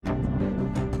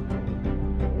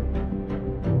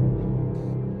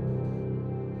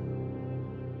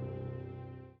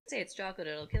say it's chocolate,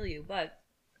 it'll kill you, but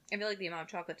I feel like the amount of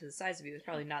chocolate to the size of you is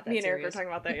probably not that Me and Eric serious. were talking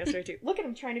about that yesterday, too. Look at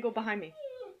him trying to go behind me.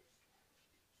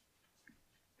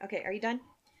 Okay, are you done?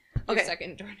 Your Okay.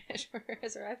 second DoorDash order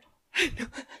has arrived.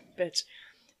 Bitch.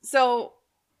 So,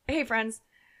 hey, friends.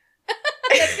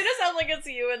 That's gonna sound like it's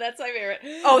you, and that's my favorite.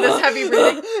 Oh, this heavy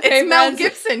breathing. It's Hey, Mel friends.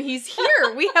 Gibson. He's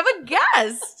here. We have a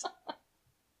guest.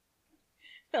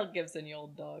 Mel Gibson, you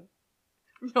old dog.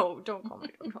 No, don't call me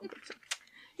Mel Gibson.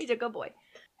 He's a good boy.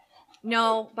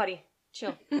 No, buddy.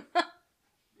 Chill.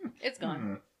 It's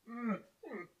gone.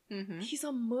 Mm-hmm. He's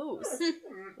a moose.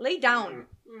 Lay down.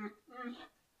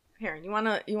 Here, you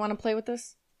wanna play with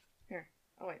this? Here.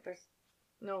 Oh wait,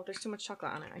 there's too much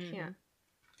chocolate on it. I can't.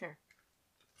 Here.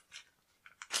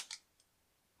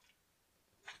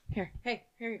 Here. Hey,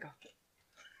 here you go.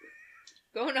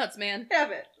 Go nuts, man.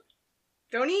 Have it.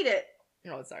 Don't eat it.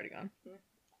 No, it's already gone.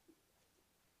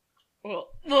 Well.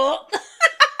 Well.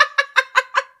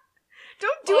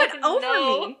 Don't do it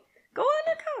over me. Go on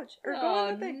the couch. Or go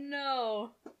on the thing.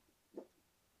 No.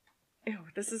 Ew,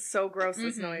 this is so gross,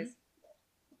 this noise.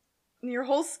 Your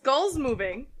whole skull's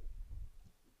moving.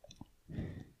 Ryan,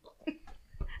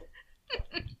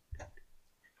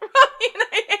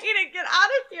 I hate it. Get out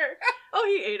of here. Oh,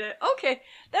 he ate it. Okay,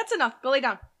 that's enough. Go lay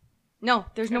down. No,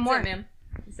 there's no more. It, ma'am.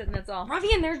 He said that's all.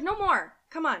 Ravian, there's no more.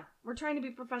 Come on. We're trying to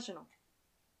be professional.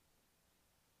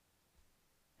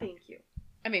 Thank you.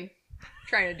 I mean,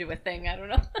 trying to do a thing. I don't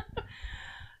know.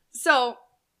 So,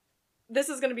 this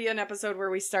is going to be an episode where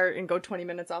we start and go 20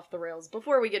 minutes off the rails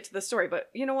before we get to the story. But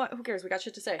you know what? Who cares? We got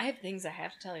shit to say. I have things I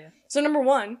have to tell you. So, number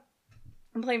one,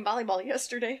 I'm playing volleyball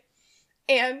yesterday.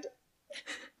 And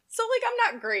so, like,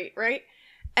 I'm not great, right?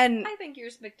 And I think you're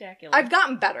spectacular. I've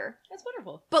gotten better. That's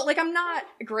wonderful. But, like, I'm not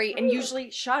great. And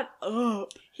usually, shut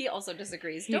up. He also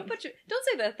disagrees. Don't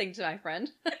say that thing to my friend.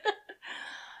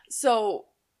 So,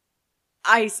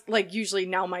 usually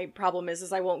now my problem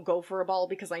is I won't go for a ball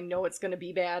because I know it's going to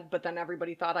be bad, but then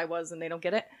everybody thought I was and they don't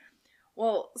get it.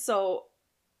 Well, so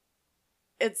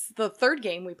it's the third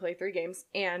game. We play 3 games,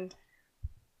 and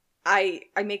I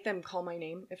make them call my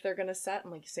name if they're going to set.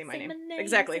 I'm like, say my name.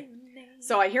 Exactly.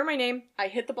 So I hear my name. I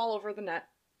hit the ball over the net.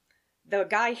 The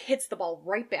guy hits the ball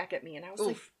right back at me, and I was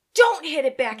like, don't hit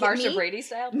it back at me. Marsha Brady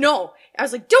style? No. I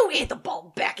was like, don't hit the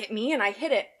ball back at me. And I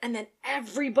hit it. And then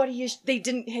they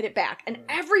didn't hit it back. And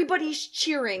everybody's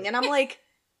cheering. And I'm like,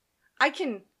 I've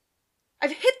hit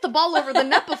the ball over the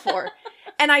net before.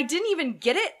 And I didn't even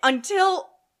get it until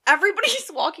everybody's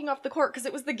walking off the court because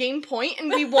it was the game point and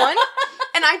we won.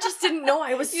 And I just didn't know.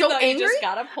 I was so angry. You just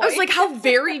got a point. I was like, how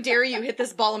very dare you hit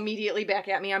this ball immediately back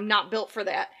at me. I'm not built for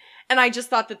that. And I just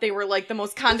thought that they were like the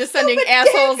most condescending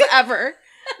assholes ever.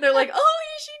 They're like, oh,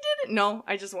 she did it. No,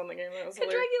 I just won the game. That was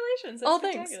hilarious. Congratulations. That's Oh,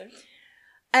 spectacular. thanks.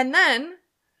 And then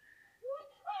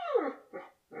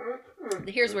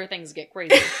Here's where things get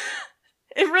crazy.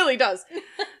 it really does.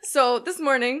 So this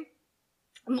morning,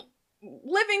 I'm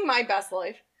living my best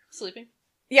life. Sleeping?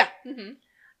 Yeah. Mm-hmm.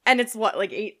 And it's what,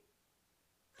 like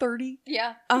 8:30?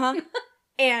 Yeah. Uh-huh.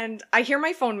 And I hear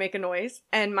my phone make a noise,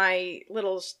 and my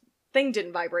little thing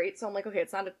didn't vibrate. So I'm like, okay,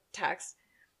 it's not a text.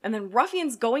 And then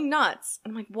Ruffian's going nuts.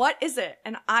 And I'm like, what is it?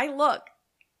 And I look,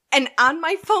 and on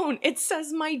my phone, it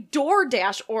says my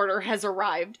DoorDash order has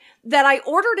arrived that I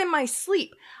ordered in my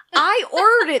sleep. I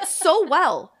ordered it so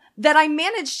well that I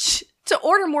managed to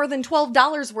order more than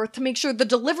 $12 worth to make sure the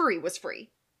delivery was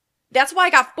free. That's why I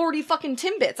got 40 fucking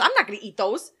Timbits. I'm not going to eat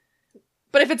those.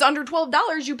 But if it's under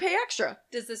 $12, you pay extra.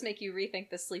 Does this make you rethink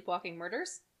the sleepwalking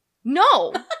murders?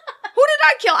 No. Who did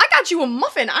I kill? I got you a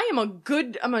muffin. I'm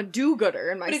a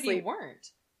do-gooder in my But if sleep. you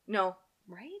weren't, No.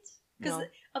 right? Because No.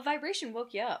 a vibration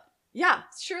woke you up. Yeah.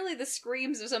 Surely the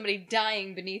screams of somebody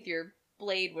dying beneath your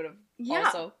blade would have Yeah.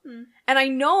 also. And I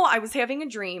know I was having a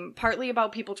dream, partly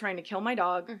about people trying to kill my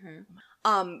dog.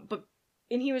 Mm-hmm.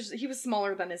 And he was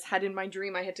smaller than his head in my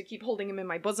dream. I had to keep holding him in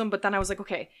my bosom. But then I was like,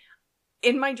 okay.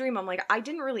 In my dream, I'm like, I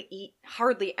didn't really eat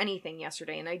hardly anything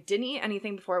yesterday. And I didn't eat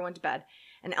anything before I went to bed.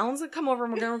 And Ellen's gonna come over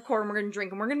and we're gonna record and we're gonna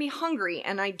drink and we're gonna be hungry.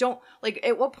 And I don't, like,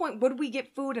 at what point would we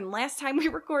get food? And last time we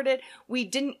recorded, we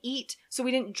didn't eat. So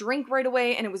we didn't drink right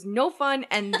away. And it was no fun.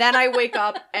 And then I wake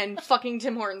up and fucking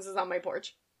Tim Hortons is on my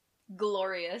porch.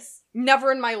 Glorious.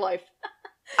 Never in my life.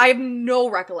 I have no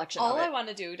recollection All of it. I want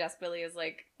to do desperately is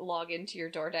like log into your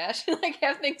DoorDash and like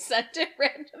have things sent at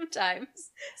random times.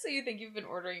 So you think you've been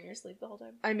ordering in your sleep the whole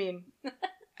time? I mean,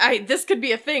 this could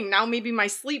be a thing. Now maybe my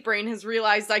sleep brain has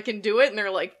realized I can do it and they're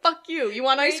like, fuck you. You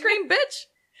want ice cream, bitch?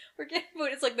 We're getting food.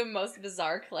 It's like the most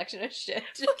bizarre collection of shit.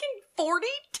 Fucking 40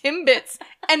 Timbits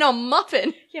and a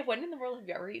muffin. Yeah, when in the world have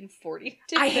you ever eaten 40?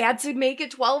 I had to make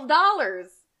it $12.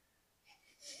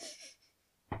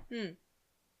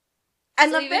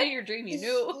 And so the even fact- in your dream, you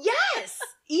knew. Yes!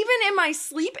 Even in my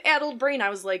sleep-addled brain, I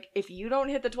was like, if you don't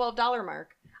hit the $12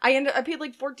 mark, I paid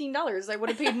like $14. I would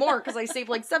have paid more because I saved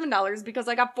like $7 because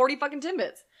I got 40 fucking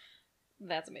Timbits.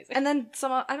 That's amazing. And then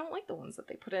I don't like the ones that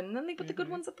they put in, and then they put the good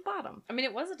ones at the bottom. I mean,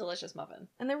 it was a delicious muffin.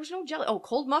 And there was no jelly. Oh,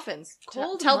 cold muffins.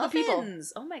 Tell the people.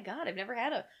 Oh my god, I've never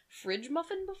had a fridge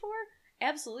muffin before.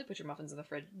 Absolutely put your muffins in the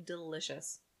fridge.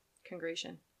 Delicious.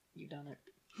 Congratulations. You've done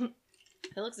it.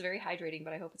 It looks very hydrating,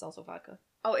 but I hope it's also vodka.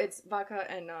 Oh, it's vodka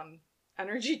and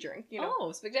energy drink, you know.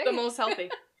 Oh, spectacular. The most healthy.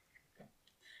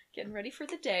 Getting ready for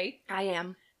the day. I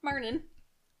am. Marnin.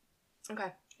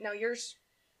 Okay. Now yours.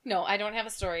 No, I don't have a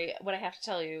story. What I have to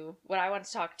tell you, what I want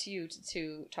to talk to you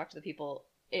to talk to the people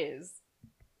is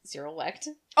Cyril Wecht.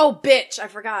 Oh, bitch! I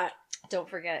forgot. Don't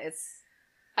forget,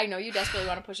 I know you desperately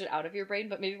want to push it out of your brain,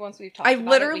 but maybe once we've talked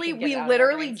about it, we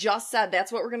literally just said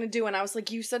that's what we're gonna do, and I was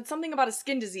like, you said something about a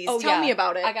skin disease. Oh, Tell me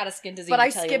about it. I got a skin disease. But I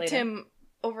to tell you skipped later. him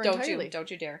over entirely.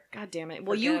 Don't you dare. God damn it.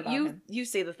 Well, Forget about him. you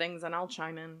say the things, and I'll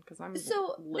chime in because I'm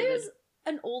So livid. there's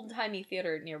an old timey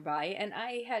theater nearby, and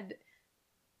I had.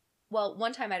 Well,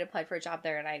 one time I'd applied for a job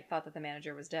there, and I thought that the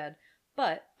manager was dead,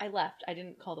 but I left. I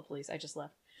didn't call the police. I just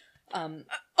left.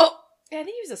 Oh, I think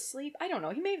he was asleep. I don't know.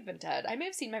 He may have been dead. I may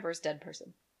have seen my first dead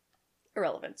person.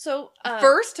 Irrelevant. So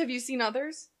first, have you seen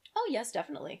others? Oh yes,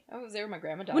 definitely. I was there when my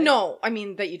grandma died. Well, no, I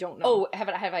mean that you don't know. Oh, have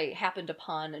I happened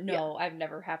upon? No, I've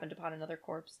never happened upon another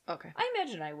corpse. Okay. I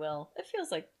imagine I will. It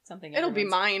feels like something. It'll be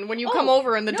everyone's- mine when you Oh, come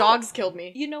over and the no. dogs killed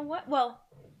me. You know what? Well,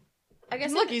 I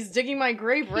guess Look, he's digging my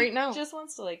grave right now. Just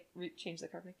wants to like change the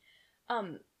carpeting.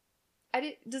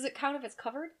 Does it count if it's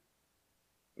covered?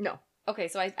 No. Okay,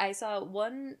 so I saw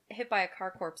one hit by a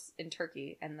car corpse in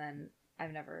Turkey, and then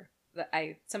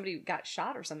somebody got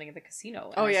shot or something at the casino.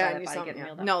 And Oh I yeah, saw and you that saw body getting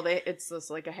reeled up. No, it's just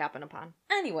like a happen upon.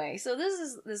 Anyway, so this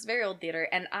is this very old theater,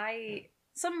 and I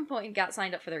some point got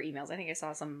signed up for their emails. I think I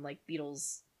saw some like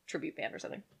Beatles tribute band or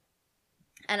something.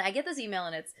 And I get this email,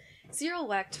 and it's Cyril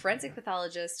Wecht, forensic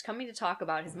pathologist, coming to talk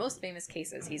about his most famous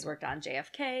cases. He's worked on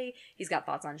JFK. He's got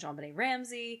thoughts on JonBenet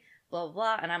Ramsey, blah, blah,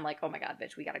 blah. And I'm like, oh my god,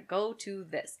 bitch, we gotta go to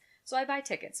this. So I buy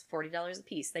tickets, $40 a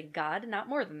piece. Thank God, not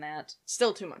more than that.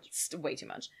 Still too much. Way too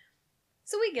much.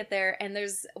 So we get there, and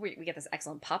we get this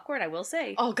excellent popcorn, I will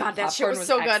say. Oh god, that shit Popcorn was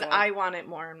so excellent. good. I want it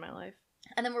more in my life.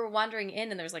 And then we're wandering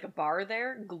in, and there's like a bar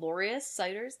there, glorious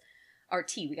ciders, or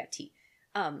tea. We got tea,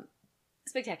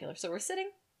 spectacular. So we're sitting,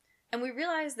 and we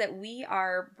realize that we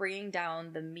are bringing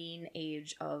down the mean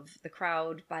age of the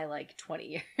crowd by like 20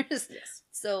 years. Yes.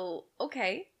 So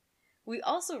okay, we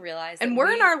also realize, And that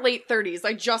we're in our late 30s.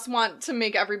 I just want to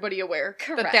make everybody aware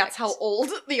that that's how Correct. old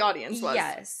the audience was.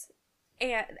 Yes,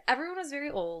 and everyone was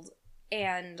very old,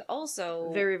 and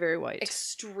also Very, very white.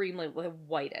 extremely the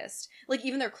whitest. Like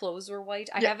even their clothes were white.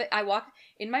 Yeah. I walked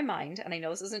in my mind, and I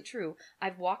know this isn't true.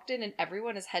 I've walked in, and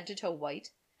everyone is head to toe white.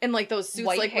 And like those suits,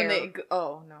 White like when hair. they.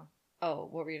 Oh no. Oh,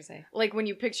 what were you gonna say? Like when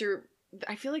you picture.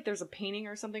 I feel like there's a painting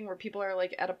or something where people are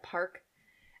like at a park.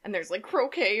 And there's like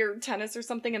croquet or tennis or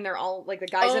something, and they're all like the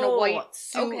guys in a white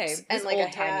suit okay. and It's like a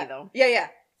old-timey, hat. though. Yeah, yeah.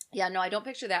 Yeah, no, I don't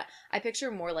picture that. I picture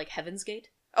more like Heaven's Gate.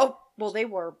 Oh, well, they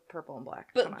wore purple and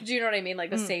black. Come But on. do you know what I mean? Like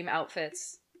the Mm. same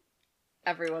outfits.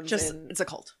 Everyone's Just in. it's a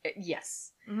cult.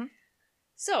 Yes. Mhm.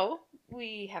 So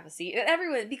we have a seat. And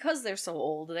everyone, because they're so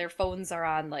old, their phones are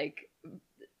on like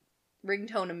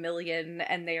ringtone a million,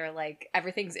 and they are like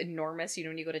everything's enormous. You know,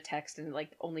 when you go to text and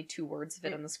like only 2 words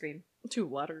fit on the screen. 2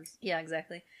 letters. Yeah,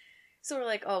 exactly. So we're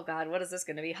like, oh god, what is this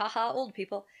going to be? Haha, old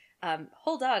people.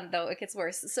 Hold on, though, it gets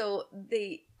worse. So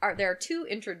there are 2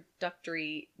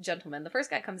 introductory gentlemen. The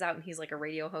first guy comes out, and he's like a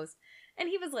radio host, and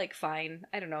he was like fine.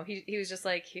 I don't know. He was just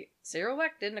like Cyril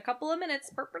Wecht in a couple of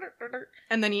minutes.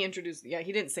 And then he introduced. Yeah,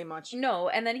 he didn't say much. No,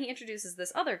 and then he introduces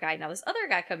this other guy. Now this other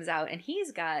guy comes out, and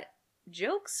he's got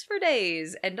jokes for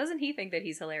days. And doesn't he think that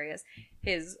he's hilarious?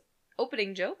 His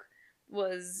opening joke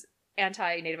was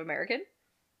anti-Native American.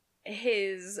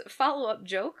 His follow-up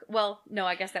joke, well, no,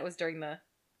 I guess that was during the...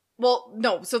 Well,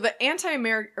 no. So the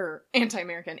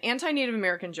anti-Native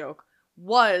American joke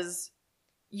was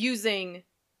using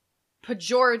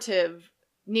pejorative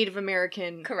Native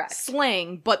American Correct.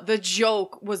 slang, but the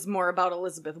joke was more about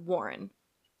Elizabeth Warren.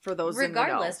 For those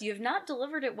Regardless, in you have not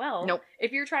delivered it well. Nope.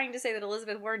 If you're trying to say that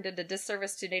Elizabeth Warren did a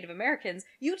disservice to Native Americans,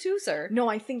 you too, sir. the know.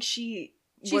 No, I think she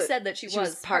Said that she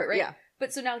was part, right? Yeah.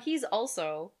 But so now he's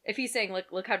also, if he's saying,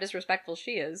 look how disrespectful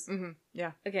she is. Mm-hmm.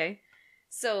 Yeah. Okay.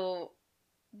 So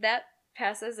that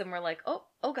passes, and we're like, oh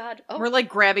god. Oh, We're like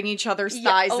grabbing each other's Yeah,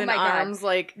 thighs oh and my God. arms,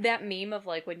 like that meme of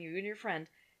like when you and your friend.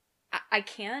 I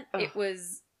can't. Ugh. It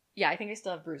was Yeah, I think I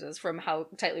still have bruises from how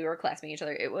tightly we were clasping each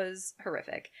other. It was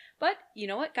horrific. But you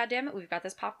know what? God damn it, we've got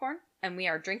this popcorn and we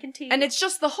are drinking tea. And it's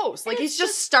just the host. Like, he's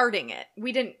just starting it.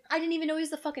 I didn't even know he was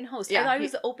the fucking host. Yeah, I thought he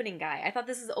was the opening guy. I thought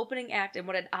this is the opening act, and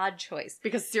what an odd choice.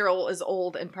 Because Cyril is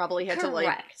old and probably had to, like,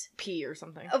 Correct. pee or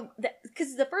something.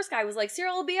 Because the first guy was like,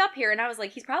 Cyril will be up here. And I was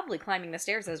like, he's probably climbing the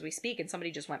stairs as we speak, and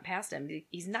somebody just went past him.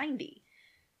 He's 90.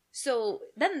 So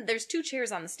then there's 2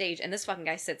 chairs on the stage, and this fucking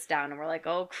guy sits down, and we're like,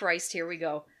 oh, Christ, here we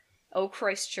go. Oh,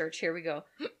 Christ Church, here we go.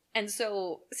 And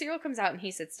so Cyril comes out, and he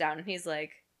sits down, and he's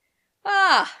like,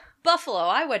 Buffalo,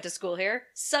 I went to school here.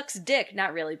 Sucks dick.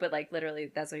 Not really, but, like,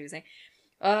 literally, that's what he was saying.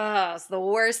 It's the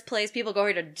worst place. People go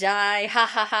here to die. Ha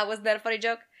ha ha. Wasn't that a funny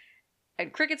joke?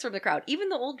 And crickets from the crowd. Even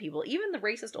the old people, even the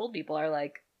racist old people are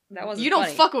like, that wasn't You don't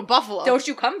funny. fuck with Buffalo. Don't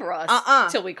you come for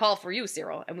us till we call for you,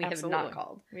 Cyril. And we Absolutely. have not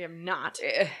called. We have not.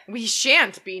 We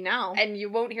shan't be now. And you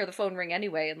won't hear the phone ring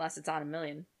anyway unless it's on a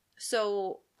million.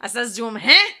 So I says to him,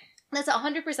 huh? That's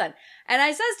 100%. And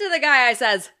I says to the guy,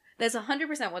 that's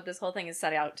 100% what this whole thing is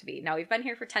set out to be. Now, we've been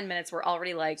here for 10 minutes. We're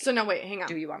already like, So no, wait, hang on.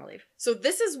 do you want to leave? So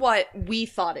this is what we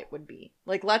thought it would be.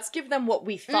 Like, let's give them what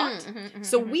we thought.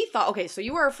 We thought, okay, so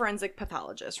you are a forensic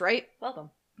pathologist, right? Welcome.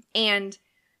 And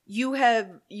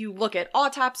you look at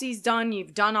autopsies done,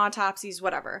 you've done autopsies,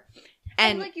 whatever.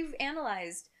 And like you've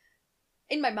analyzed,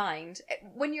 in my mind,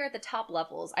 when you're at the top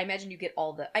levels, I imagine you get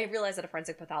I realize that a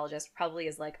forensic pathologist probably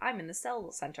is like, I'm in the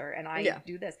cell center and I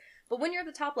do this. But when you're at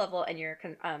the top level and you're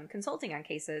consulting on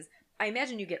cases, I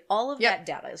imagine you get all of that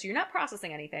data. So you're not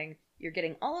processing anything. You're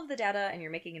getting all of the data and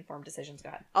you're making informed decisions. Go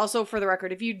ahead. Also, for the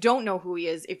record, if you don't know who he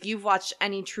is, if you've watched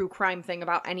any true crime thing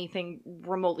about anything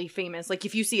remotely famous, like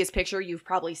if you see his picture, you've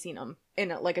probably seen him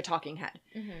in like a talking head.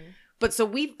 Mm-hmm. But so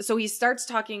he starts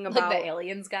talking about like the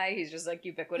aliens guy. He's just like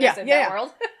ubiquitous in that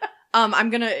world. I'm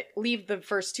gonna leave the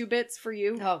first 2 bits for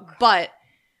you. Oh, God. But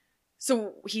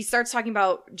so he starts talking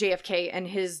about JFK and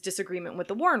his disagreement with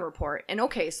the Warren report. And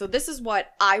okay, so this is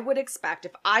what I would expect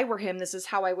if I were him. This is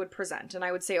how I would present. And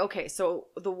I would say, okay, so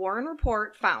the Warren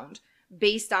report found,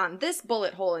 based on this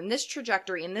bullet hole and this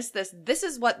trajectory and this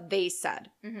is what they said.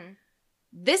 Mm-hmm.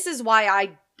 This is why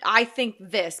I think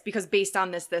this, because based on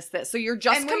this. So you're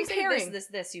just and comparing. You say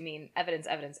this, you mean evidence.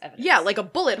 Yeah, like a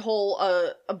bullet hole,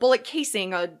 a bullet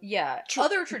casing,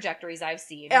 other trajectories I've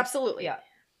seen. Absolutely. Yeah.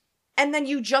 And then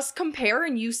you just compare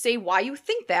and you say why you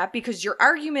think that, because your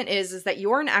argument is that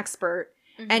you're an expert.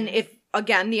 Mm-hmm. And if,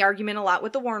 again, the argument a lot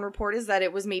with the Warren report is that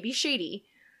it was maybe shady,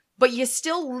 but you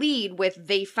still lead with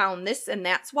they found this and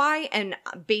that's why. And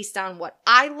based on what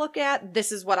I look at,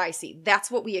 this is what I see.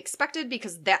 That's what we expected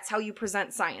because that's how you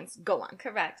present science. Go on.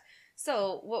 Correct.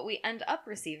 So what we end up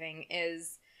receiving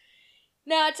is,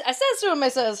 I says to him, I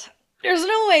says, there's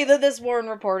no way that this Warren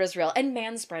report is real. And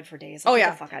man spread for days.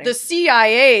 The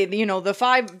CIA, the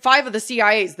five of the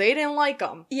CIAs, they didn't like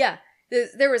them. Yeah.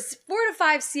 There was 4 to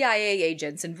 5 CIA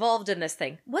agents involved in this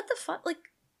thing. What the fuck? Like,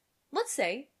 let's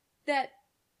say that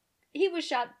he was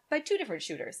shot by 2 different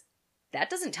shooters. That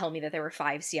doesn't tell me that there were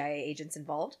 5 CIA agents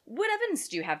involved. What evidence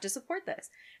do you have to support this?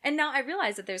 And now I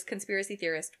realize that there's conspiracy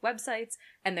theorist websites,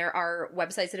 and there are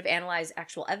websites that have analyzed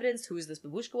actual evidence. Who is this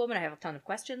babushka woman? I have a ton of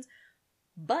questions.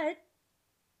 But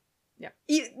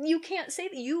you can't say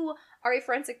that you are a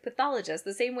forensic pathologist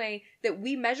the same way that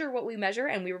we measure what we measure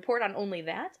and we report on only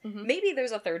that. Mm-hmm. Maybe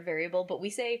there's a third variable, but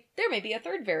we say there may be a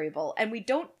third variable, and we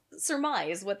don't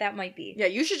surmise what that might be. Yeah,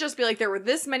 you should just be like, there were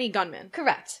this many gunmen.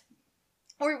 Correct.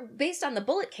 Or based on the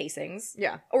bullet casings.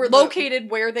 Yeah. Or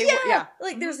located where they were. Yeah.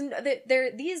 Like,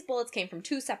 these bullets came from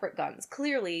 2 separate guns.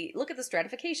 Clearly, look at the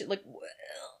stratification. Like,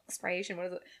 striation, what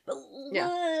is it? But,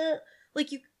 like,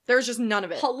 there's just none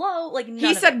of it. Hello? Like, none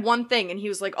He of said it. one thing, and he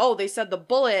was like, oh, they said the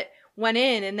bullet went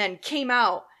in and then came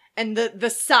out. And the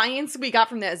science we got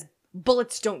from that is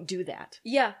bullets don't do that.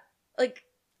 Yeah. Like.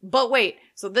 But wait,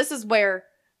 so this is where,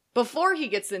 before he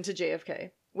gets into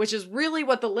JFK, which is really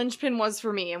what the linchpin was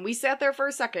for me, and we sat there for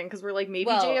a second, because we're like,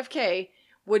 maybe JFK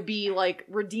would be, like,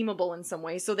 redeemable in some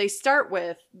way. So they start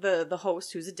with the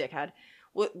host, who's a dickhead,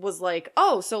 was like,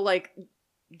 oh, so, like,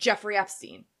 Jeffrey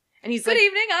Epstein. And he's Good like,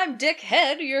 evening, I'm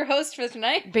Dickhead, your host for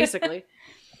tonight. Basically.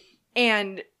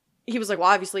 And he was like,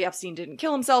 well, obviously Epstein didn't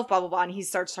kill himself, blah, blah, blah. And he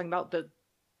starts talking about the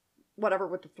whatever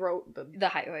with the throat. The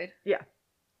hyoid. Yeah.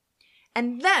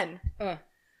 And then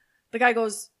the guy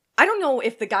goes, I don't know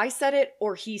if the guy said it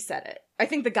or he said it. I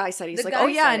think the guy said it. He's like, oh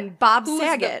yeah, and Bob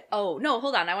Saget. No,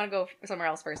 hold on. I want to go somewhere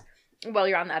else first. Well,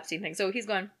 you're on the Epstein thing. So he's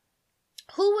going,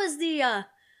 who was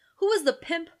the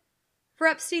pimp For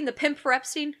Epstein, the pimp for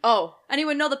Epstein. Oh.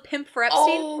 Anyone know the pimp for Epstein?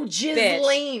 Oh,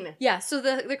 Ghislaine. Yeah, so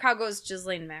the crowd goes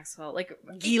Ghislaine Maxwell. Like,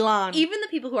 Ghislaine. even the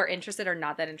people who are interested are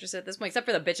not that interested at this point, except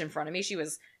for the bitch in front of me. She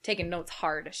was taking notes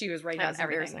hard. She was writing down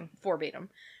everything verbatim.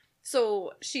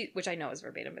 So which I know is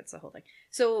verbatim, it's the whole thing.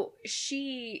 So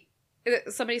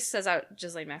somebody says out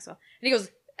Ghislaine Maxwell, and he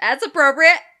goes, "That's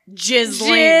appropriate."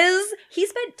 Ghislaine. He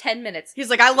spent 10 minutes.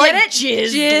 He's like, I like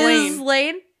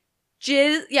Ghislaine.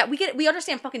 Jizz. Yeah, we get it. We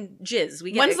understand fucking jizz.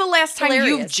 We get When's it. the last time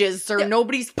Hilarious. you've jizzed, sir? Yeah.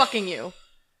 Nobody's fucking you.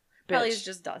 Probably is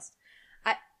just dust.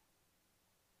 I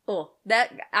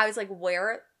was like,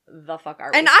 where the fuck are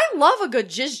we? And I love a good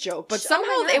jizz joke, but Oh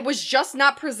somehow my God. it was just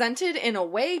not presented in a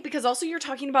way, because also you're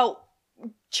talking about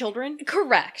children.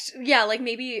 Correct. Yeah, like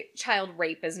maybe child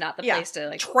rape is not the place to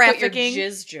like trafficking put your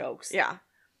jizz jokes. Yeah.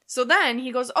 So then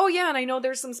he goes, oh yeah, and I know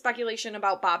there's some speculation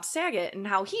about Bob Saget and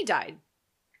how he died.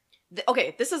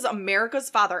 Okay, this is America's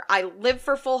father. I live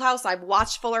for Full House. I've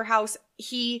watched Fuller House.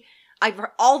 I've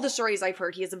heard all the stories I've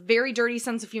heard. He has a very dirty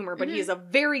sense of humor, but he is a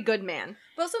very good man.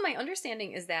 But also my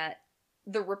understanding is that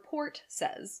the report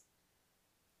says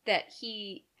that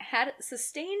he had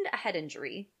sustained a head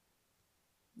injury.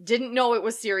 Didn't know it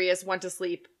was serious, went to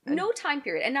sleep. No time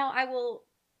period. And now I will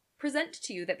present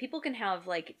to you that people can have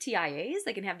like TIAs,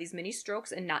 they can have these mini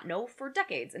strokes and not know for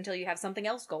decades until you have something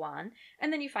else go on,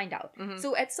 and then you find out. Mm-hmm.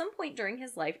 So at some point during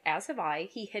his life, as have I,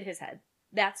 he hit his head.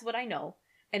 That's what I know.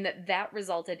 And that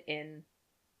resulted in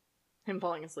him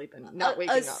falling asleep and not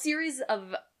waking up. A series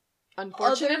of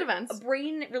unfortunate events.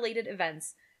 Brain-related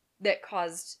events that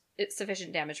caused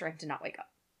sufficient damage for him to not wake up.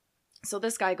 So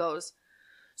this guy goes,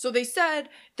 so they said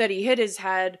that he hit his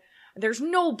head. There's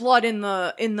no blood in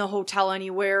the hotel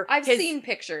anywhere. I've seen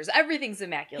pictures. Everything's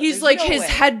immaculate. He's like, his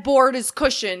headboard is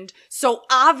cushioned. So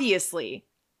obviously,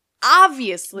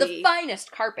 the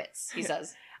finest carpets, he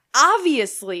says.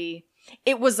 Obviously,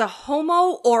 it was a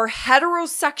homo or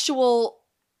heterosexual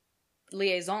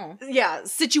liaison. Yeah,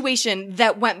 situation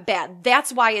that went bad.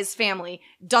 That's why his family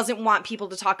doesn't want people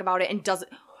to talk about it and doesn't.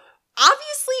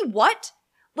 Obviously, what?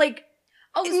 Like,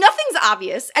 nothing's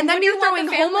obvious. And then you're throwing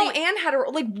homo and hetero.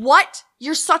 Like, what?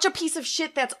 You're such a piece of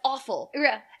shit. That's awful.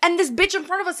 Yeah. And this bitch in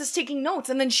front of us is taking notes.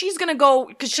 And then she's gonna go,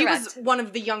 because she was one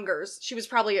of the youngers. She was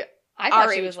probably I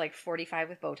thought she was like 45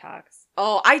 with Botox.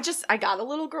 Oh, I got a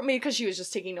little girl, maybe because she was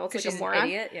just taking notes like she's a moron. An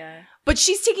idiot, yeah. But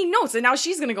she's taking notes, and now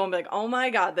she's gonna go and be like, oh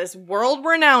my god, this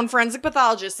world-renowned forensic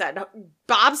pathologist said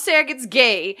Bob Saget's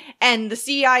gay, and the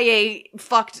CIA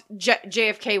fucked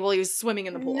JFK while he was swimming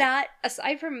in the pool. Not,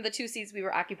 aside from the 2 seats we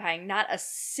were occupying, not a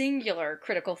singular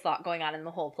critical thought going on in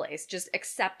the whole place. Just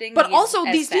accepting. But also,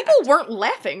 these people weren't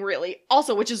laughing, really.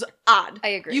 Also, which is odd. I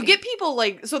agree. You get people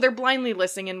like, so they're blindly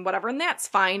listening and whatever, and that's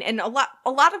fine. And a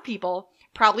lot of people,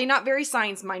 probably not very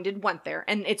science-minded, went there,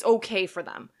 and it's okay for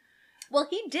them. Well,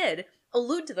 he did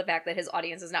allude to the fact that his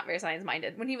audience is not very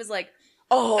science-minded when he was like,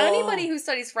 oh, anybody who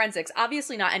studies forensics,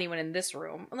 obviously not anyone in this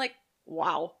room. I'm like,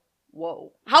 wow.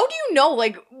 Whoa. How do you know,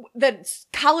 like, that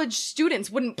college students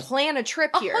wouldn't plan a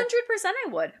trip here? 100% I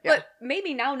would. Yeah. But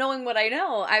maybe now knowing what I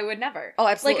know, I would never. Oh,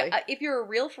 absolutely. Like, if you're a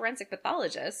real forensic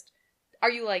pathologist,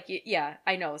 are you like, yeah,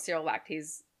 I know, Cyril Wecht,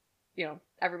 he's,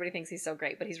 everybody thinks he's so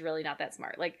great, but he's really not that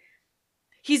smart. Like,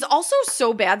 he's also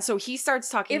so bad, so he starts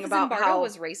talking about how... If how... Zimbardo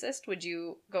was racist, would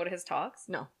you go to his talks?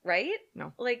 No. Right?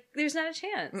 No. Like, there's not a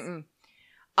chance.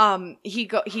 Mm-mm.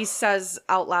 He says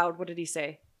out loud, what did he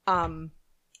say?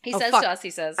 He says to us,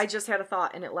 he says... I just had a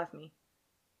thought and it left me.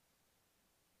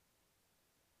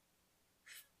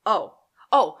 Oh,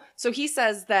 so he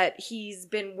says that he's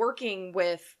been working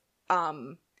with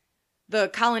the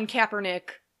Colin Kaepernick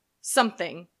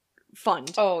something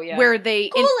fund. Oh, yeah. Where they...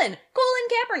 Colin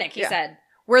Kaepernick, he said.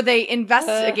 Where they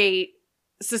investigate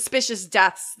suspicious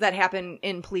deaths that happen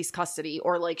in police custody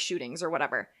or like shootings or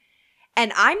whatever.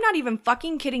 And I'm not even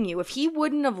fucking kidding you. If he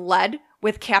wouldn't have led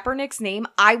with Kaepernick's name,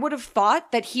 I would have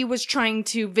thought that he was trying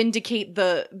to vindicate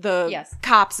the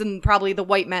cops and probably the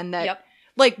white men that... Yep.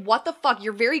 Like, what the fuck?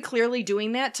 You're very clearly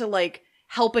doing that to, like,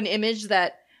 help an image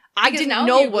that I didn't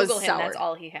know was sour. That's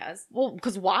all he has. Well,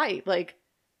 because why? Like,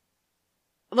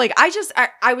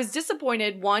 I was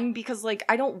disappointed, one, because, like,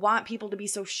 I don't want people to be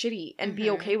so shitty and be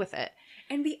okay with it.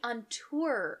 And be on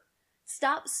tour.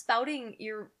 Stop spouting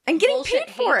your and getting paid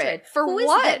for it. For Who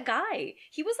what? Is that guy?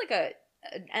 He was like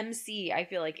an MC, I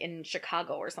feel like, in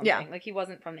Chicago or something. Yeah. Like, he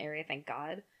wasn't from the area, thank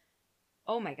God.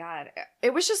 Oh my God.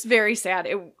 It was just very sad.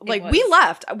 We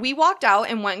left. We walked out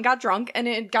and went and got drunk and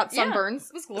it got sunburns.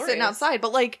 It was glorious. Sitting outside.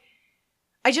 But, like,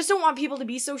 I just don't want people to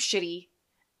be so shitty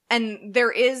And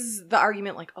there is the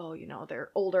argument like, oh, you know, they're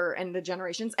older and the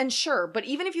generations. And sure, but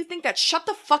even if you think that, shut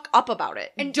the fuck up about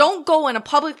it. And don't go on a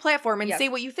public platform and say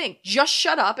what you think. Just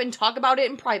shut up and talk about it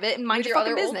in private and mind your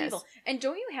fucking business. And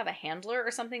don't you have a handler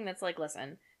or something that's like,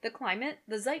 listen, the climate,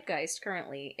 the zeitgeist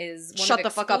currently is one shut the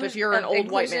fuck up if you're an old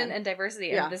white man. And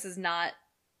diversity. And this is not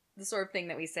the sort of thing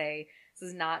that we say.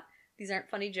 These aren't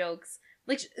funny jokes.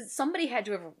 Like, somebody had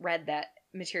to have read that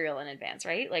material in advance,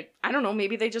 right? Like, I don't know,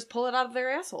 maybe they just pull it out of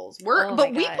their assholes.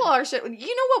 We pull our shit.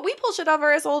 You know what? We pull shit out of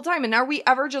our ass all the time, and are we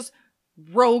ever just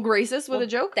rogue racist with a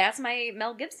joke? That's my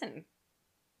Mel Gibson.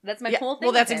 That's my whole thing.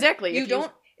 Well, that's exactly. It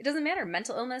doesn't matter.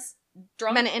 Mental illness,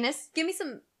 drunk. Give me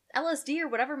some LSD or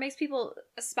whatever makes people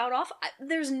spout off.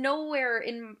 There's nowhere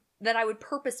that I would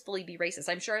purposefully be racist.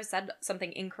 I'm sure I said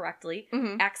something incorrectly,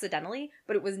 accidentally,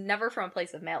 but it was never from a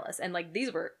place of malice. And like,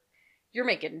 you're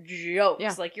making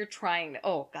jokes. Like, you're trying to,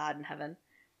 oh God in heaven.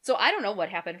 So I don't know what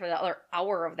happened for that other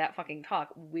hour of that fucking talk.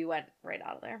 We went right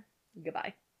out of there.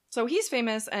 Goodbye. So he's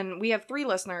famous, and we have 3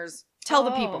 listeners. Tell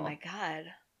the people. Oh my God.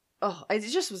 Oh, it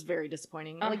just was very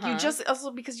disappointing. Like,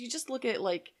 also because you just look at,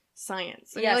 like,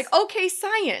 science. And you're like, okay,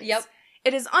 science. Yep.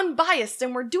 It is unbiased,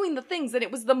 and we're doing the things that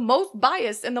it was the most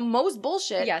biased and the most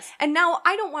bullshit. Yes. And now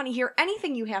I don't want to hear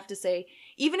anything you have to say.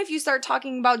 Even if you start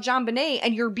talking about John Bonet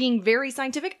and you're being very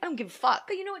scientific, I don't give a fuck.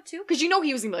 But you know what, too? Because you know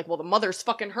he was going to be like, well, the mother's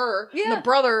fucking her. Yeah. And the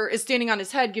brother is standing on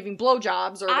his head giving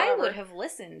blowjobs or whatever. I would have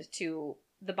listened to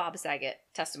the Bob Saget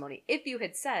testimony if you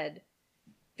had said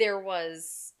there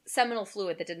was seminal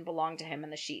fluid that didn't belong to him in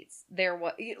the sheets. There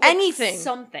was... Like, anything.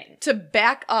 Something. To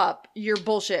back up your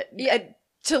bullshit. Yeah.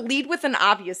 To lead with an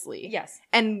obviously. Yes.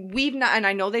 And we've not... And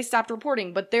I know they stopped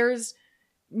reporting, but there was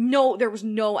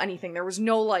no anything. There was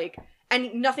no, like...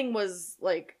 And nothing was,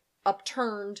 like,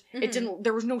 upturned.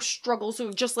 There was no struggle.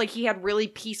 So just like he had really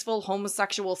peaceful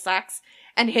homosexual sex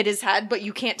and hit his head, but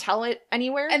you can't tell it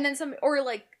anywhere. And then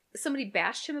somebody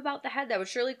bashed him about the head. That would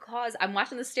surely cause, I'm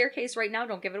watching The Staircase right now,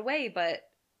 don't give it away, but...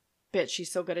 Bitch, she's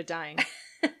so good at dying.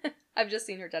 I've just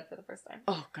seen her dead for the first time.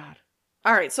 Oh, God.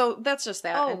 All right, so that's just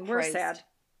that. Oh, and we're sad.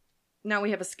 Now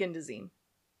we have a skin disease.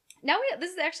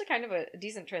 This is actually kind of a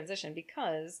decent transition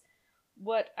because...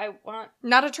 What I want...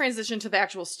 Not a transition to the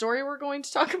actual story we're going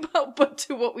to talk about, but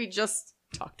to what we just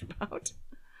talked about.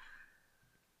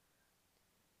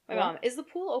 My mom, is the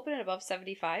pool open at above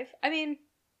 75? I mean...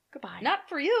 Goodbye. Not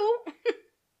for you.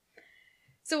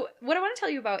 So, what I want to tell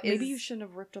you about is... Maybe you shouldn't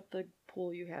have ripped up the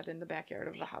pool you had in the backyard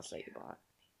of the house that you bought.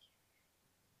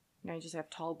 Now you just have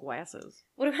tall glasses.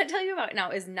 What I want to tell you about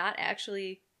now is not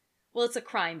actually... Well, it's a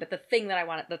crime, but the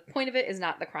point of it is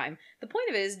not the crime. The point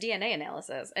of it is DNA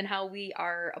analysis and how we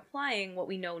are applying what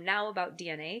we know now about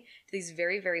DNA to these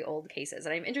very, very old cases.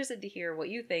 And I'm interested to hear what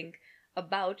you think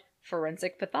about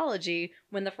forensic pathology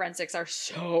when the forensics are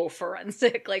so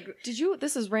forensic. Like,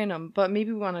 this is random, but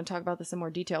maybe we want to talk about this in more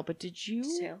detail, but did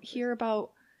you hear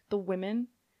about the women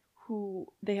who,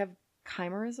 they have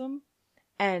chimerism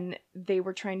and they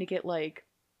were trying to get, like,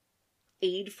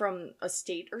 aid from a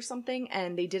state or something,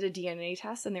 and they did a DNA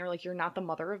test and they were like, you're not the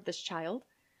mother of this child,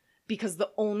 because the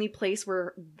only place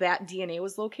where that DNA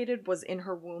was located was in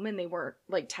her womb and they weren't,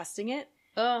 like, testing it.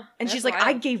 And she's like,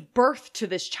 I gave birth to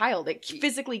this child. It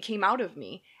physically came out of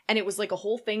me. And it was like a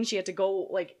whole thing. She had to go,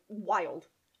 like, wild.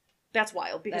 That's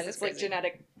wild because it's crazy. Like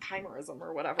genetic chimerism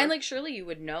or whatever. And, like, surely you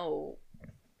would know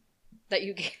that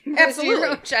you gave birth absolutely to your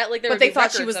own child. Like, but they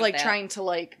thought she was, like, trying to,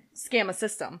 like, scam a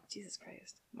system. Jesus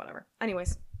Christ. Whatever.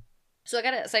 Anyways. So I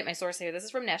gotta cite my source here. This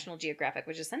is from National Geographic,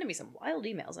 which is sending me some wild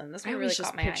emails, and this one really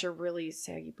caught my eye. I just picture really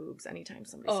saggy boobs anytime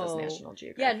somebody says National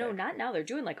Geographic. Yeah, no, not now. They're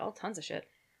doing, like, all tons of shit.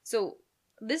 So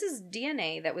this is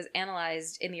DNA that was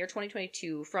analyzed in the year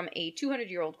 2022 from a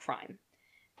 200-year-old crime.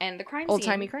 And the crime scene...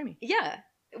 Old-timey crimey. Yeah,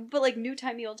 but, like,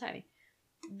 new-timey, old-timey.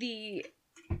 The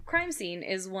crime scene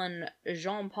is one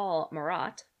Jean-Paul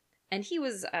Marat, and he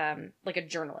was, like, a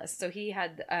journalist. So he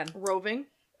had... roving?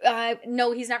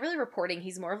 No, he's not really reporting.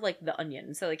 He's more of, like, The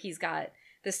Onion. So, like, he's got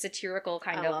this satirical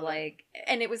kind of, like...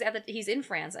 And it was he's in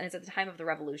France, and it's at the time of the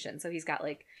revolution. So he's got,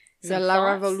 like... La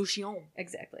Revolution.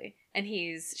 Exactly. And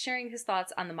he's sharing his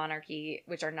thoughts on the monarchy,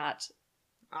 which are not...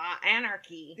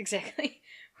 anarchy. Exactly.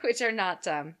 Which are not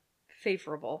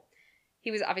favorable. He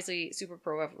was obviously super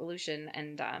pro-revolution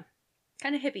and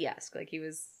kind of hippie-esque. Like, he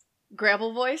was...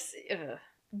 Gravel voice?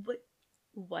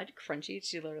 What? Crunchy?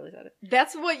 She literally said it.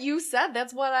 That's what you said.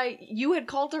 That's what you had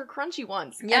called her crunchy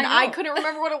once. Yeah, and I couldn't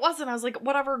remember what it was, and I was like,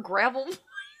 whatever, gravel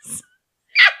voice.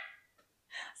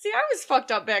 See, I was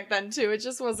fucked up back then, too. It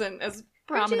just wasn't as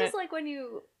prominent. Crunchy is like when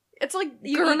you... It's like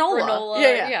granola.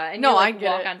 Yeah. And no, you, like, I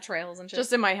get walk it. on trails and shit.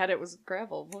 Just in my head, it was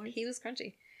gravel voice. He was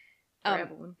crunchy.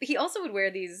 He also would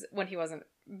wear these when he wasn't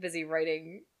busy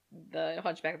writing the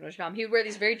Hunchback of Notre Dame. He would wear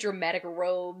these very dramatic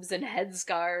robes and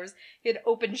headscarves. He had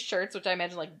open shirts, which I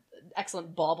imagine like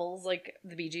excellent baubles, like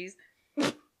the Bee Gees.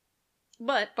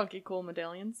 But funky cool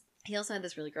medallions. He also had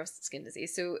this really gross skin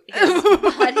disease, so his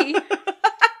body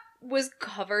was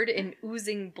covered in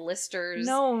oozing blisters.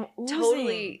 No, oozing.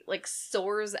 Totally, like,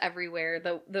 sores everywhere.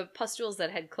 The pustules that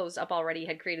had closed up already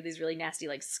had created these really nasty,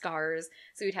 like, scars.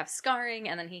 So he'd have scarring,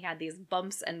 and then he had these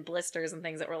bumps and blisters and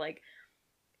things that were, like,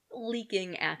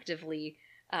 leaking actively.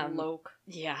 Loke.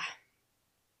 Yeah.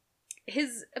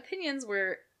 His opinions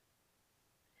were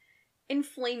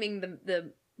inflaming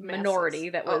the minority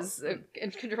that was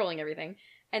controlling everything.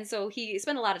 And so he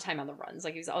spent a lot of time on the runs.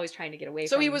 Like, he was always trying to get away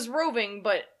from... So he was roving,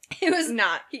 but it was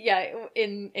not. Yeah,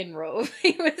 in rove.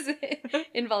 He was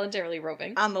involuntarily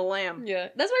roving. On the lam. Yeah.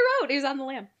 That's my road. He was on the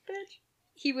lam. Bitch.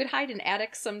 He would hide in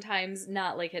attics sometimes,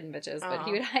 not like hidden bitches, but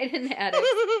he would hide in attics.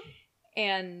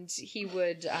 And he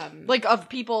would... like, of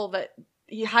people that...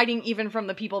 He hiding even from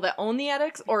the people that own the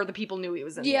attics, or the people knew he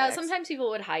was in the attics? Sometimes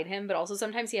people would hide him, but also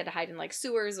sometimes he had to hide in, like,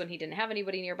 sewers when he didn't have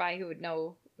anybody nearby who would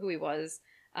know who he was.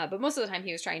 But most of the time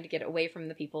he was trying to get away from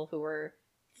the people who were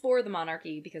for the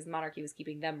monarchy, because the monarchy was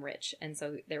keeping them rich. And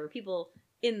so there were people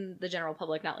in the general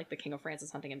public, not like the King of France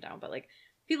is hunting him down, but like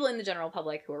people in the general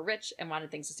public who were rich and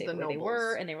wanted things to stay the way they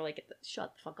were. And they were like,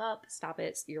 shut the fuck up, stop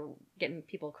it, you're getting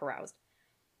people caroused.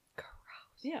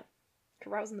 Caroused? Yeah.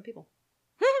 Carousing the people.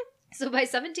 So by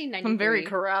 1793... I'm very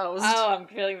caroused. Oh, I'm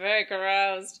feeling very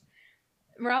caroused.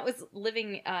 Marat was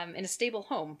living in a stable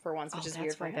home for once, which is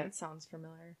weird for him. That sounds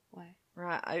familiar. Why?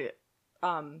 Right.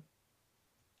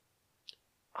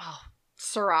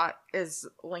 Surratt is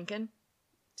Lincoln.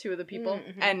 Two of the people.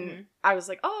 Mm-hmm, and I was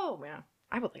like, oh, yeah,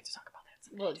 I would like to talk about that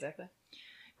someday. Well, exactly.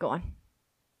 Go on.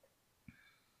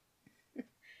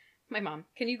 My mom,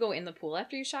 can you go in the pool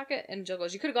after you shock it? And Jill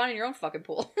goes, you could have gone in your own fucking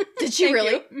pool. Did she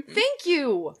really? Thank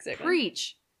you. Exactly.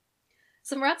 Preach.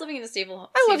 So Marat's living in a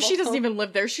stable I love she doesn't even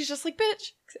live there. She's just like,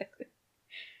 bitch. Exactly.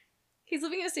 He's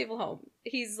living in a stable home.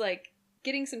 He's like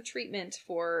getting some treatment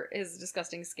for his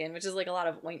disgusting skin, which is like a lot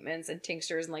of ointments and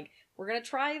tinctures and like, we're going to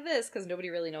try this because nobody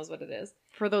really knows what it is.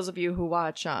 For those of you who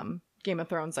watch Game of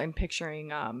Thrones, I'm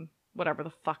picturing whatever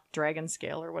the fuck dragon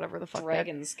scale or whatever the fuck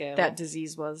scale. That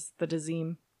disease was. The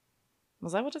disease.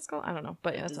 Was that what it's called? I don't know.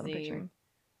 But yeah, that's what I'm picturing.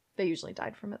 They usually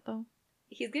died from it, though.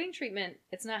 He's getting treatment.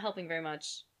 It's not helping very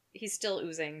much. He's still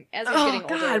oozing. As he's getting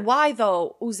older. Oh, God. Why,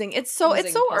 though? Oozing. It's so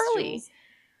early.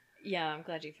 Yeah, I'm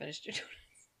glad you finished your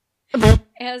donuts.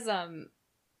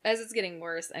 As it's getting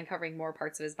worse and covering more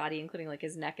parts of his body, including, like,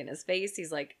 his neck and his face,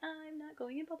 he's like, I'm not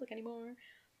going in public anymore.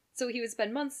 So he would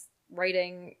spend months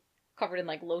writing... covered in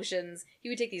like lotions. He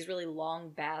would take these really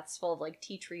long baths full of like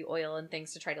tea tree oil and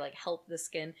things to try to like help the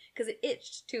skin because it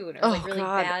itched too and it was like really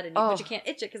bad and but you can't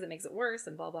itch it because it makes it worse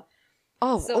and blah blah.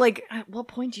 So, like at what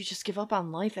point do you just give up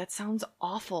on life? That sounds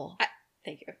awful.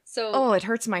 Thank you. So it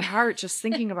hurts my heart just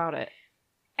thinking about it.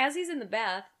 As he's in the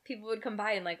bath, people would come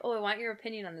by and like, oh, I want your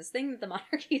opinion on this thing that the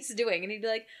monarchy is doing, and he'd be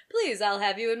like, please, I'll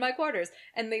have you in my quarters,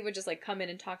 and they would just like come in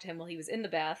and talk to him while he was in the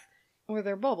bath. Or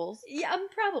their bubbles. Yeah,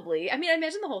 probably. I mean, I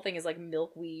imagine the whole thing is like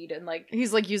milkweed and like...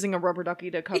 He's like using a rubber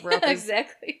ducky to cover up his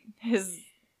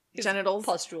genitals.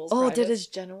 Pustules. Oh, did his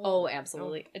genitals? Oh,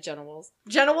 absolutely. Genitals.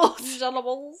 Genitals?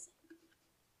 Genitals.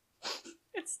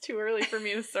 It's too early for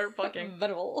me to start fucking.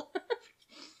 Venable. I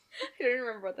don't even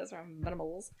remember what that's from.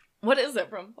 Venables. What is it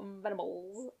from?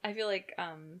 Venables. I feel like,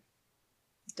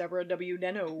 Deborah W.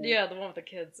 Deno. Yeah, the one with the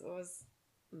kids. It was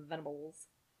Venables.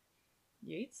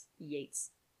 Yates?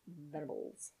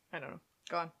 Venables. I don't know.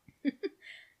 Go on.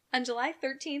 On July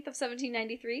 13th of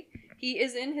 1793, he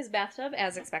is in his bathtub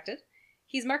as expected.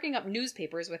 He's marking up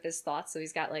newspapers with his thoughts, so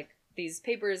he's got like these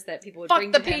papers that people would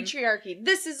bring to him. Fuck the patriarchy.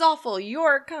 This is awful.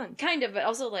 You're a cunt. Kind of, but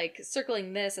also like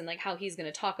circling this and like how he's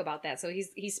going to talk about that. So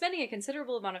he's spending a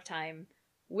considerable amount of time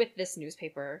with this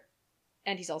newspaper,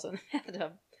 and he's also in the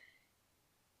bathtub.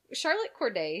 Charlotte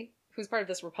Corday, who's part of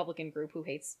this Republican group who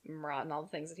hates Marat and all the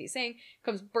things that he's saying,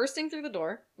 comes bursting through the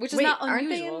door, which is not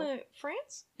unusual. Aren't they in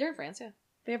France? They're in France, yeah.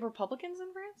 They have Republicans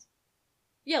in France?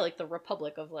 Yeah, like the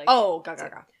Republic of like... Oh,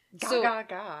 gaga. So,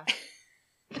 gaga.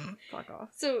 Fuck off.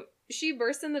 So she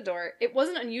bursts in the door. It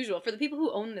wasn't unusual for the people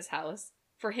who own this house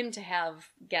for him to have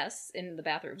guests in the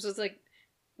bathroom. So it's like,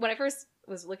 when I first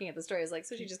was looking at the story, I was like,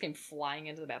 so she just came flying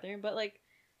into the bathroom. But like,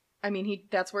 I mean,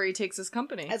 that's where he takes his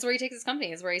company. That's where he takes his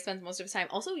company. Is where he spends most of his time.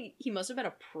 Also, he must have been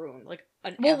a prune, like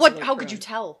an Well, absolute how prune. could you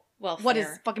tell? Well, What, fair.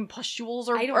 his fucking pustules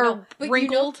or I don't know, but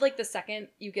wrinkled? you know, like the second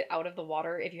you get out of the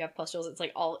water, if you have pustules, it's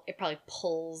like it probably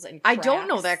pulls and I cracks. don't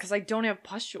know that because I don't have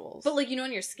pustules. But like, you know,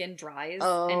 when your skin dries.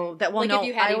 Oh, and, that well, like no. if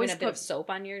you had I even always a bit of soap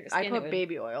on your skin, I put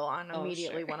baby oil on Oh,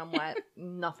 immediately sure. when I'm wet.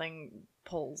 Nothing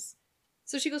pulls.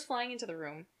 So she goes flying into the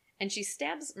room and she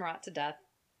stabs Marat to death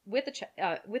with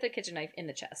a kitchen knife in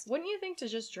the chest. Wouldn't you think to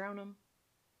just drown him?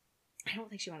 I don't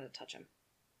think she wanted to touch him.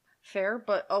 Fair,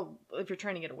 but if you're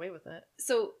trying to get away with it.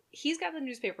 So he's got the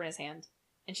newspaper in his hand,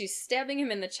 and she's stabbing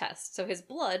him in the chest. So his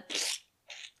blood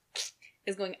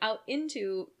is going out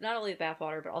into not only the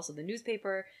bathwater, but also the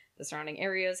newspaper, the surrounding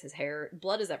areas, his hair.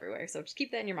 Blood is everywhere. So just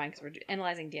keep that in your mind because we're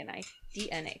analyzing DNA.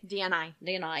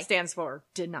 DNI stands for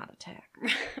did not attack.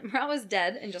 Marat was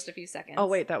dead in just a few seconds. Oh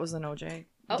wait, that was an OJ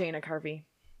Oh. Dana Carvey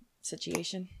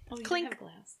situation. Oh, you Clink. have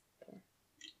glass.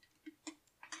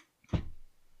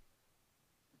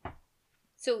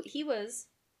 So he was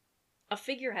a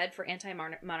figurehead for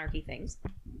anti-monarchy things.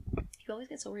 You always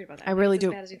get so worried about that. I really It's as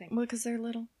do. bad as you think. Well, because they're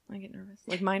little. I get nervous.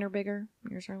 Like mine are bigger.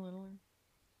 Yours are littler.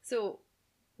 So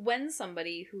when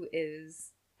somebody who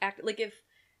is like if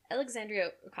Alexandria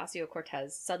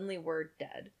Ocasio-Cortez suddenly were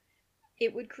dead,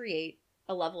 it would create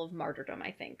a level of martyrdom,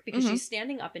 I think, because she's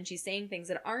standing up and she's saying things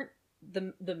that aren't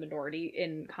the minority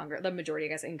in Congress, the majority, I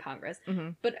guess, in Congress,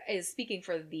 but is speaking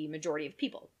for the majority of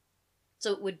people.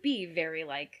 So it would be very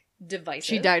like divisive.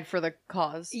 She died for the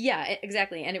cause. Yeah,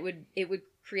 exactly, and it would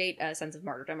create a sense of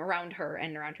martyrdom around her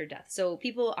and around her death. So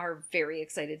people are very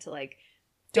excited to like.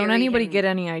 Don't bury anybody him. get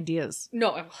any ideas?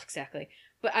 No, exactly.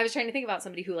 But I was trying to think about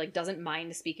somebody who like doesn't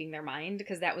mind speaking their mind,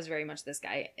 because that was very much this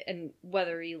guy. And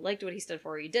whether he liked what he stood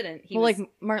for or he didn't, he was like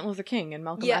Martin Luther King and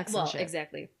Malcolm X. well, and shit.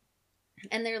 exactly.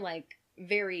 And they're like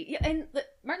very and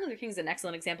Martin Luther King's an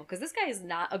excellent example because this guy is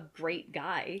not a great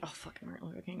guy. Oh, fucking Martin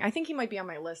Luther King. I think he might be on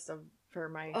my list for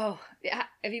my. Oh, yeah.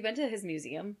 Have you been to his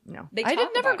museum? No, They I did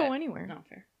talk never about go it. anywhere. No,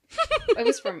 fair. It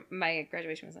was from my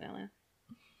graduation was in Atlanta.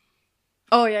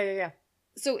 Oh yeah.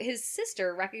 So his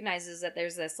sister recognizes that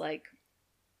there's this like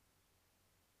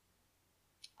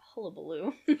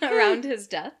hullabaloo around his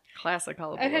death. Classic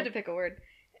hullabaloo. I had to pick a word.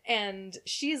 And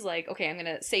she's like, okay, I'm going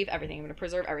to save everything. I'm going to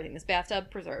preserve everything. This bathtub,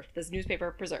 preserved. This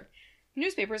newspaper, preserved. The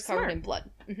newspaper is covered Smart. in blood.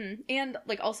 And,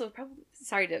 like, also, probably,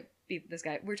 sorry to be this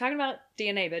guy. We're talking about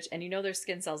DNA, bitch, and you know there's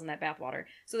skin cells in that bathwater.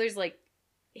 So there's, like,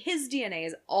 his DNA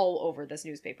is all over this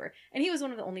newspaper. And he was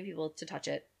one of the only people to touch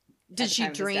it. Did she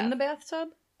drain the bathtub?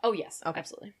 Oh, yes. Okay.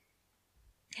 Absolutely.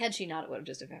 Had she not, it would have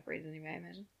just evaporated anyway, I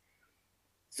imagine.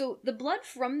 So the blood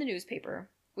from the newspaper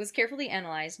was carefully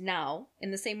analyzed now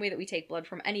in the same way that we take blood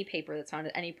from any paper that's found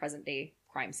at any present day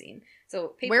crime scene. So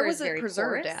paper Where was is it very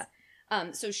preserved porous.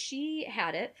 at? So she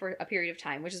had it for a period of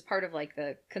time, which is part of like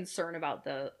the concern about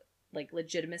the like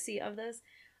legitimacy of this.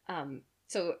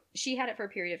 So she had it for a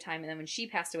period of time, and then when she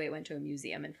passed away, it went to a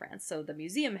museum in France. So the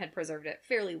museum had preserved it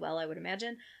fairly well, I would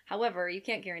imagine. However, you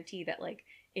can't guarantee that like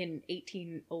in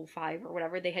 1805 or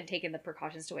whatever, they had taken the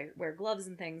precautions to wear gloves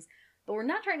and things. But we're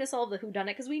not trying to solve the whodunit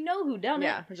because we know whodunit.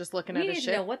 Yeah, we're just looking We at need his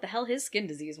to know shit. what the hell his skin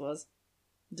disease was.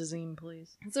 Disease,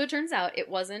 please. So it turns out it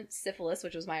wasn't syphilis,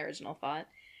 which was my original thought.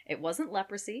 It wasn't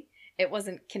leprosy. It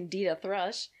wasn't candida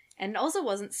thrush. And it also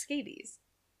wasn't scabies.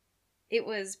 It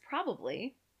was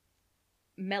probably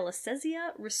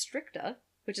Malassezia restricta,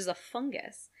 which is a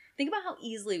fungus. Think about how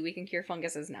easily we can cure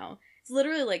funguses now. It's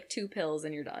literally like 2 pills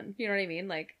and you're done. You know what I mean?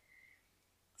 Like,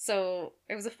 so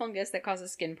it was a fungus that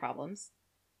causes skin problems.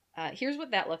 Here's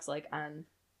what that looks like on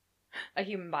a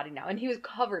human body now. And he was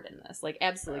covered in this, like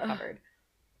absolutely covered.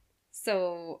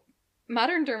 So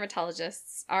modern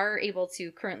dermatologists are able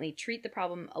to currently treat the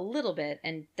problem a little bit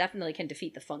and definitely can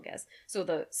defeat the fungus. So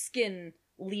the skin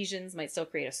lesions might still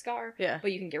create a scar, Yeah.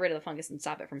 but you can get rid of the fungus and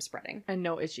stop it from spreading. And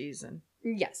no itchies. And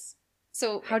Yes.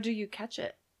 So, how do you catch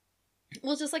it?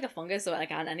 well, just like a fungus, so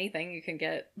like on anything you can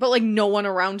get. But like no one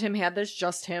around him had this,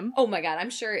 just him? Oh my god, I'm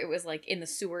sure it was like in the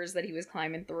sewers that he was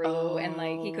climbing through, and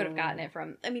like he could have gotten Oh. it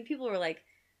from. I mean, people were like,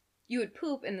 you would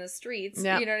poop in the streets,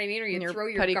 Yeah. you know what I mean, or In you'd your throw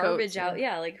your petticoats, garbage out.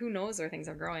 yeah. Yeah, like who knows where things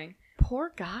are growing.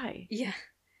 Poor guy. Yeah.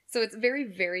 So it's very,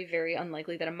 very, very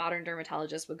unlikely that a modern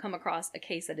dermatologist would come across a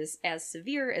case that is as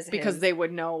severe as Because his. they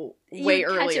would know You'd way catch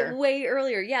earlier. it way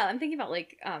earlier. Yeah, I'm thinking about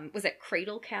like, was that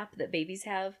cradle cap that babies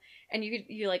have? And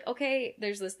you're like, okay,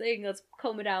 there's this thing, let's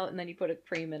comb it out, and then you put a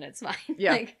cream and it's fine.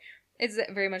 Yeah. Like, it's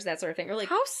very much that sort of thing. Or like,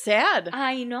 How sad.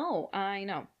 I know.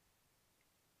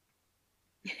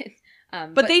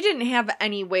 But they didn't have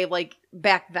any way, like,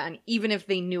 back then, even if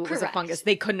they knew it was a Correct. fungus,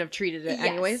 they couldn't have treated it yes,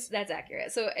 anyways. that's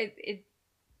accurate. So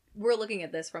we're looking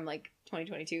at this from like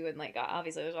 2022 and like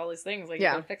obviously there's all these things like you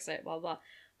Yeah. gotta fix it, blah blah.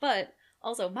 But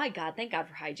also, my God, thank God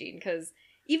for hygiene, because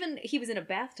even he was in a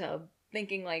bathtub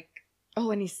thinking like,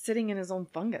 Oh, and he's sitting in his own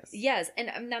fungus. yes, and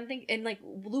I'm thinking and like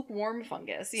lukewarm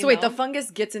fungus. So wait, the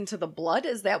fungus gets into the blood?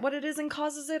 Is that what it is and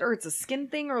causes it, or it's a skin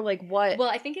thing, or like what? Well,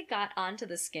 I think it got onto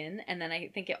the skin, and then I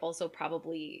think it also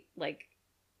probably like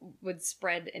would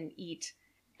spread and eat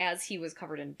as he was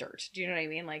covered in dirt. Do you know what I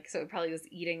mean? Like, so it probably was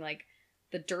eating like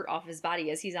the dirt off his body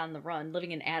as he's on the run,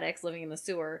 living in attics, living in the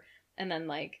sewer, and then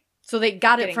like. So they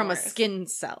got it getting from worse. a skin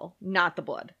cell, not the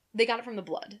blood. They got it from the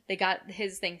blood. They got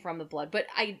his thing from the blood, but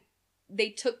they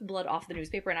took blood off the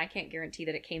newspaper, and I can't guarantee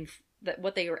that it came that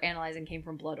what they were analyzing came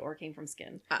from blood or came from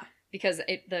skin. Because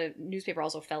the newspaper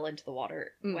also fell into the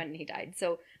water when he died.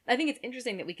 So I think it's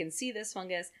interesting that we can see this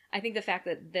fungus. I think the fact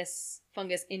that this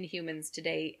fungus in humans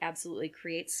today absolutely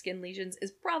creates skin lesions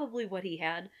is probably what he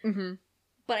had. Mm-hmm.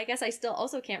 But I guess I still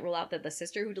also can't rule out that the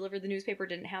sister who delivered the newspaper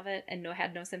didn't have it and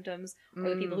had no symptoms, or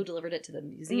the people who delivered it to the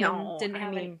museum didn't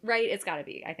have it. Right? It's got to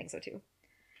be. I think so too.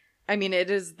 I mean, it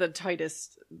is the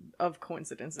tightest of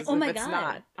coincidences. Oh my if it's God.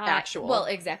 not actual. Well,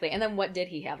 exactly. And then what did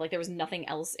he have? Like, there was nothing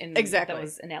else in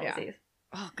those analyses. Yeah.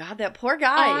 Oh God, that poor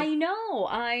guy. I know.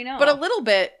 But a little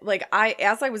bit, like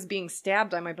as I was being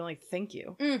stabbed, I might be like, "Thank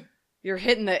you. You're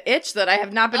hitting the itch that I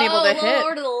have not been able to hit."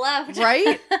 Or to the left,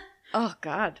 right? Oh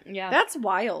God, yeah, that's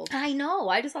wild. I know.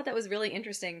 I just thought that was really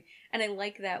interesting, and I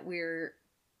like that we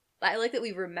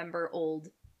remember old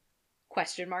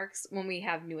question marks when we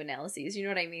have new analyses. You know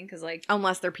what I mean? Because like,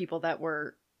 unless they're people that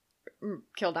were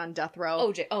killed on death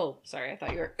row. Oh, sorry. I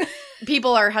thought you were.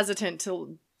 People are hesitant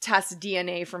to test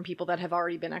DNA from people that have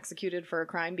already been executed for a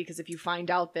crime, because if you find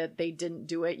out that they didn't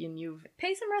do it and you've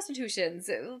pay some restitutions,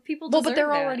 people deserve but they're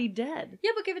that. already dead.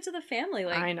 Yeah, but give it to the family.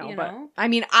 Like, I know, you but know? I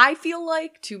mean, I feel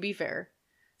like, to be fair,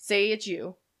 say it's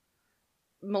you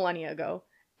millennia ago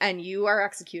and you are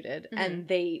executed and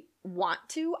they want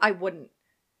to, I wouldn't,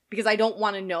 because I don't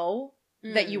want to know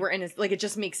that you were innocent. Like, it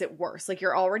just makes it worse. Like,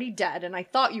 you're already dead and I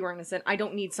thought you were innocent. I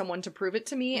don't need someone to prove it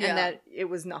to me and that it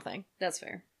was nothing. That's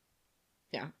fair.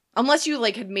 Yeah. Unless you,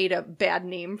 like, had made a bad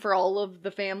name for all of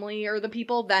the family or the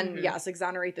people, then, yes,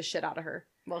 exonerate the shit out of her.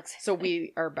 Well, exactly. So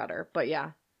we are better. But,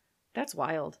 yeah. That's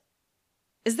wild.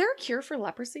 Is there a cure for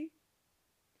leprosy?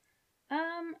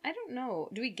 I don't know.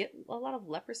 Do we get a lot of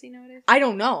leprosy nowadays? I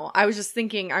don't know. I was just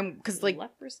thinking, because, like...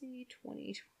 Leprosy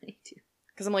 2022.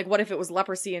 Because I'm like, what if it was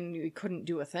leprosy and you couldn't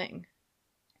do a thing?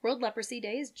 World Leprosy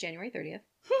Day is January 30th.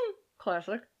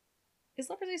 Classic. Is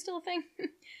leprosy still a thing?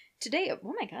 Today,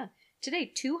 oh my God.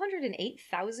 Today,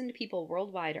 208,000 people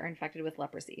worldwide are infected with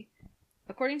leprosy.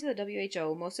 According to the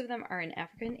WHO, most of them are in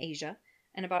Africa and Asia,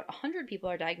 and about 100 people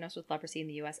are diagnosed with leprosy in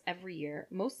the U.S. every year,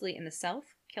 mostly in the South,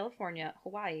 California,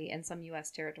 Hawaii, and some U.S.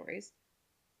 territories.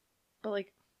 But,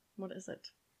 like, what is it?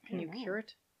 Can you cure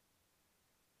it?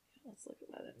 Let's look at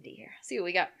that MD here. See what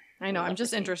we got. I know, I'm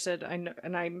just interested. I know,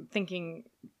 and I'm thinking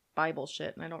Bible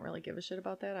shit, and I don't really give a shit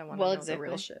about that. I want to know the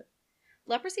real shit.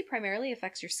 Leprosy primarily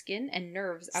affects your skin and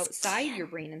nerves outside your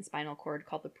brain and spinal cord,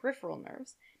 called the peripheral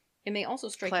nerves. It may also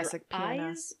strike your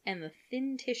eyes and the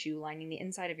thin tissue lining the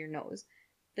inside of your nose.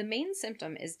 The main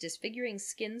symptom is disfiguring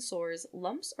skin sores,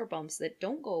 lumps, or bumps that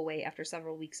don't go away after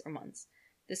several weeks or months.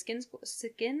 The skin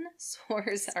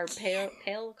sores are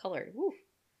pale colored. Woo.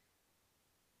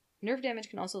 Nerve damage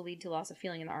can also lead to loss of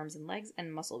feeling in the arms and legs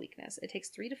and muscle weakness. It takes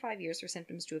 3 to 5 years for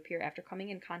symptoms to appear after coming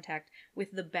in contact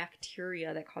with the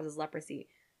bacteria that causes leprosy.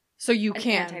 So you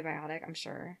can. Antibiotic, I'm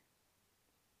sure.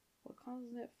 What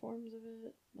causes it? Forms of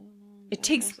it? It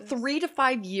takes 3 to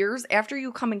 5 years after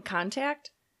you come in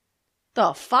contact?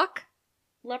 The fuck?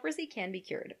 Leprosy can be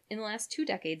cured. In the last 2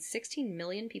 decades, 16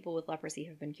 million people with leprosy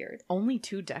have been cured. Only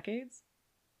 2 decades?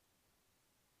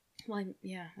 Well,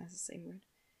 yeah, that's the same word.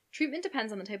 Treatment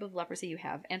depends on the type of leprosy you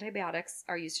have. Antibiotics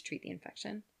are used to treat the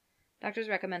infection. Doctors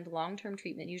recommend long-term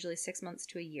treatment, usually 6 months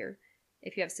to a year.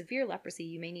 If you have severe leprosy,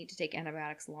 you may need to take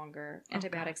antibiotics longer.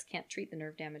 Antibiotics can't treat the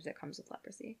nerve damage that comes with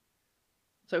leprosy.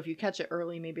 So if you catch it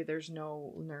early, maybe there's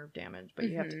no nerve damage, but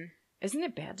you have to... Isn't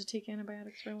it bad to take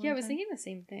antibiotics for a long time? Yeah, I was thinking the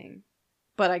same thing.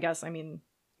 But I guess, I mean...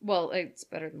 Well, it's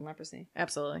better than leprosy.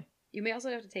 Absolutely. You may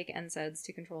also have to take NSAIDs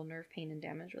to control nerve pain and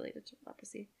damage related to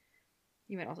leprosy.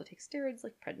 You might also take steroids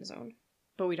like prednisone.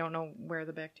 But we don't know where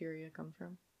the bacteria come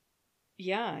from.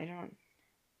 Yeah, I don't.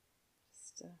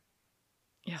 Just,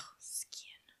 skin.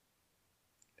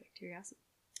 Bacteriosity.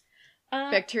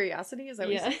 Bacteriosity? Is that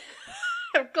what you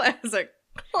said?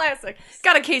 Classic.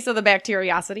 Got a case of the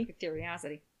bacteriosity.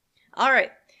 Bacteriosity. All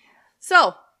right.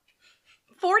 So,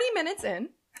 40 minutes in.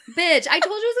 Bitch, I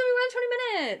told you it was going to be around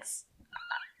 20 minutes.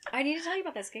 I need to tell you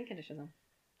about that skin condition, though.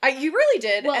 You really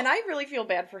did, Well- and I really feel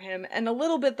bad for him. And a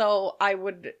little bit, though, I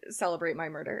would celebrate my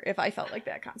murder if I felt like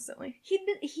that constantly.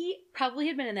 He probably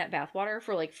had been in that bathwater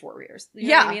for like 4 years. You know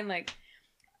Yeah. what I mean? Like,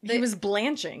 He was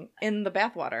blanching in the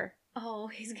bathwater. oh,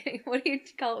 he's getting, what do you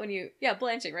call it when you,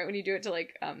 blanching, right? When you do it to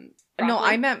like, No, broccoli?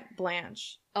 I meant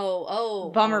Blanche.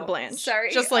 Bummer Blanche. Sorry.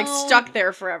 Just like stuck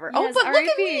there forever. Yes, but look at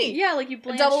R.I.P. me. Yeah, like you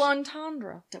blanch. Double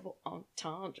entendre. Double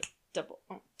entendre. Double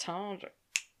entendre.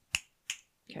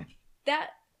 Okay. That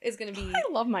is going to be, I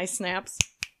love my snaps.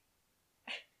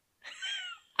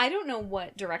 I don't know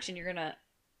what direction you're going to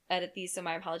edit these, so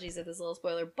my apologies if this is a little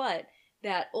spoiler, but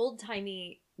that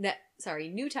new-timey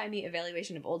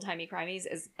evaluation of old-timey crimies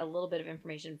is a little bit of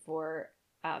information for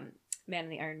Man in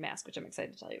the Iron Mask, which I'm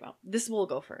excited to tell you about. This will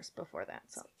go first before that.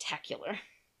 So Spectacular.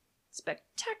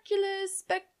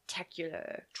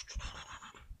 spectacular.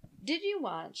 Did you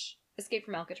watch Escape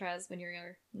from Alcatraz when you were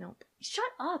younger? Nope. Shut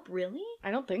up, really?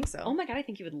 I don't think so. Oh my god, I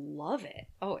think you would love it.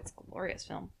 Oh, it's a glorious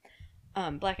film.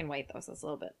 Black and white, though, so it's a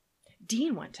little bit.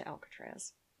 Dean went to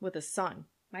Alcatraz with his son.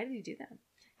 Why did you do that?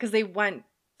 Because they went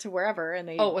to wherever and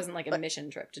they... Oh, it wasn't like a mission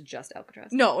trip to just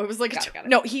Alcatraz? No, it was like... Got it.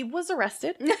 No, he was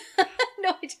arrested.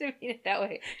 No, I didn't mean it that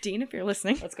way. Dean, if you're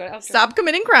listening, Let's go to Alcatraz. stop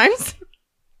committing crimes.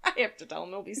 I have to tell him.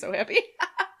 He'll be so happy.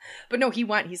 But no, he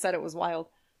went. He said it was wild.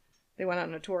 They went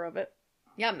on a tour of it.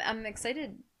 Yeah, I'm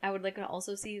excited. I would like to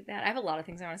also see that. I have a lot of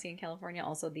things I want to see in California.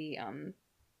 Also the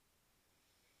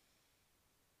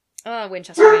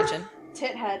Winchester Mansion.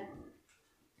 Tithead.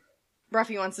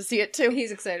 Ruffy wants to see it too.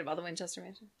 He's excited about the Winchester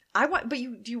Mansion. I want, but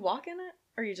do you walk in it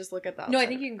or you just look at the outside? No, I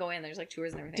think you can go in. There's like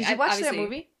tours and everything. Did you watch that obviously-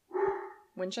 movie?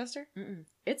 Winchester? Mm-mm.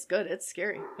 It's good. It's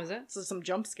scary. Was it? So some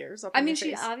jump scares up I in mean, the she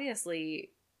face. obviously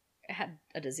had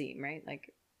a disease, right?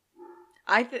 Like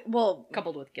Well,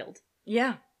 coupled with guilt.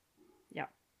 yeah. Yeah.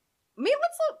 Maybe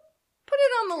let's put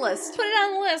it on the list. Put it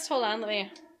on the list. Hold on, let me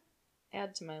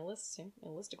add to my list here. My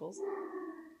listicles.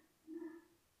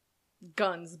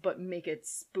 Guns, but make it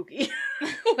spooky.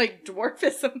 Like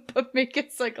dwarfism, but make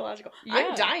it psychological. Yeah.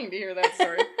 I'm dying to hear that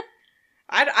story.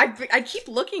 I keep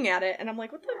looking at it and I'm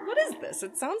like, what is this?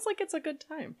 It sounds like it's a good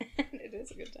time. It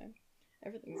is a good time.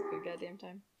 Everything's a good goddamn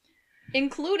time.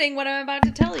 Including what I'm about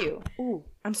to tell you. Ooh,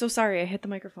 I'm so sorry. I hit the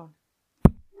microphone.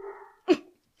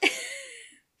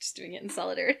 Just doing it in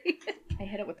solidarity. I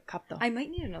hit it with the cup though. I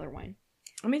might need another wine.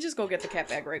 Let me just go get the cat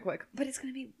bag right quick. But it's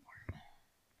gonna be warm.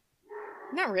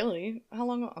 Not really. How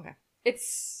long? Okay.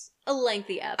 It's a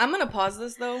lengthy app. I'm gonna pause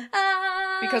this though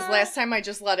because last time I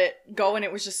just let it go and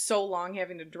it was just so long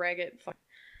having to drag it.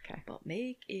 Okay. But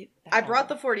make it I brought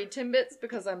the 40 Timbits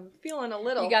because I'm feeling a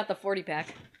little. You got the 40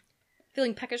 pack.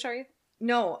 Feeling peckish, are you?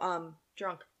 No,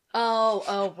 drunk.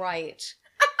 Oh, right.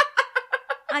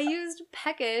 I used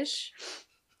peckish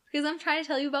because I'm trying to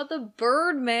tell you about the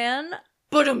Birdman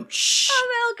But of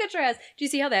Alcatraz. Do you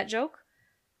see how that joke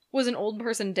was an old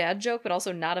person dad joke, but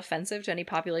also not offensive to any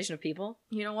population of people?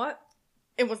 you know what?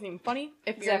 It wasn't even funny.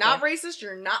 If Exactly. you're not racist,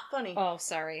 you're not funny. Oh,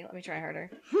 sorry. Let me try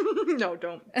harder. No,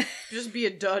 don't. Just be a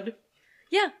dud.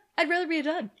 Yeah, I'd rather be a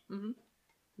dud. Mm-hmm.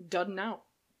 Dudding out.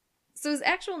 So his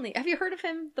actual name, have you heard of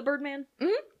him, the Birdman?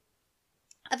 Mm-hmm.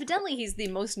 Evidently, he's the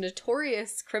most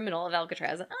notorious criminal of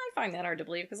Alcatraz. And I find that hard to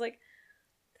believe because, like,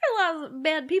 there are a lot of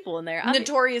bad people in there.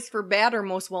 Notorious for bad or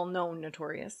most well-known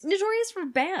notorious? Notorious for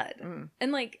bad. Mm.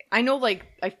 And, like... I know, like,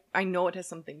 I know it has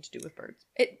something to do with birds.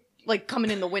 Like,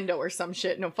 coming in the window or some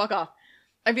shit. No, fuck off.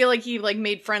 I feel like he, like,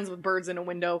 made friends with birds in a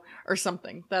window or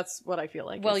something. That's what I feel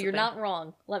like. Well, you're not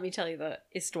wrong. Let me tell you the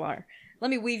histoire. Let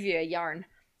me weave you a yarn.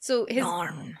 So his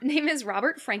name is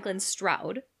Robert Franklin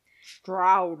Stroud.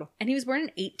 Stroud. And he was born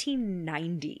in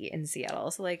 1890 in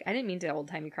Seattle. So, like, I didn't mean to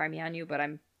old-timey crimey on you, but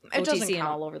I'm It doesn't OTCing count.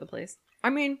 all over the place.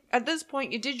 I mean, at this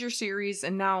point, you did your series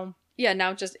and now... Yeah,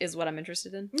 now it just is what I'm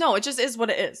interested in. No, it just is what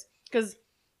it is. Because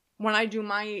when I do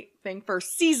my thing for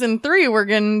season 3, we're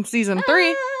getting season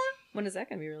 3. When is that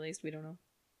going to be released? We don't know.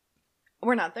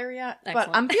 We're not there yet.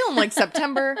 Excellent. But I'm feeling like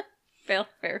September. Fair.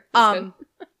 That's good.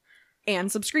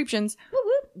 And subscriptions. Whoop,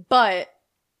 whoop. But,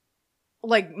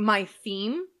 like, my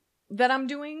theme that I'm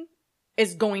doing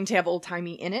is going to have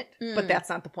old-timey in it. But that's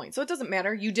not the point. So it doesn't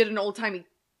matter. You did an old-timey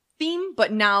theme,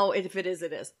 but now if it is,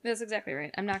 it is. That's exactly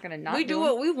right. I'm not going to not We do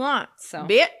what we want, So,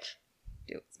 bitch.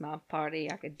 it's my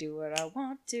party. I could do what I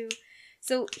want to.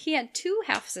 So he had 2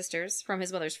 half-sisters from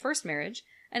his mother's first marriage,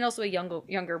 and also a younger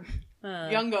Youngo.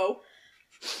 A Youngo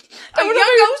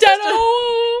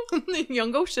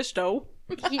sister.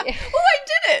 He, Oh, I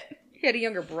did it! he had a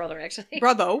younger brother, actually.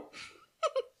 Brother.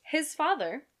 His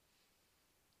father,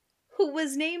 who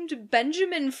was named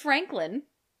Benjamin Franklin.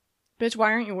 Bitch,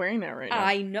 why aren't you wearing that right now?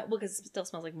 I know, because it still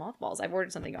smells like mothballs. I've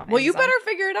ordered something off Well, you Amazon. better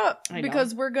figure it out. I know.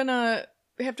 Because we're gonna...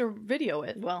 have to video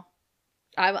it. Well,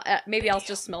 maybe I'll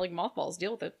just smell like mothballs.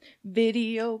 Deal with it.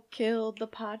 Video killed the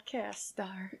podcast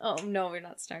star. Oh, no, we're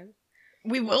not stars.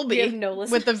 We will be. We have no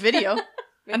listeners. With the video.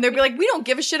 And they'll be like, we don't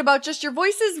give a shit about just your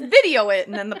voices. Video it.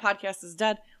 And then the podcast is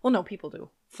dead. Well, no, people do.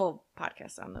 Full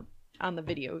podcasts on the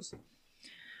videos.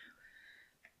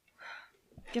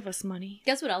 Give us money.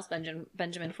 Guess what else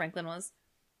Benjamin Franklin was?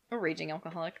 A raging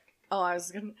alcoholic. Oh, I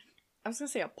was gonna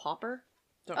say a pauper.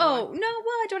 No, well,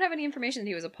 I don't have any information that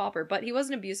he was a pauper, but he was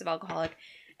an abusive alcoholic.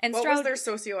 And what Stroud, was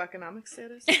their socioeconomic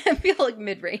status? I feel like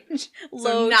mid-range.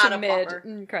 Low not to a mid.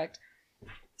 pauper. Correct.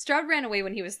 Stroud ran away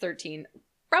when he was 13.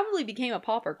 Probably became a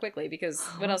pauper quickly, because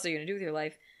what else are you going to do with your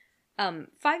life?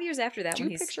 5 years after that, do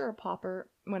you picture a pauper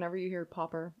whenever you hear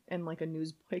pauper in like a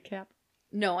newsboy cap?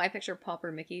 No, I picture Pauper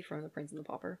Mickey from The Prince and the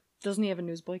Pauper. Doesn't he have a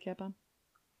newsboy cap on?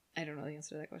 I don't know the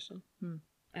answer to that question.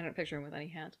 I don't picture him with any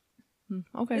hat.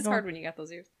 Okay, it's hard when you got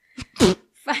those ears.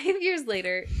 5 years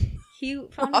later, he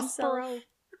found himself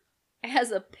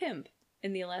as a pimp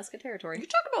in the Alaska Territory. You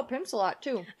talk about pimps a lot,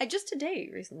 too. I just today,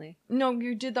 recently. No,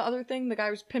 you did the other thing? The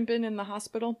guy was pimping in the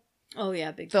hospital? Oh,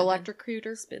 yeah, big The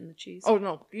electrocutor? Spitting the cheese. Oh,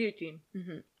 no, guillotine.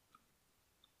 Mm-hmm.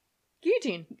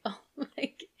 Guillotine. Oh,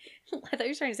 like, I thought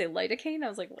you were trying to say lidocaine. I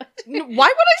was like, what? No, why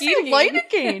would I say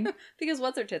lidocaine? Because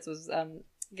What's-Her-Tits was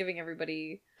giving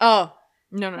everybody... Oh,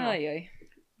 no. Yeah.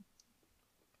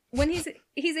 When he's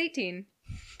 18,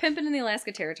 pimping in the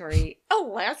Alaska Territory.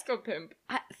 Alaska pimp.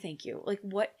 Thank you. Like,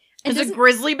 what? Is it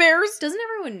grizzly bears? Doesn't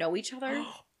everyone know each other? That's what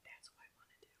I want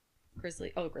to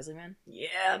do. Grizzly man.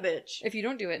 Yeah, bitch. If you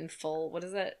don't do it in full, what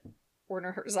is that?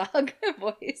 Werner Herzog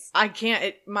voice. I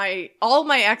can't. All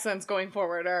my accents going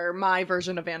forward are my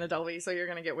version of Anna Delvey, so you're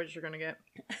gonna get what you're gonna get.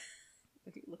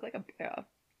 You look like a bear.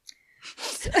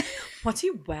 What's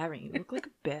he wearing? You look like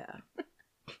a bear.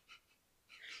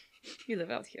 You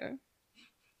live out here.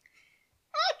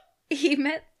 He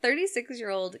met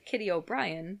 36-year-old Kitty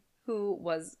O'Brien, who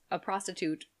was a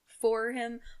prostitute for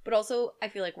him, but also, I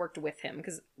feel like, worked with him.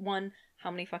 Because, one,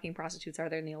 how many fucking prostitutes are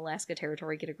there in the Alaska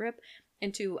Territory? Get a grip.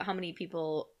 And two, how many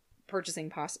people purchasing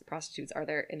prostitutes are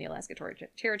there in the Alaska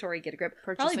Territory? Get a grip.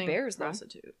 Probably bears, though.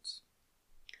 Prostitutes.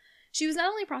 She was not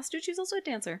only a prostitute, she was also a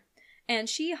dancer. And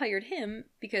she hired him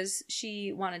because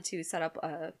she wanted to set up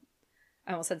a...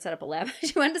 I almost said set up a lab.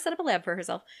 She wanted to set up a lab for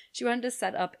herself. She wanted to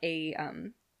set up a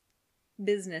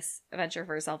business venture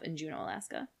for herself in Juneau,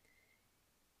 Alaska.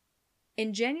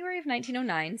 In January of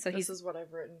 1909, so This is what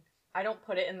I've written. I don't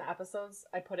put it in the episodes.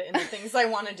 I put it in the things I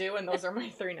want to do, and those are my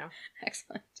 3 now.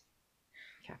 Excellent.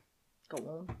 Okay.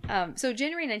 Go on. So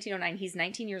January 1909, he's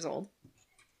 19 years old.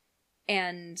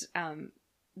 And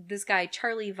this guy,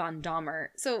 Charlie von Dahmer.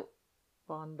 So...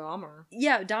 Von Dahmer?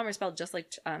 Yeah, Dahmer spelled just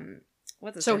like...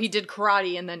 what's his So name? he did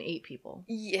karate and then ate people.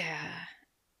 Yeah.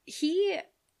 If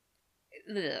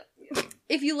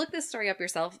you look this story up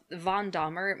yourself, Von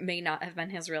Dahmer may not have been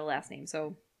his real last name,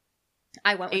 so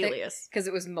I went with Alias. Because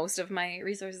it was most of my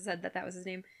resources said that was his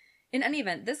name. In any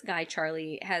event, this guy,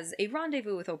 Charlie, has a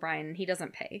rendezvous with O'Brien, and he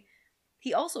doesn't pay.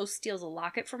 He also steals a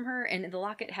locket from her, and the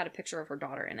locket had a picture of her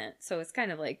daughter in it, so it's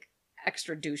kind of like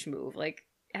extra douche move. Like,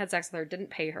 had sex with her, didn't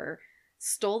pay her,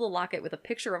 stole the locket with a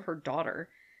picture of her daughter.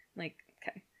 Like,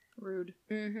 okay. Rude.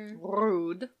 Mm-hmm.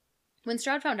 Rude. When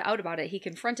Stroud found out about it, he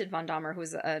confronted Von Dahmer, who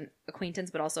was an acquaintance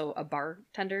but also a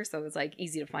bartender, so it was like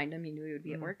easy to find him. He knew he would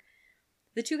be at work.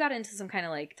 The two got into some kind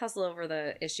of like tussle over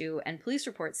the issue, and police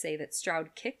reports say that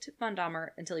Stroud kicked Von Dahmer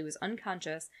until he was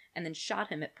unconscious and then shot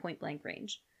him at point blank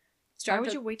range. Why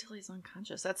would you wait till he's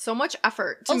unconscious? That's so much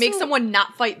effort to make someone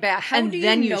not fight back, and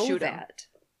then you shoot him.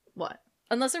 What?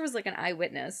 Unless there was like an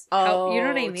eyewitness. Oh, you know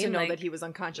what I mean? To know like, that he was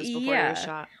unconscious before he was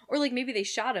shot. Or like maybe they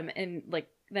shot him and like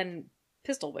then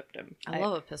pistol whipped him. I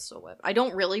love a pistol whip. I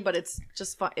don't really, but it's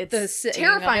just fun. It's the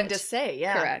terrifying to say,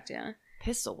 yeah. Correct, yeah.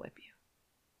 Pistol whip you.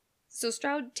 So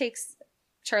Stroud takes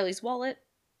Charlie's wallet,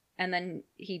 and then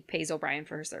he pays O'Brien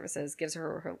for her services, gives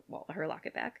her her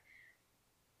locket back.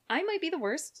 I might be the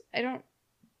worst.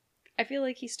 I feel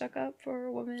like he stuck up for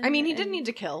a woman. I mean, he didn't need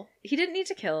to kill. He didn't need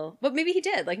to kill, but maybe he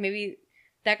did. Like, maybe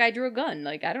that guy drew a gun.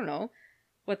 Like, I don't know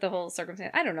what the whole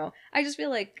circumstance. I don't know. I just feel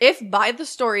like if by the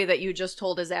story that you just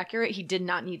told is accurate, he did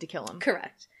not need to kill him.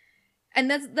 Correct. And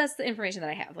that's the information that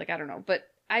I have. Like, I don't know, but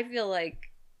I feel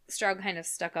like Stroud kind of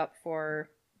stuck up for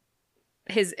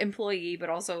his employee, but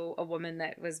also a woman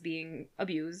that was being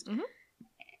abused. Mm-hmm.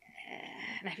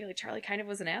 And I feel like Charlie kind of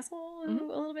was an asshole who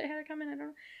a little bit had it coming. I don't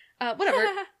know. Whatever.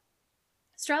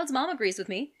 Stroud's mom agrees with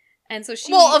me, and so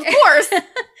she... Well, of course!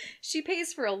 She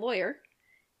pays for a lawyer,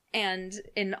 and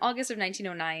in August of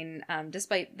 1909,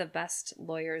 despite the best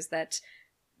lawyers that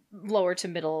lower to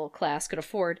middle class could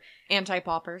afford...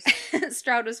 Anti-paupers.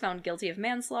 Stroud was found guilty of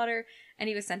manslaughter and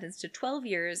he was sentenced to 12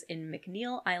 years in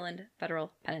McNeil Island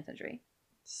Federal Penitentiary.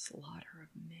 Slaughter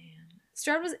of man.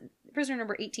 Stroud was prisoner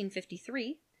number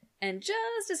 1853, and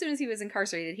just as soon as he was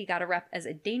incarcerated, he got a rep as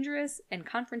a dangerous and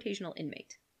confrontational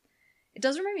inmate. It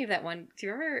does remind me of that one. Do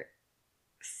you remember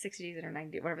 60 Days or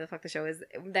 90, whatever the fuck the show is?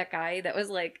 That guy that was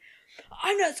like,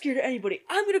 I'm not scared of anybody.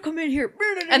 I'm going to come in here.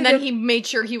 And then he made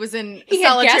sure he was in he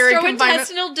solitary had confinement.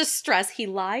 gastrointestinal distress. He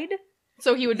lied.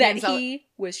 So he would that he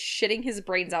was shitting his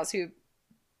brains out. So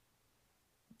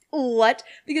what?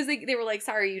 Because they were like,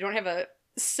 sorry, you don't have a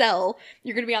cell.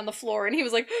 You're going to be on the floor. And he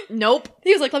was like, nope.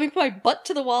 He was like, let me put my butt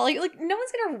to the wall. Like, no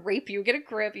one's going to rape you. Get a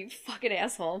grip, you fucking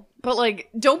asshole. But like,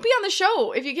 don't be on the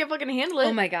show if you can't fucking handle it.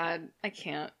 Oh my God. I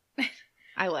can't.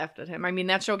 I laughed at him. I mean,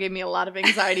 that show gave me a lot of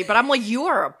anxiety, but I'm like, you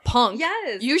are a punk.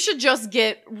 Yes. You should just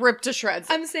get ripped to shreds.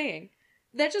 I'm saying.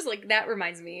 That just like, that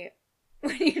reminds me,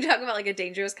 when you talk about like a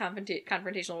dangerous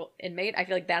confrontational inmate, I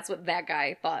feel like that's what that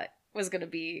guy thought was going to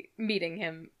be meeting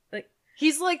him. Like,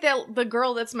 he's like the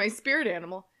girl that's my spirit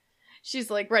animal. She's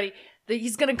like, ready.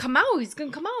 He's going to come out. He's going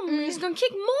to come out. And he's going to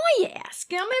kick my ass.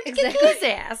 I'm going to kick his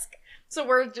ass.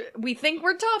 So we think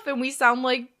we're tough and we sound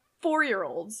like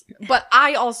 4-year-olds. But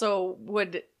I also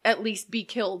would at least be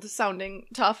killed sounding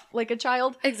tough like a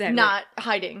child. Exactly. Not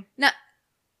hiding.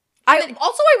 I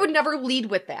would never lead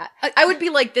with that. I would be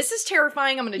like, this is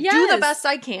terrifying. I'm going to do the best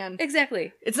I can.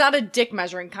 Exactly. It's not a dick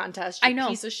measuring contest. I know.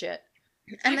 Piece of shit.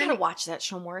 And I gotta watch that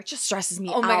show more. It just stresses me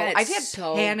out. Oh my God, I've had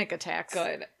panic attacks.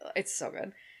 Good. It's so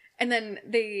good. And then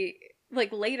they,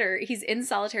 like, later, he's in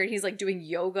solitary. He's, like, doing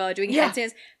yoga, doing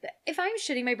headstands. If I'm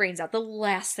shitting my brains out, the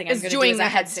last thing I'm going to do is a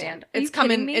headstand. It's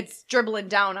coming, it's dribbling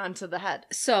down onto the head.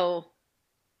 So.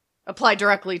 Apply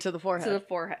directly to the forehead. To the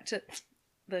forehead. To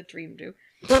the dream do.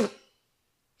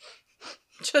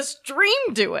 Just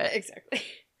dream do it. Exactly.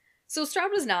 So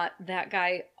Stroud was not that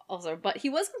guy also, but he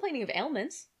was complaining of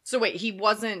ailments. So wait, he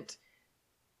wasn't...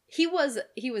 He was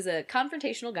a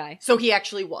confrontational guy. So he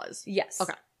actually was? Yes.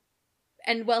 Okay.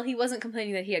 And while he wasn't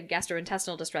complaining that he had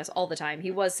gastrointestinal distress all the time,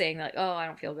 he was saying like, oh, I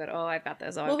don't feel good. Oh, I've got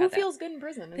this. Oh, well, I've got who feels good in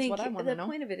prison is what I want to know.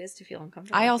 The point of it is to feel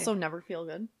uncomfortable. I also never feel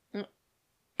good.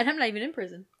 And I'm not even in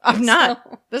prison. I'm not.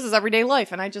 So. This is everyday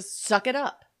life, and I just suck it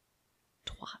up.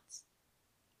 Twats.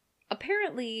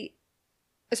 Apparently...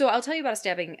 So I'll tell you about a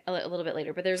stabbing a little bit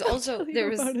later, but there's also...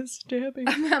 about a stabbing.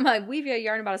 I'm going to weave you a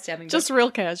yarn about a stabbing. Just real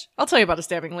cash. I'll tell you about a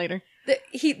stabbing later.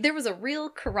 There was a real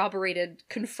corroborated,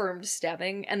 confirmed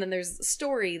stabbing, and then there's a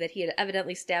story that he had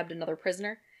evidently stabbed another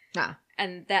prisoner.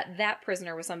 And that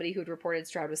prisoner was somebody who'd reported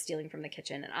Stroud was stealing from the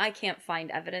kitchen. And I can't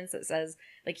find evidence that says,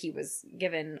 like, he was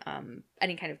given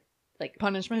any kind of, like...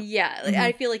 punishment? Yeah. Like,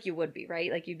 I feel like you would be,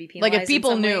 right? Like, you'd be penalized. Like, if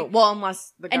people knew. Well,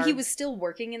 unless the guard... And he was still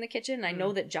working in the kitchen. I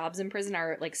know that jobs in prison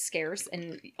are, like, scarce,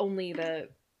 and only the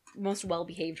most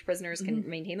well-behaved prisoners can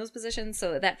maintain those positions.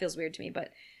 So that feels weird to me.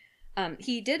 But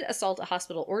he did assault a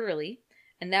hospital orderly.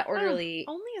 And that orderly...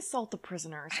 only assault the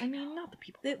prisoners. I mean, not the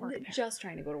people that work there. Just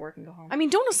trying to go to work and go home. I mean,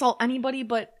 don't assault anybody,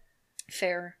 but...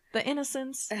 Fair. The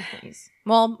innocents. Please.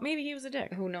 Well, maybe he was a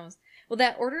dick. Who knows? Well,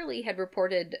 that orderly had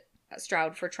reported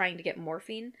Stroud for trying to get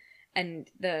morphine. And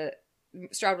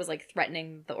Stroud was, like,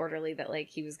 threatening the orderly that, like,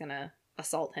 he was gonna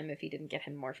assault him if he didn't get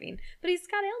him morphine. But he's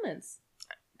got ailments.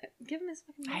 Give him his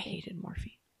fucking morphine. I hated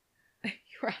morphine. You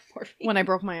were on morphine? When I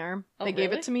broke my arm, they gave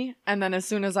really? it to me. And then as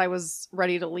soon as I was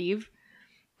ready to leave...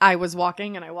 I was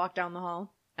walking and I walked down the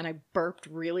hall and I burped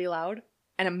really loud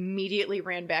and immediately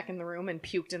ran back in the room and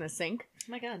puked in a sink.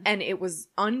 Oh my God. And it was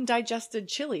undigested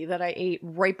chili that I ate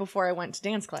right before I went to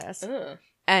dance class. Ugh.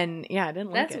 And yeah, I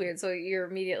didn't like it. That's weird. So you're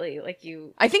immediately like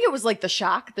I think it was like the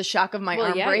shock of my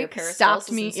arm break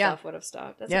stopped me. And stuff would have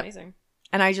stopped. That's amazing.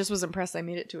 And I just was impressed I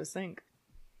made it to a sink.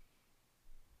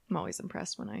 I'm always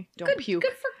impressed when I don't puke.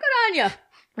 Good on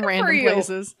you. Random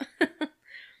places.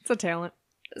 It's a talent.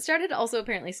 Stroud had also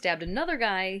apparently stabbed another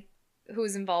guy who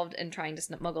was involved in trying to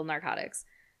smuggle narcotics.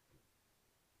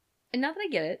 And not that I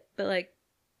get it, but, like,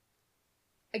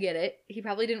 I get it. He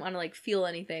probably didn't want to, like, feel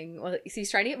anything. Well, he's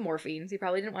trying to get morphine, so he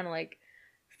probably didn't want to, like,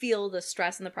 feel the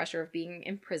stress and the pressure of being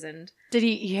imprisoned. Did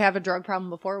he have a drug problem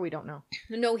before? We don't know.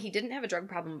 No, he didn't have a drug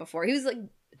problem before. He was, like,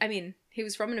 I mean, he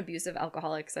was from an abusive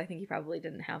alcoholic, so I think he probably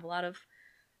didn't have a lot of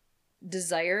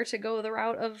desire to go the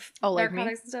route of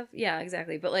narcotics and stuff. Yeah,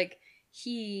 exactly. But, like,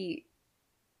 he,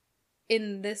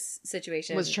 in this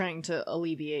situation... was trying to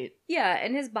alleviate. Yeah,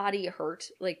 and his body hurt.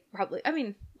 Like, probably... I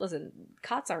mean, listen,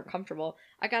 cots aren't comfortable.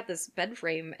 I got this bed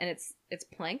frame, and it's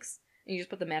planks, and you just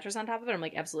put the mattress on top of it. I'm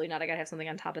like, absolutely not. I gotta have something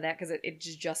on top of that, because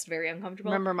it's just very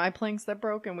uncomfortable. Remember my planks that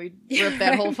broke, and we ripped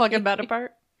that whole fucking bed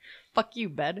apart? Fuck you,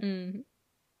 bed. Mm-hmm.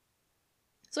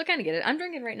 So I kind of get it. I'm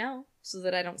drinking right now, so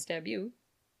that I don't stab you.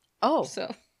 Oh.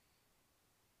 So...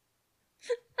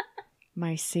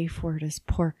 My safe word is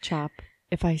pork chop.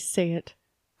 If I say it,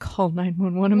 call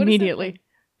 911 What does that immediately. mean?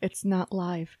 It's not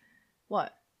live.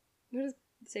 What? What is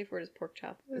the safe word is pork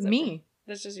chop? What does that Me. mean?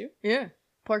 That's just you? Yeah.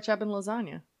 Pork chop and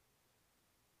lasagna.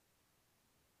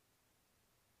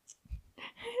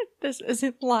 This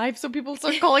isn't live, so people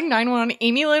start calling 911.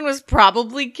 Amy Lynn was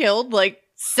probably killed like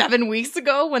 7 weeks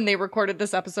ago when they recorded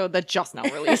this episode that just now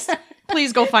released.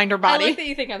 Please go find her body. I like that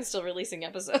you think I'm still releasing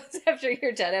episodes after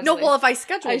you're dead. No, well, if I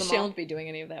schedule I them shan't be doing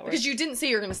any of that work. because you didn't say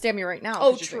you were going to stab me right now.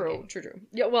 Oh, 'cause you're true, drinking. true.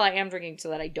 Yeah, well, I am drinking so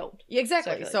that I don't. Yeah,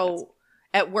 exactly. So I feel like So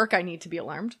at work, I need to be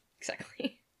alarmed.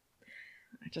 Exactly.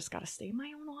 I just got to stay in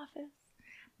my own office,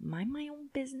 mind my own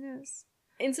business.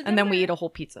 In September, And then we eat a whole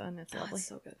pizza, and it's Oh, lovely. it's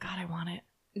so good. God, I want it.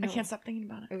 No, I can't stop thinking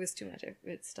about it. It was too much.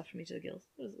 It stuffed me to the gills.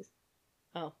 What is this?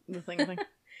 Oh. The thing.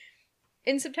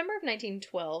 In September of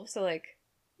 1912, so like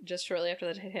just shortly after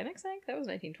the Titanic sank, that was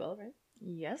 1912, right?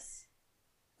 Yes.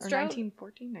 Or Stroud-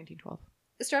 1914, 1912.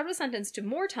 Stroud was sentenced to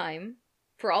more time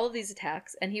for all of these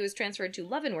attacks, and he was transferred to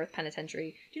Leavenworth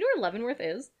Penitentiary. Do you know where Leavenworth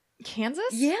is? Kansas?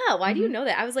 Yeah, why do you know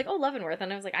that? I was like, oh, Leavenworth,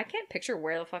 and I was like, I can't picture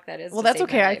where the fuck that is. Well, to that's save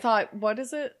my okay. I life. thought, what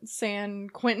is it? San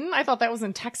Quentin? I thought that was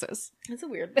in Texas. That's a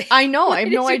weird thing. I know. I have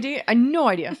Why no did you- idea. I have no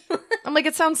idea. I'm like,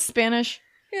 it sounds Spanish.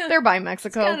 Yeah, They're by it's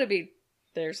Mexico. gotta be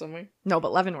there somewhere. No,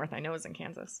 but Leavenworth, I know, is in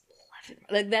Kansas.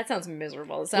 Like, that sounds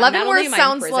miserable. So Leavenworth not only am I in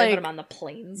sounds prison, like- but I'm on the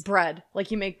plains. Bread.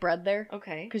 Like you make bread there.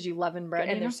 Okay. Because you leaven bread. And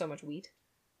you know? there's so much wheat.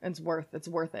 It's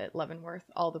worth it. Leavenworth.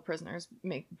 All the prisoners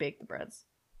bake the breads.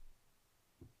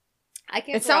 I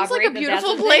can't. It sounds like a corroborate that beautiful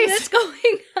that's thing place. that's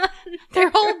going on.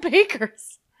 They're all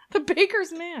bakers. The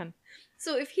baker's man.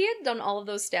 So if he had done all of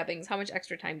those stabbings, how much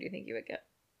extra time do you think you would get?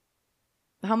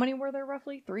 How many were there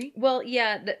roughly? 3? Well,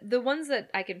 yeah, the ones that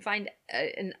I can find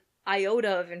an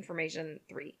iota of information,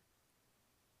 3.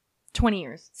 20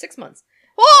 years. 6 months.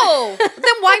 Whoa!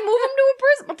 Then why move him to a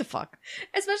prison? What the fuck?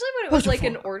 Especially when it What was the like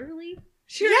an fuck? orderly.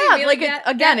 Yeah, like that-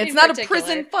 again, that it's in not particular. a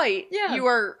prison fight. Yeah. You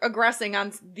are aggressing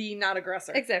on the not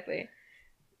aggressor. Exactly.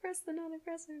 Press the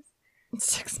non-aggressors.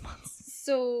 6 months.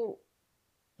 So,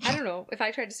 I don't know, if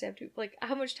I tried to stab 2, like,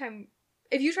 how much time...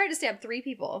 If you tried to stab 3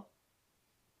 people,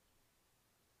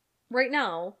 right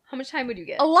now, how much time would you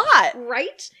get? A lot.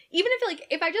 Right? Even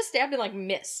if I just stabbed and, like,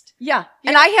 missed. Yeah. Yeah.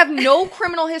 And I have no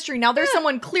criminal history. Now there's Yeah.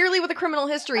 someone clearly with a criminal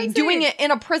history I'm doing saying. it in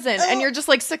a prison, Ugh. and you're just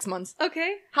like 6 months.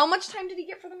 Okay. How much time did he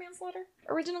get for the manslaughter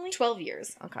originally? 12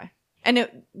 years. Okay.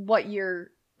 And what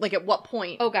year, like at what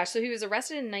point? Oh, gosh, so he was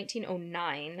arrested in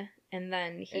 1909, and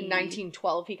then he... In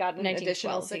 1912, he got an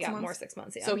additional 1912, 6 he got months? more 6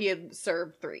 months, yeah. So he had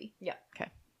served 3. Yeah.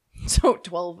 Okay. So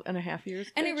 12 and a half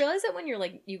years. And I bitch. realize that when you're,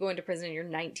 like, you go into prison and you're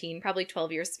 19, probably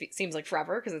 12 years seems like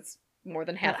forever, because it's more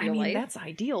than half But, your life. that's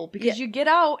ideal because you get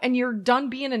out and you're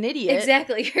done being an idiot.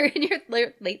 Exactly. You're in your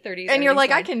late 30s. And you're like,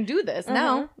 I everything's can do this Uh-huh.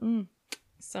 now. fine.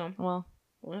 So, Well,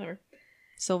 whatever.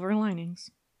 silver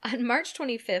linings. On March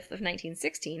 25th of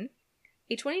 1916,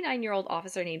 a 29-year-old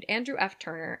officer named Andrew F.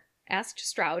 Turner asked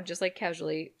Stroud, just like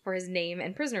casually, for his name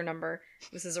and prisoner number.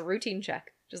 This is a routine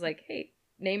check. Just like, hey,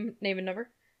 name and number.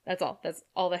 That's all. That's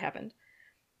all that happened.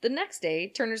 The next day,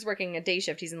 Turner's working a day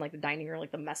shift. He's in like the dining room,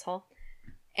 like the mess hall.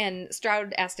 And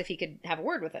Stroud asked if he could have a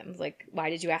word with him. Like,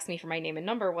 why did you ask me for my name and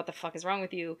number? What the fuck is wrong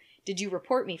with you? Did you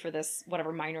report me for this,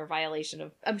 whatever minor violation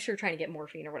of, I'm sure, trying to get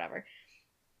morphine or whatever.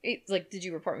 It's like, did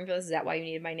you report me for this? Is that why you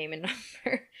needed my name and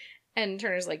number? And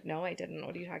Turner's like, no, I didn't.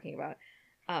 What are you talking about?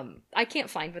 I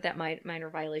can't find what that minor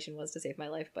violation was to save my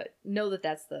life, but know that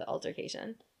that's the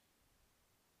altercation.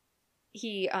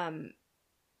 He,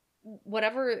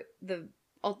 whatever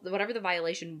the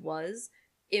violation was,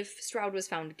 if Stroud was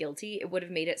found guilty, it would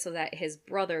have made it so that his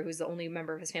brother, who's the only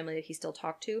member of his family that he still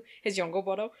talked to, his younger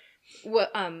brother,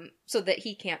 so that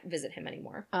he can't visit him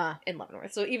anymore in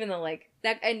Leavenworth. So even though, like,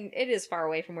 that, and it is far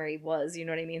away from where he was, you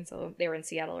know what I mean? So they were in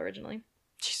Seattle originally.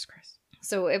 Jesus Christ.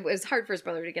 So it was hard for his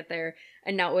brother to get there,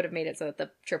 and now it would have made it so that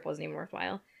the trip wasn't even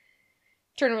worthwhile.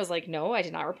 Turner was like, no, I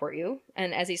did not report you.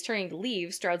 And as he's turning to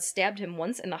leave, Stroud stabbed him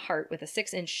once in the heart with a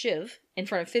 6-inch shiv in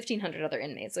front of 1,500 other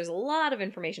inmates. There's a lot of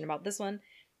information about this one.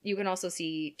 You can also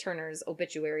see Turner's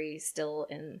obituary still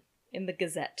in the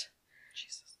Gazette.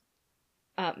 Jesus.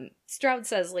 Stroud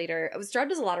says later, Stroud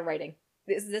does a lot of writing.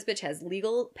 This bitch has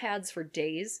legal pads for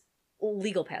days.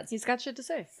 Legal pads. He's got shit to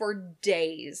say. For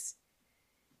days.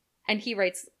 And he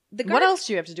writes... What else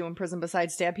do you have to do in prison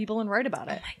besides stab people and write about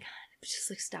Oh it? my god. Just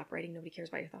like, stop writing. Nobody cares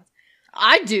about your thoughts.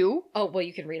 I do. Oh, well,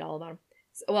 you can read all about him.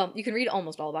 Well, you can read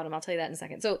almost all about him. I'll tell you that in a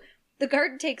second. So, the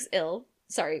guard takes ill.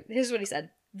 Sorry, here's what he said.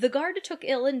 The guard took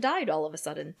ill and died all of a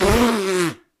sudden.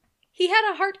 He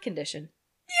had a heart condition.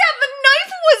 Yeah, the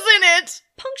knife was in it.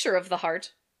 Puncture of the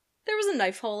heart. There was a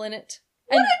knife hole in it.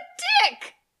 What a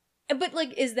dick. But,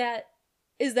 like, is that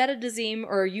is that a Dazim,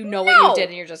 or you know what you did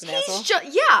and you're just an asshole?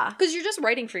 Yeah. Because you're just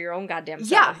writing for your own goddamn self.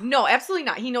 Yeah, no, absolutely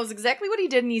not. He knows exactly what he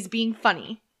did and he's being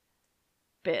funny.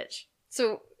 Bitch.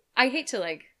 So, I hate to,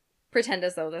 like, pretend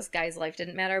as though this guy's life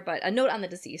didn't matter, but a note on the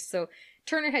deceased. So,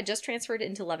 Turner had just transferred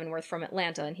into Leavenworth from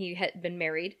Atlanta, and he had been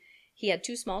married. He had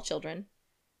 2 small children.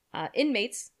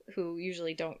 Inmates, who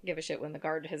usually don't give a shit when the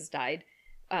guard has died,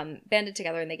 banded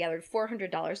together and they gathered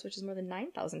 $400, which is more than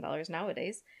 $9,000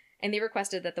 nowadays. And they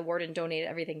requested that the warden donate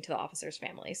everything to the officer's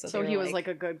family. So he was like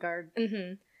a good guard.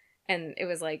 Mm-hmm. And it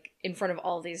was like in front of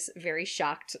all these very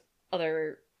shocked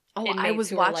other inmates I was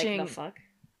who watching were like, the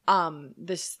fuck?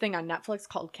 This thing on Netflix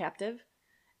called Captive.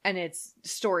 And it's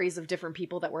stories of different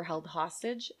people that were held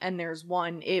hostage. And there's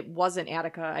one, it wasn't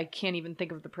Attica. I can't even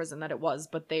think of the prison that it was.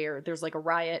 But there's like a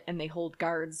riot and they hold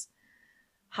guards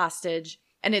hostage.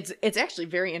 And it's actually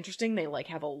very interesting. They like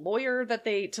have a lawyer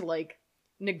to like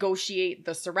negotiate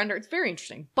the surrender. It's very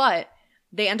interesting. But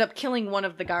they end up killing one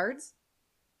of the guards.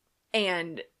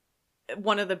 And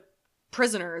one of the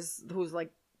prisoners who's like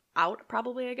out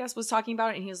probably, I guess, was talking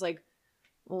about it. And he was like,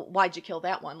 well, why'd you kill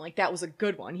that one? Like, that was a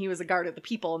good one. He was a guard of the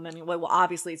people. And then, well,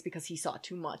 obviously it's because he saw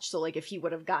too much. So, like, if he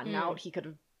would have gotten out, he could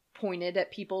have pointed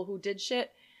at people who did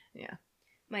shit. Yeah.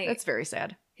 That's very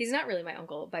sad. He's not really my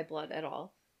uncle by blood at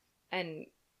all. And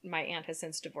my aunt has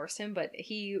since divorced him, but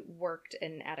he worked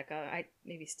in Attica.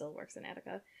 Maybe still works in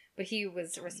Attica. But he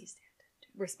was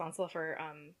responsible for,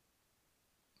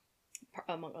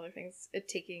 among other things,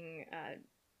 taking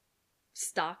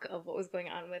stock of what was going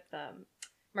on with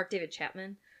Mark David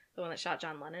Chapman, the one that shot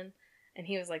John Lennon. And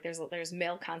he was like, there's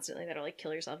mail constantly that are like,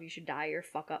 kill yourself, you should die or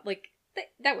fuck up. Like,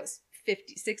 that was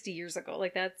 50, 60 years ago.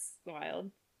 Like, that's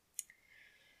wild.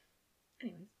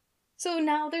 Anyways. So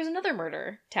now there's another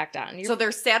murder tacked on. So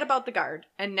they're sad about the guard,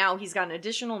 and now he's got an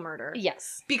additional murder.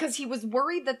 Yes. Because he was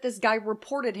worried that this guy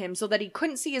reported him so that he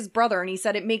couldn't see his brother, and he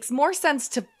said it makes more sense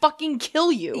to fucking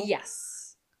kill you.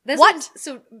 Yes. What?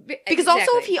 Because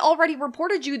also if he already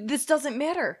reported you, this doesn't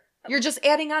matter. You're just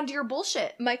adding on to your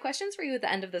bullshit. My questions for you at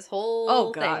the end of this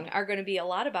whole thing are going to be a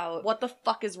lot about... what the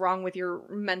fuck is wrong with your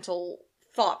mental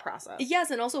thought process? Yes,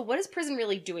 and also, what is prison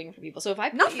really doing for people? So if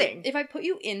I put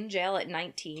you in jail at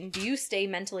 19, do you stay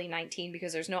mentally 19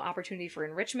 because there's no opportunity for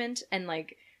enrichment? And,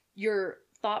 like, your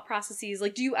thought processes...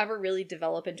 Like, do you ever really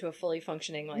develop into a fully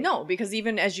functioning, like... No, because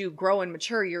even as you grow and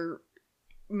mature, you're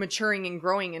maturing and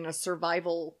growing in a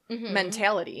survival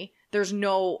mentality. There's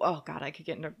no, oh god, I could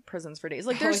get into prisons for days.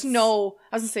 Like, there's no,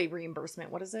 I was gonna say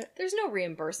reimbursement. What is it? There's no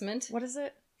reimbursement. What is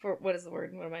it? What is the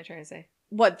word? What am I trying to say?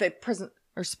 What the prison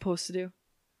are supposed to do?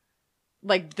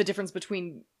 Like, the difference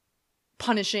between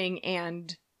punishing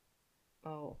and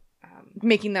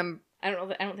making them... I don't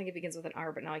know. I don't think it begins with an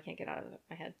R, but now I can't get out of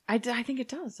my head. I think it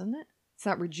does, doesn't it? It's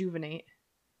not rejuvenate.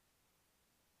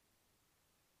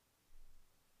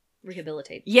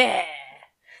 Rehabilitate. Yeah!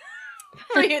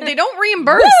 They don't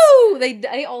reimburse. Woo!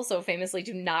 They also famously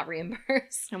do not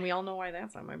reimburse. And we all know why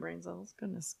that's on my brain cells.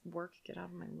 Goodness, work, get out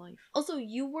of my life. Also,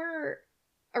 you were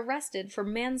arrested for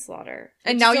manslaughter.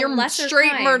 And now you're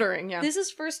straight murdering, yeah. This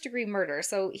is first degree murder,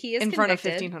 so he is in convicted.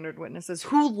 Front of 1,500 witnesses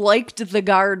who liked the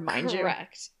guard, mind you.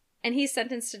 Correct. And he's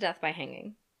sentenced to death by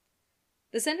hanging.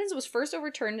 The sentence was first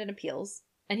overturned in appeals,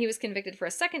 and he was convicted for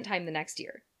a second time the next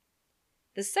year.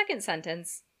 The second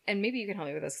sentence, and maybe you can help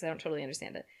me with this because I don't totally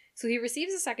understand it. So he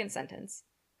receives a second sentence,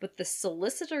 but the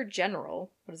Solicitor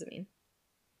General... What does it mean?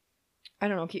 I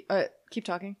don't know. Keep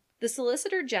talking. The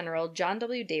Solicitor General, John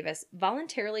W. Davis,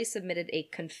 voluntarily submitted a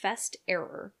confessed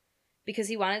error because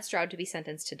he wanted Stroud to be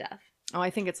sentenced to death. Oh, I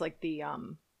think it's like the...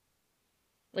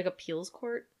 Like appeals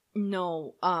court?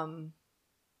 No. Hold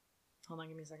on,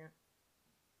 give me a second.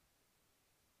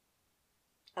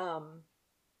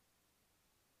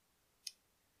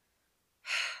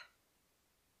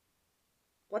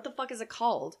 What the fuck is it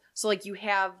called? So, like, you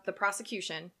have the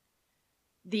prosecution,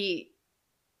 the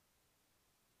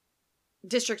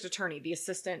district attorney, the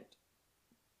assistant,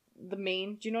 the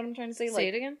main... Do you know what I'm trying to say? Say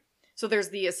it again? So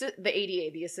there's the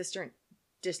ADA, the assistant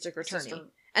district attorney.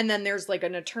 And then there's, like,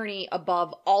 an attorney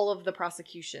above all of the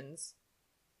prosecutions.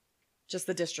 Just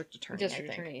the district attorney, I think.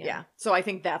 Attorney, yeah. So I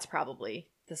think that's probably...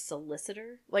 The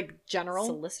solicitor? Like, general?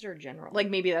 Solicitor General. Like,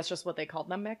 maybe that's just what they called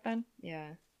them back then?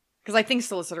 Yeah. Because I think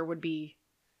solicitor would be...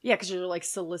 Yeah, because you're, like,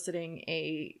 soliciting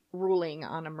a ruling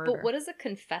on a murder. But what does a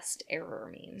confessed error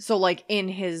mean? So, like, in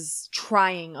his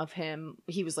trying of him,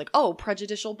 he was like, oh,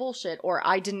 prejudicial bullshit, or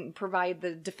I didn't provide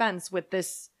the defense with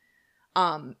this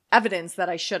evidence that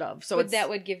I should have. So that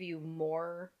would give you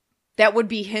more... That would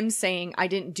be him saying, I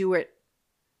didn't do it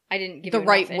I didn't give the you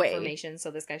right enough way. information,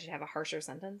 so this guy should have a harsher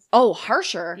sentence? Oh,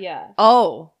 harsher? Yeah.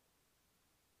 Oh.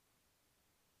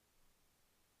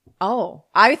 Oh,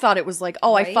 I thought it was like,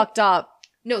 oh, Right? I fucked up.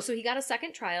 No, so he got a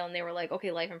second trial, and they were like,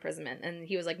 okay, life imprisonment. And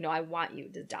he was like, no, I want you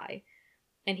to die.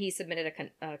 And he submitted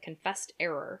a confessed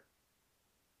error.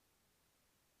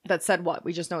 That said what?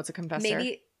 We just know it's a confessed error.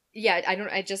 Maybe, yeah, I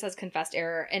don't, it just says confessed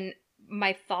error. And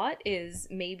my thought is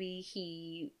maybe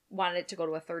he wanted it to go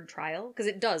to a third trial, because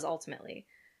it does ultimately.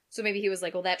 So maybe he was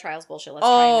like, well, that trial's bullshit, let's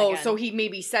try him again. So he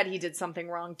maybe said he did something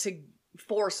wrong to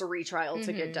force a retrial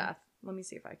to get Mhm. death. Let me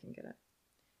see if I can get it.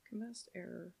 Confessed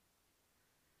error.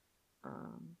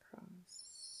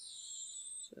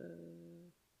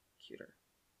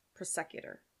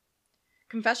 Prosecutor.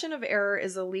 Confession of error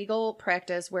is a legal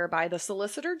practice whereby the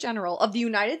Solicitor General of the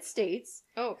United States,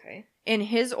 Oh, okay. in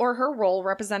his or her role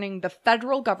representing the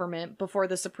federal government before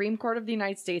the Supreme Court of the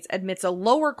United States, admits a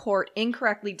lower court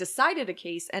incorrectly decided a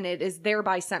case and it is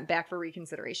thereby sent back for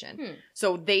reconsideration.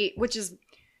 So which is,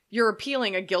 you're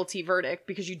appealing a guilty verdict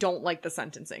because you don't like the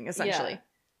sentencing, essentially. Yeah.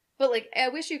 But, like, I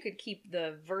wish you could keep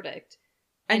the verdict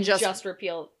And and just- just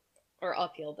repeal or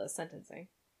appeal the sentencing.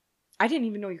 I didn't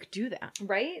even know you could do that.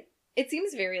 Right? It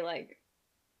seems very, like,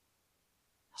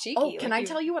 cheeky. Oh, can I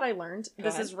tell you what I learned? Go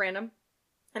This ahead. is random.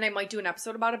 And I might do an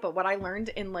episode about it, but what I learned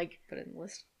in, like, Put it in the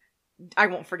list. I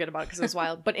won't forget about it because it was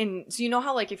wild. But so you know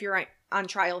how, like, if you're on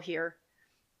trial here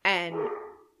and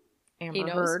Amber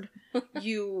knows. Heard,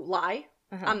 you lie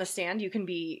Uh-huh. on the stand, you can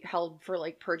be held for,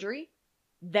 like, perjury.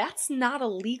 That's not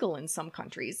illegal in some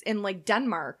countries. In, like,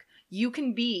 Denmark, you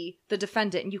can be the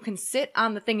defendant and you can sit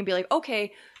on the thing and be like,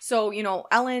 okay, so, you know,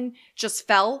 Ellen just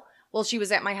fell while she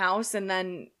was at my house and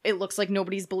then it looks like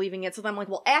nobody's believing it. So then I'm like,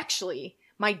 well, actually,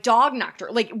 my dog knocked her.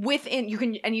 Like, you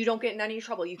can, and you don't get in any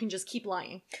trouble. You can just keep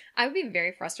lying. I would be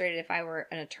very frustrated if I were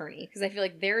an attorney, because I feel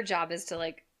like their job is to,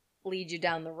 like, lead you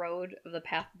down the road of the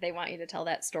path they want you to tell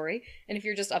that story. And if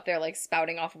you're just up there, like,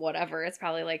 spouting off whatever, it's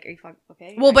probably like, are you fucking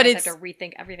okay? Well, but I it's- have to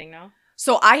rethink everything now.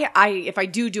 So I if I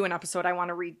do an episode, I want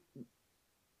to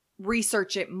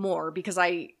research it more because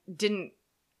I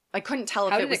couldn't tell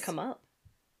if How it did was it come up?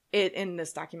 it in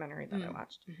this documentary that I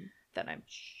watched Mhm. that I'm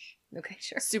Okay,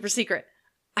 sure. super secret.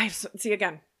 See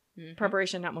again, Mhm.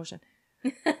 preparation, not motion.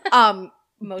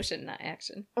 Motion, not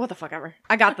action. What the fuck ever.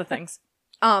 I got the things.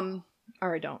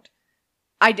 Or I don't.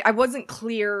 I wasn't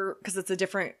clear because it's a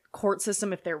different court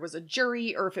system if there was a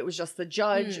jury or if it was just the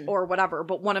judge or whatever.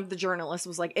 But one of the journalists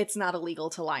was like, it's not illegal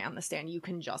to lie on the stand. You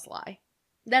can just lie.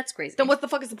 That's crazy. Then what the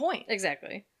fuck is the point?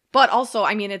 Exactly. But also,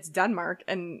 I mean, it's Denmark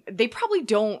and they probably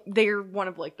don't, they're one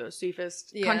of like the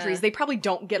safest Yeah. countries. They probably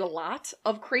don't get a lot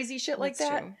of crazy shit like That's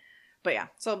that. true. But yeah,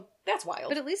 so that's wild.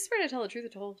 But at least for to tell the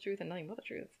whole truth, and nothing but the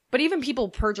truth. But even people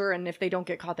perjure and if they don't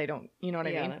get caught, they don't, you know what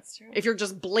I Yeah, mean? that's true. If you're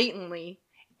just blatantly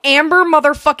Amber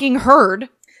motherfucking Heard.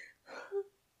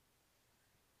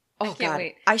 Oh can't god.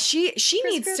 wait. She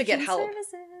needs to get Prescription help.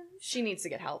 services. She needs to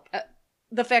get help.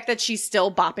 The fact that she's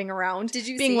still bopping around, Did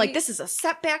you being see- like, this is a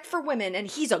setback for women and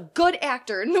he's a good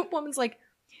actor. And the woman's like,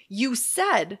 you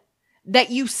said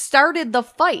that you started the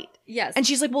fight. Yes. And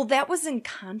she's like, well, that was in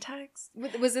context.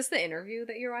 Was this the interview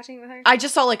that you're watching with her? I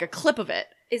just saw like a clip of it.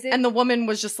 Is it And the woman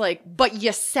was just like, but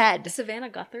you said. Savannah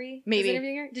Guthrie Maybe. was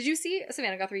interviewing her? Did you see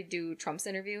Savannah Guthrie do Trump's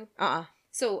interview? Uh-uh.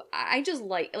 So I just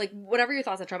like whatever your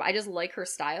thoughts on Trump, I just like her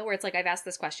style where it's like, I've asked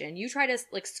this question, you try to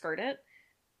like skirt it.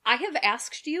 I have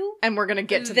asked you And we're going to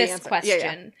get to this the answer. question.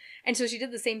 Yeah. And so she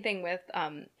did the same thing with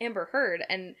Amber Heard,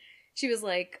 and she was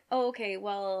like, oh, okay,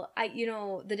 well,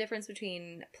 the difference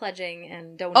between pledging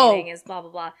and donating is blah, blah,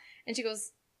 blah. And she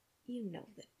goes,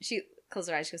 she closed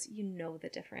her eyes, she goes, you know the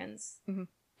difference. Mhm.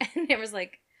 And Amber's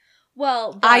like,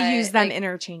 well, but, I use them like,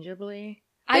 interchangeably.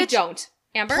 I Bitch, don't.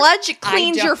 Amber? Pledge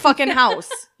cleans don't. your fucking house.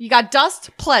 You got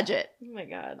dust, pledge it. Oh my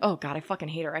god. Oh god, I fucking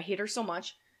hate her. I hate her so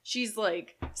much. She's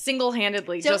like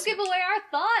single-handedly Don't just give away our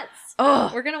thoughts.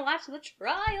 Ugh. We're gonna watch the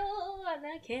trial, and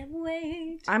I can't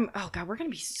wait. Oh god, we're gonna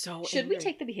be so Should we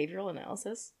angry. take the behavioral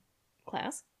analysis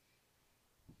class?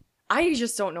 I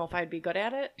just don't know if I'd be good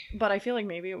at it, but I feel like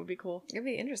maybe it would be cool. It'd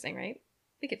be interesting, right?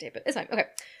 We could tape it. It's fine. Okay.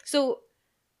 So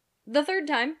the third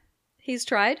time he's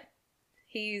tried,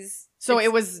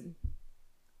 It was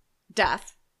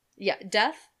death.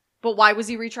 death. But why was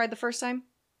he retried the first time?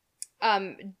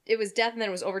 It was death, and then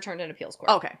it was overturned in appeals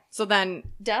court. Okay. So then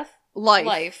Death,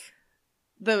 life.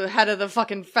 The head of the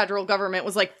fucking federal government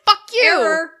was like, fuck you!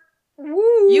 error.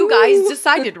 Woo. You guys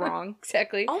decided wrong.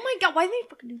 Exactly. Oh my god, why did they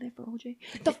fucking do that for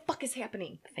OJ? The fuck is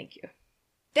happening? Thank you.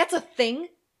 That's a thing?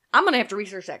 I'm gonna have to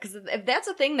research that, because if that's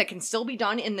a thing that can still be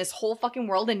done in this whole fucking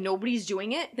world and nobody's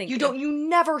doing it, Thank you you. you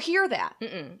never hear that.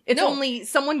 Mm-mm. It's No. only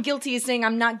someone guilty is saying,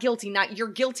 I'm not guilty, not you're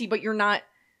guilty, but you're not.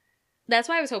 That's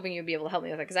why I was hoping you'd be able to help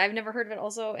me with it, because I've never heard of it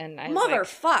also, and I was like-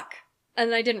 Motherfuck.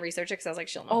 and I didn't research it because I was like,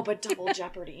 she'll know. Oh, but double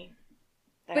jeopardy.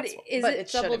 But is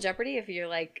it double shouldn't. jeopardy if you're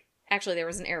like, actually, there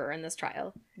was an error in this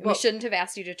trial. We Well- shouldn't have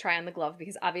asked you to try on the glove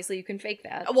because obviously you can fake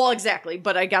that. Well, exactly.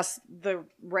 But I guess the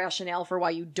rationale for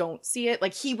why you don't see it,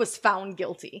 like, he was found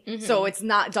guilty. Mhm. So it's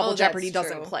not double Oh, jeopardy that's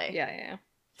doesn't true. play. Yeah.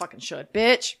 Fucking should.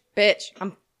 Bitch.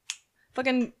 I'm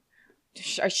fucking...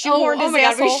 I shoehorned his my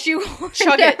God, we asshole. shoehorned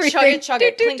Chug it, chug everything. it, chug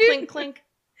it. Doot, Clink, doot, clink, doot. clink.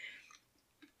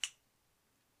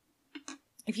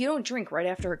 If you don't drink right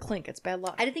after a clink, it's bad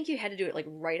luck. I didn't think you had to do it like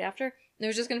right after. I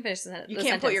was just going to finish the You the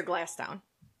can't put sentence. your glass down.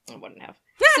 I wouldn't have.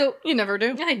 So You never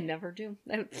do. I never do.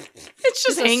 It's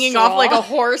just a hanging straw. off like a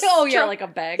horse. Oh yeah, trunk. like a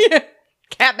bag. Yeah.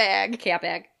 Cat bag. Cat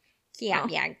bag. Cat Oh.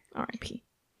 bag. R.I.P.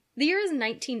 The year is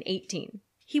 1918.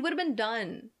 He would have been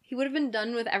done. He would have been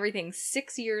done with everything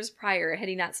 6 years prior had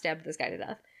he not stabbed this guy to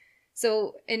death.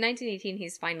 So in 1918,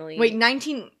 he's finally... Wait,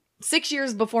 6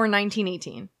 years before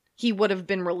 1918. He would have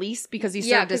been released because he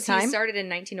served his time? he started in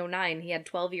 1909. He had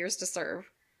 12 years to serve.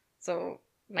 So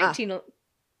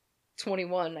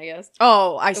 1921, I guess.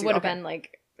 Oh, I see. It would have Okay. been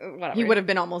like, whatever. He would have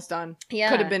been almost done. Yeah.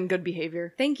 Could have been good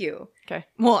behavior. Thank you. Okay.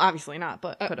 Well, obviously not,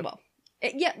 but could have. Well,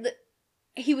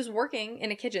 he was working in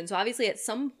a kitchen, so obviously at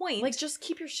some point... Like, just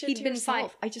keep your shit He'd to been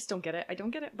yourself. fine. I just don't get it. I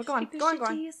don't get it. But go on. Keep your Go on, shit go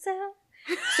to on. yourself.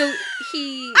 So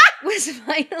he was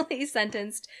finally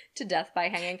sentenced to death by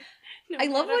hanging. I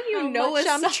love when you know a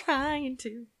I'm song- trying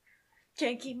to.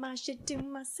 Can't keep my shit to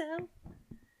myself.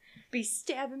 Be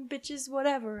stabbing bitches,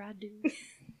 whatever I do.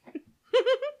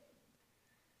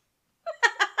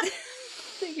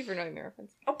 Thank you for knowing the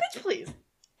reference. Oh, bitch, please.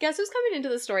 Guess who's coming into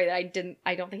the story that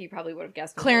I don't think you probably would have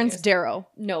guessed. in Clarence the Darrow.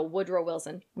 No, Woodrow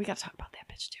Wilson. We gotta talk about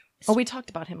that bitch, too. Oh, we talked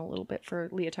about him a little bit for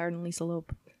Leotard and Lisa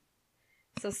Loeb.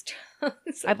 So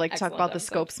I'd like to talk excellent about the episode.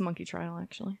 Scopes monkey trial,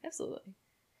 actually. Absolutely.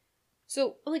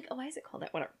 So, like, why is it called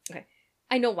that? Whatever. Okay.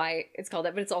 I know why it's called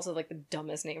that, but it's also, like, the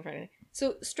dumbest name for anything.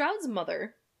 So, Stroud's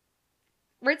mother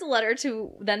writes a letter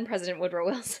to then President Woodrow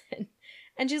Wilson.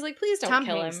 And she's like, please don't Tom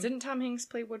kill Hanks. him. Didn't Tom Hanks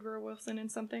play Woodrow Wilson in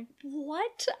something?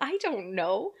 What? I don't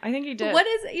know. I think he did. What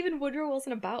is even Woodrow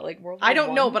Wilson about? Like, World War I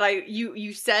don't know, One? but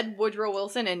you said Woodrow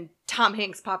Wilson and Tom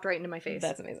Hanks popped right into my face.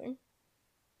 That's amazing.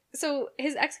 So,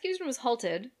 his execution was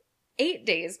halted 8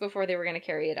 days before they were going to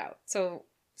carry it out. So,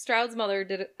 Stroud's mother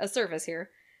did a service here.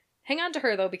 Hang on to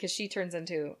her, though, because she turns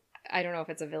into, I don't know if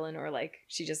it's a villain or, like,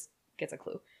 she just gets a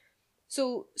clue.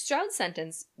 So, Stroud's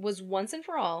sentence was once and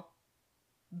for all,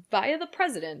 via the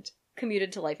president,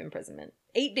 commuted to life imprisonment.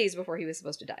 8 days before he was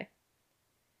supposed to die.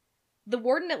 The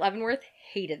warden at Leavenworth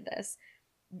hated this.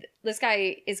 This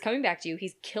guy is coming back to you.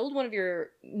 He's killed one of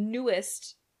your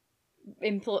newest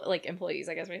employees,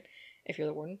 I guess, right? If you're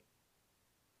the warden.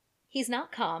 He's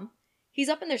not calm. He's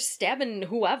up in there stabbing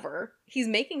whoever. He's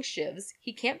making shivs.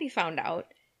 He can't be found out.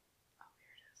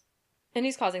 And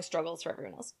he's causing struggles for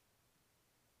everyone else.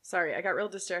 Sorry, I got real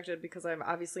distracted because I'm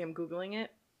Googling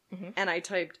it. Mhm. And I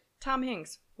typed Tom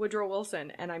Hanks, Woodrow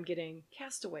Wilson, and I'm getting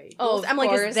Castaway. Oh, of I'm like,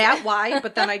 course. is that why?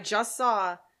 But then I just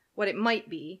saw what it might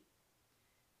be.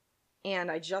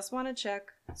 And I just want to check,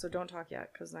 so don't talk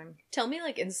yet, because I'm... Tell me,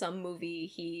 like, in some movie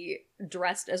he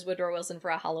dressed as Woodrow Wilson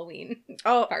for a Halloween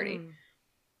Oh, party.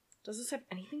 Does this have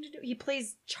anything to do? He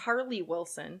plays Charlie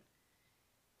Wilson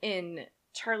in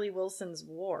Charlie Wilson's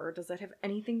War. Does that have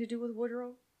anything to do with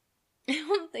Woodrow? I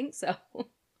don't think so.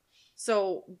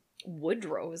 So,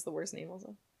 Woodrow is the worst name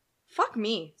also. fuck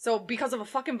me. So, because of a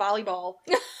fucking volleyball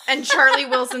and Charlie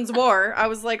Wilson's War, I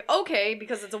was like, okay,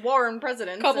 because it's a war on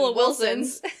presidents. Couple and of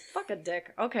Wilsons. Fuck a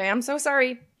dick. Okay, I'm so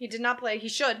sorry. He did not play. He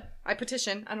should. I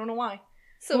petition. I don't know why.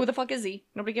 So, Who the fuck is he?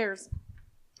 Nobody cares.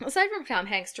 aside from Tom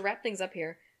Hanks, to wrap things up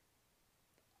here,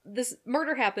 this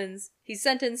murder happens. He's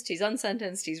sentenced, he's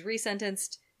unsentenced, he's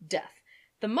resentenced, death.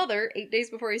 The mother, 8 days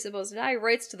before he's supposed to die,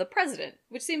 writes to the president,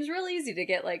 which seems really easy to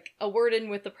get, like, a word in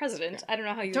with the president. I don't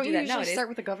know how you Don't would you do that usually nowadays. start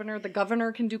with the governor? The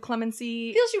governor can do I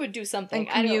clemency feel she would do something.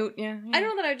 and commute. Yeah. I don't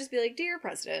know that I would just be like, Dear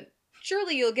President,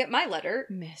 surely you'll get my letter.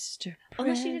 Mr.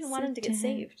 Unless she didn't want him to get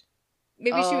President. saved.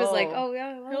 Maybe she was like, Oh. oh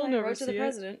yeah, well, He'll I never wrote to the see it.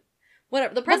 president.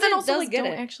 Whatever. The But then president also, does like, get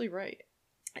don't it. actually write.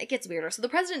 It gets weirder. So the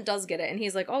president does get it, and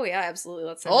he's like, oh yeah, absolutely,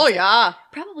 let's send Oh, this in." yeah.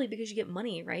 Probably because you get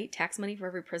money, right? Tax money for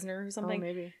every prisoner or Oh, something.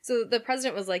 maybe. So the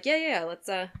president was like, yeah, let's,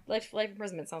 life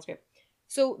imprisonment sounds great.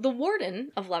 So the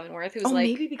warden of Leavenworth, who's Oh, like,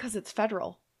 maybe because it's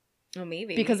federal. oh,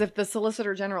 maybe. Because if the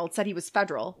Solicitor General said he was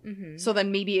federal, Mhm. so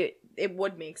then maybe it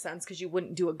would make sense because you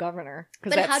wouldn't do a governor. Because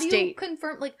But that's how do you state.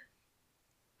 confirm, like,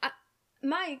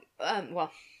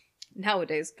 well,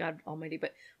 nowadays, God almighty,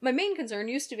 but my main concern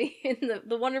used to be in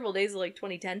the wonderful days of, like,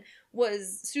 2010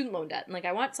 was student loan debt. And, like,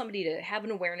 I want somebody to have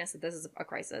an awareness that this is a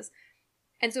crisis.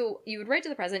 And so you would write to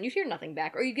the president, you'd hear nothing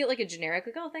back, or you get, like, a generic,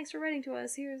 like, oh, thanks for writing to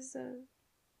us, here's a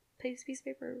piece of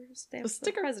paper, stamp A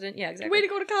sticker. for the president. Yeah, exactly. Way to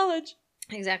go to college.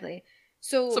 Exactly.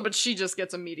 So, but she just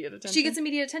gets immediate attention. She gets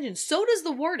immediate attention. So does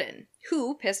the warden,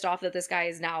 who, pissed off that this guy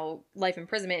is now life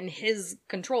imprisonment in his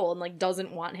control and, like,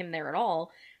 doesn't want him there at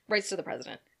all, writes to the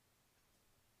president.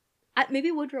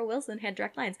 Maybe Woodrow Wilson had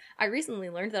direct lines. I recently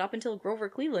learned that up until Grover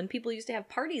Cleveland, people used to have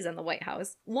parties on the White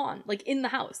House lawn, like in the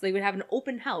house. They would have an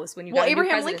open house when you got a new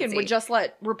Abraham presidency. Lincoln would just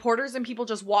let reporters and people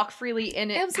just walk freely in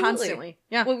it constantly.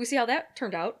 Yeah. Well, we see how that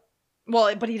turned out.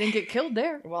 Well, but he didn't get killed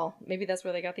there. Well, maybe that's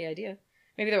where they got the idea.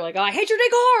 Maybe they were like, "Oh, I hate your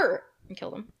decor!" and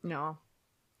killed him. No.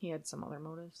 He had some other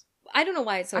motives. I don't know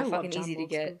why it's so fucking easy to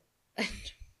get.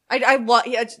 I love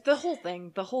the whole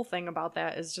thing. The whole thing about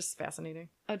that is just fascinating.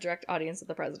 A direct audience of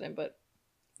the president, but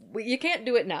you can't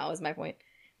do it now, is my point.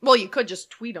 Well, you could just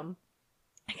tweet him.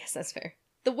 I guess that's fair.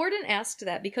 The warden asked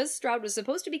that because Stroud was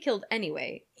supposed to be killed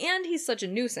anyway, and he's such a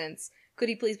nuisance, could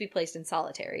he please be placed in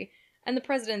solitary? And the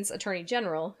president's attorney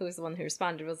general, who was the one who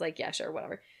responded, was like, yeah, sure,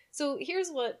 whatever. So here's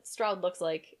what Stroud looks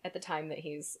like at the time that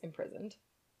he's imprisoned.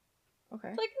 Okay.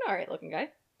 Like an alright looking guy.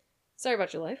 Sorry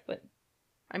about your life, but...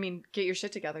 I mean, get your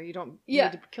shit together. You don't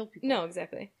need to kill people. No,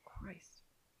 exactly. Christ.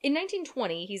 In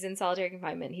 1920, he's in solitary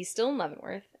confinement. He's still in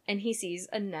Leavenworth, and he sees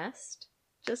a nest,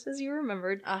 just as you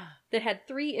remembered, that had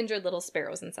 3 injured little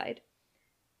sparrows inside.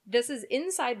 This is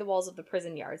inside the walls of the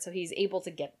prison yard, so he's able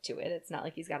to get to it. It's not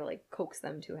like he's got to, like, coax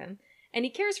them to him. And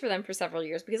he cares for them for several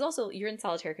years, because also, you're in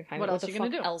solitary confinement. What else are you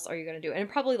going to do? Else are you going to do? And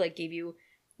it probably, like, gave you...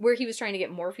 Where he was trying to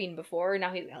get morphine before,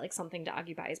 now he's got, like, something to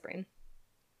occupy his brain.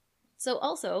 So,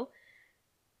 also...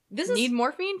 Need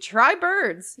morphine? Try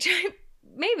birds.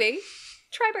 Maybe.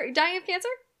 Try birds. Dying of cancer?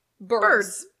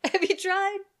 Birds. Have you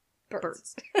tried?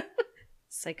 Birds.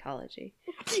 Psychology.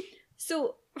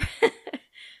 So,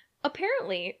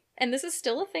 apparently, and this is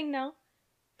still a thing now,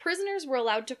 prisoners were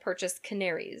allowed to purchase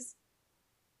canaries.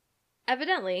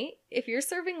 Evidently, if you're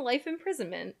serving life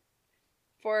imprisonment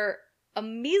for a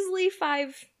measly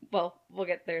 5... Well, we'll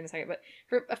get there in a second, but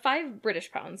for 5 British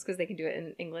pounds, because they can do it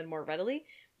in England more readily,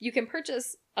 you can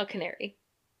purchase a canary.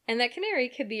 And that canary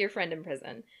could be your friend in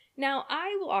prison. Now,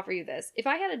 I will offer you this. If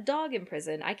I had a dog in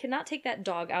prison, I cannot take that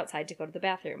dog outside to go to the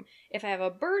bathroom. If I have a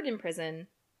bird in prison,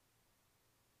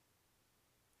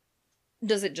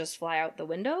 does it just fly out the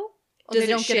window? Does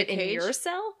it shit in your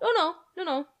cell? Oh,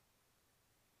 no.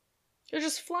 They're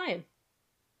just flying.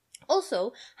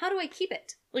 Also, how do I keep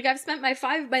it? Like, I've spent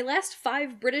my last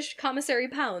 5 British commissary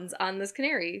pounds on this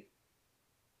canary.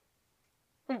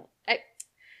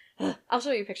 I'll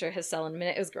show you a picture of his cell in a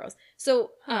minute. It was gross.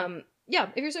 So, yeah,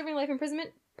 if you're serving life imprisonment,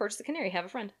 purchase a canary. Have a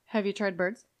friend. Have you tried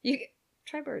birds?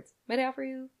 Try birds. Might I offer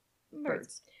you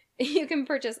birds? You can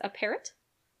purchase a parrot,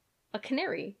 a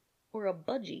canary, or a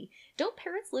budgie. Don't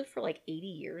parrots live for like 80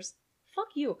 years? Fuck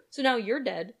you. So now you're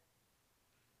dead,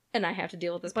 and I have to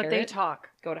deal with this parrot. But they talk.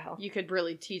 Go to hell. You could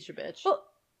really teach a bitch. Well,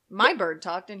 my bird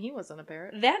talked, and he wasn't a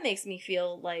parrot. That makes me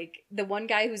feel like the one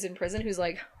guy who's in prison who's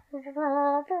like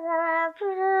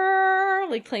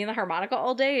playing the harmonica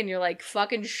all day, and you're like,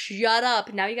 fucking shut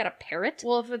up. Now you got a parrot?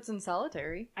 Well, if it's in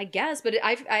solitary. I guess, but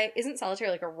isn't solitary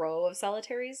like a row of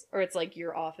solitaries? Or it's like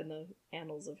you're off in the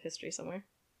annals of history somewhere?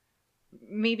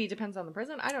 Maybe depends on the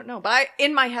prison. I don't know. But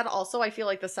in my head also, I feel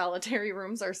like the solitary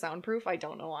rooms are soundproof. I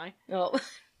don't know why. Oh.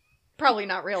 Probably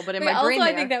not real, but in my brain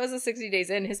I think that was the 60 days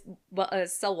in. His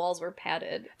cell walls were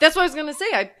padded. That's what I was going to say.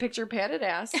 I picture padded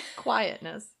ass,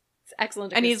 quietness. It's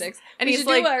excellent acoustics. And we he's should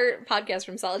like, do our podcast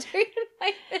from solitary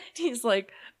confinement. He's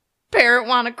like, parrot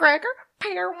want a cracker?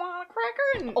 Parrot want a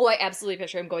cracker? And... Oh, I absolutely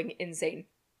picture him going insane.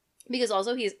 Because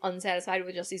also he is unsatisfied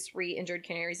with just these 3 injured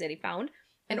canaries that he found.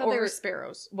 And over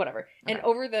sparrows. Whatever. Okay. And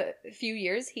over the few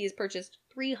years, he has purchased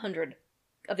 300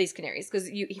 of these canaries. Because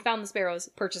he found the sparrows,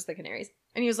 purchased the canaries.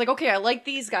 And he was like, okay, I like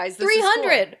these guys. This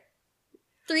 300! Is cool.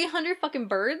 300 fucking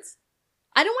birds?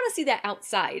 I don't want to see that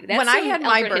outside. That's when I had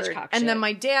my bird, Hitchcock and shit. then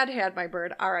my dad had my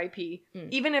bird, R.I.P.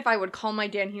 Even if I would call my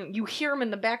dad, you hear him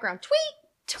in the background, tweet,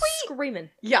 tweet. Screaming.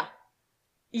 Yeah.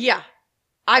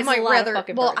 I might rather,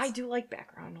 well, I do like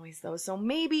background noise though, so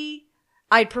maybe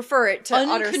I'd prefer it to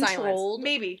utter silence.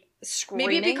 Maybe. Screaming.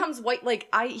 Maybe it becomes white, like,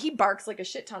 he barks like a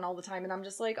shit ton all the time, and I'm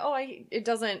just like, it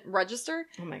doesn't register.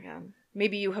 Oh my god.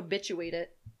 Maybe you habituate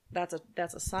it. That's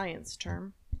a science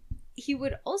term. He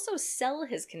would also sell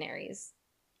his canaries,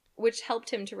 which helped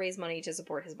him to raise money to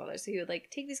support his mother. So he would, like,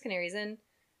 take these canaries in,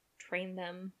 train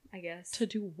them, I guess. To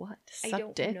do what? Suck I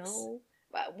don't dicks? know.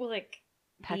 Well, like,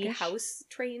 Peckish? be house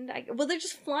trained. Well, they're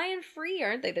just flying free,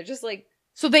 aren't they? They're just like...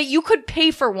 So that you could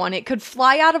pay for one. It could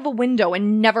fly out of a window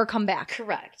and never come back.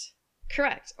 Correct.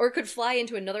 Or it could fly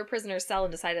into another prisoner's cell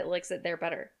and decide it likes it there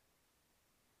better.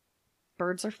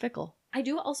 Birds are fickle. I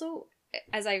do also...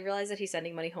 as I realize that he's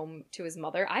sending money home to his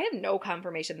mother, I have no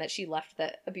confirmation that she left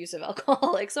the abusive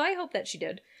alcoholic, so I hope that she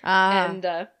did. And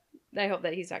I hope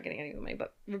that he's not getting any of the money,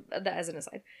 but that as an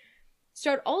aside.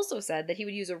 Stroud also said that he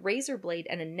would use a razor blade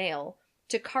and a nail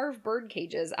to carve bird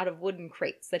cages out of wooden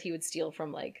crates that he would steal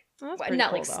from, like, not cool,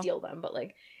 like steal them, but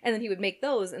like, and then he would make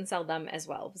those and sell them as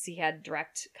well, because he had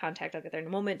direct contact, I'll get there in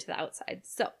a moment, to the outside.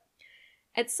 So,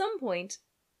 at some point,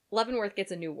 Leavenworth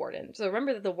gets a new warden. So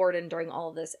remember that the warden during all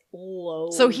of this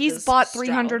loathes So he's bought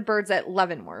 300 Stroud. Birds at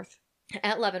Leavenworth.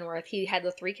 At Leavenworth, he had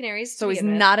the 3 canaries. So he's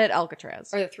not at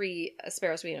Alcatraz. Or the 3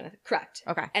 sparrows to begin with. Correct.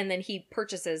 Okay. And then he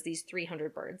purchases these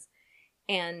 300 birds.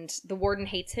 And the warden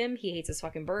hates him. He hates his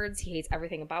fucking birds. He hates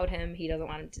everything about him. He doesn't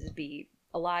want him to be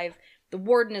alive. The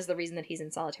warden is the reason that he's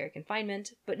in solitary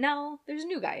confinement. But now there's a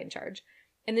new guy in charge.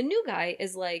 And the new guy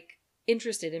is, like,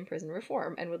 interested in prison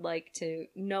reform and would like to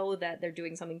know that they're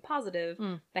doing something positive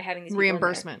by having these people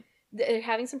reimbursement. They're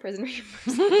having some prison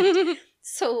reimbursement.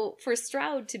 So for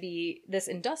Stroud to be this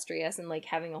industrious and, like,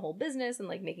 having a whole business and,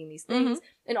 like, making these things,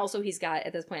 and also he's got,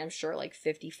 at this point, I'm sure, like,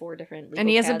 54 different legal and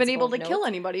he hasn't pads been able to full of kill notes.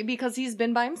 anybody because he's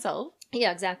been by himself.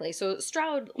 Yeah, exactly. So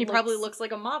Stroud He probably looks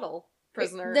like a model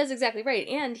prisoner. That's exactly right.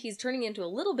 And he's turning into a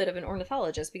little bit of an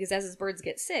ornithologist, because as his birds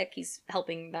get sick, he's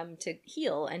helping them to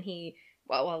heal, and he,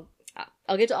 well,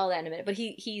 I'll get to all that in a minute, but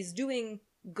he's doing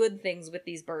good things with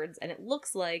these birds, and it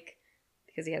looks like,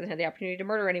 because he hasn't had the opportunity to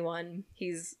murder anyone,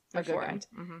 he's a good guy. reformed.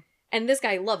 And this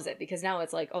guy loves it, because now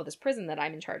it's like, oh, this prison that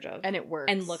I'm in charge of. And it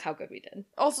works. And look how good we did.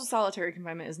 Also, solitary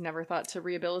confinement is never thought to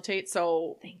rehabilitate,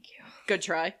 so Thank you. good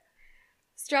try.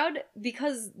 Stroud,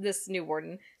 because this new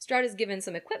warden, Stroud is given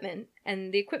some equipment,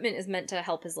 and the equipment is meant to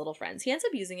help his little friends. He ends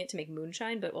up using it to make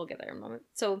moonshine, but we'll get there in a moment.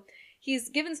 So he's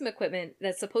given some equipment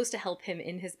that's supposed to help him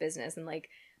in his business, and, like,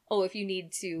 oh, if you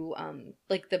need to,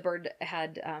 like, the bird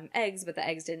had eggs, but the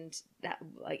eggs didn't,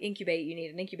 like, incubate, you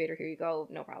need an incubator, here you go,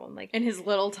 no problem. Like, And his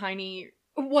little tiny...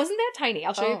 It wasn't that tiny,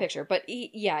 I'll show you a Oh. picture, but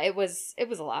yeah, it was a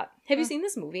lot. Have you seen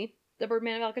this movie, The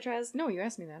Birdman of Alcatraz? No, you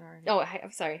asked me that already. Oh,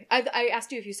 I'm sorry. I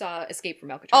asked you if you saw Escape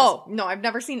from Alcatraz. Oh, no, I've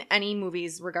never seen any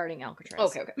movies regarding Alcatraz.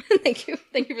 Okay. Thank you for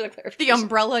the clarification. The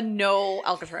umbrella, no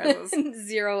Alcatrazes.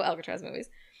 0 Alcatraz movies.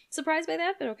 Surprised by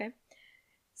that, but okay.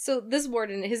 So this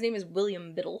warden, his name is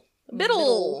William Biddle.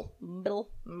 Biddle.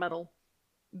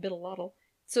 Biddle-loddle.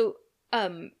 So,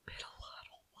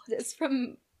 it's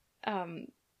from,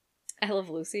 I Love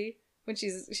Lucy, when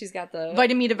she's got the...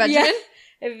 Vitamin to Vegemin? Yeah.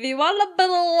 If you want a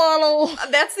biddle-waddle.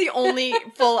 That's the only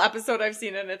full episode I've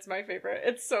seen, and it's my favorite.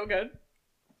 It's so good.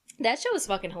 That show is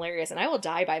fucking hilarious, and I will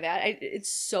die by that.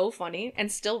 It's so funny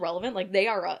and still relevant. Like, they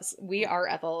are us. We are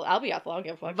Ethel. I'll be Ethel. I don't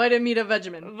give a fuck. Vitamin to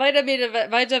Vegemin. Vitamin.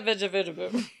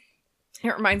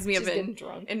 It reminds me She's of getting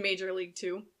drunk. in Major League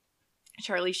 2.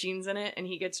 Charlie Sheen's in it, and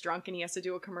he gets drunk, and he has to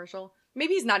do a commercial.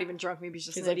 Maybe he's not even drunk. Maybe he's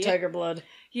just He's an like, idiot. tiger blood.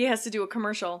 He has to do a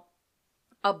commercial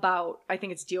about, I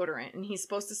think it's deodorant, and he's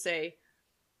supposed to say,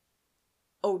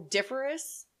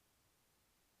 odoriferous,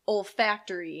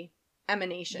 olfactory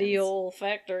emanations. The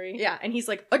olfactory. Yeah, and he's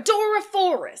like,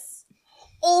 odoriferous,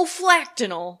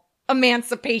 olfactinal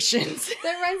emancipations.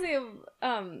 That reminds me of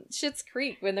Schitt's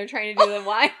Creek when they're trying to do the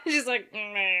wine. She's like,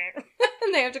 meh.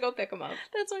 And they have to go pick them up.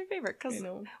 That's my favorite, because I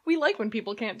know. we like when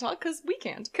people can't talk, because we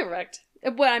can't. Correct.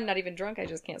 Well, I'm not even drunk. I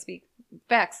just can't speak.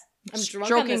 Facts. I'm drunk on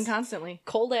Stroking this constantly.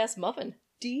 cold ass muffin.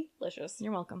 Delicious.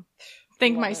 You're welcome.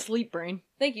 Thank Love my it. sleep brain.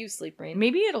 Thank you, sleep brain.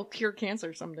 Maybe it'll cure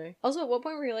cancer someday. Also, at what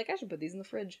point were you like, I should put these in the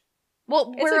fridge?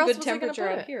 Well, It's where a else good was I gonna temperature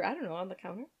put out it? here. I don't know, on the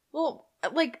counter. Well,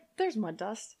 like, there's mud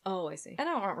dust. Oh, I see. I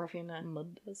don't want Ruffian to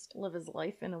Mud dust. live his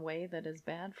life in a way that is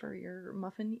bad for your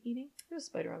muffin eating. There's a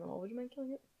spider on the wall. Would you mind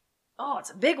killing it? Oh,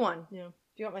 it's a big one. Yeah. Do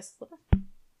you want my slipper?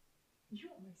 You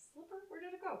want my slipper? Where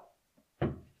did it go?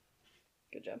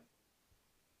 Good job.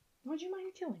 Would you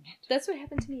mind killing it? That's what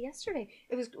happened to me yesterday.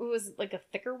 It was like a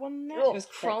thicker one than that. Oh, It was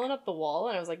thick. crawling up the wall,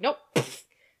 and I was like, nope.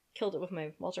 Killed it with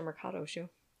my Walter Mercado shoe.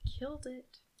 Killed it.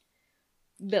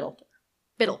 Biddle.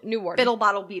 New warden. Biddle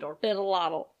bottle beetle.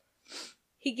 Biddle-loddle.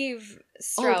 He gave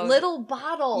Stroud... Oh, little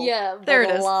bottle. Yeah, There it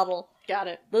is. Biddle-loddle. Got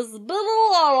it. This is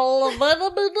Biddle-loddle.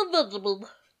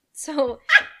 So,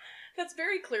 That's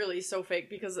very clearly so fake,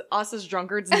 because us as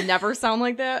drunkards never sound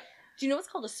like that. do you know what's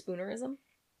called a spoonerism?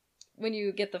 When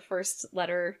you get the first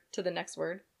letter to the next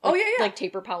word. Oh, Like- yeah, yeah. Like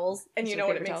taper powels. And you instead know of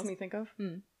what it paper makes towels. me think of?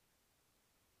 Hmm.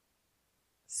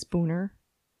 Spooner.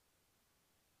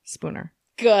 Spooner.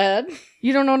 Good.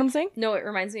 You don't know what I'm saying? No, it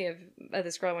reminds me of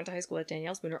this girl I went to high school with,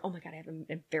 Danielle Spooner. Oh my god, I have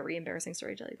a very embarrassing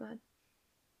story to tell you. Go ahead.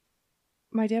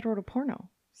 My dad wrote a porno.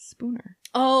 Spooner.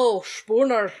 Oh,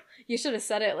 Spooner. You should have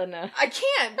said it, Linda. I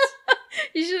can't.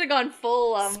 You should have gone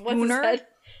full, what's his Spooner? head?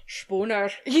 Spooner.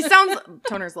 He sounds...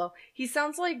 Toner's low. He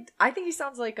sounds like... I think he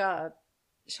sounds like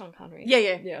Sean Connery.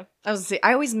 Yeah. I was gonna say,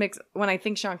 I always mix, when I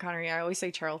think Sean Connery, I always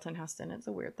say Charlton Heston. It's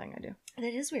a weird thing I do. And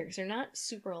it is weird because they're not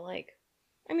super alike.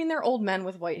 I mean, they're old men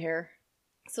with white hair.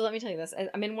 So let me tell you this.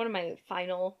 I'm in one of my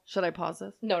final... Should I pause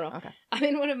this? No. Okay. I'm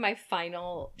in one of my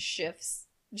final shifts.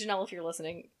 Janelle, if you're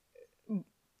listening,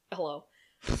 hello.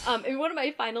 In one of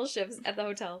my final shifts at the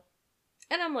hotel.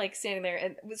 And I'm like standing there.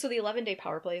 And so the 11-day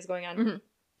power play is going on. Mm-hmm.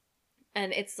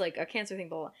 And it's like a cancer thing,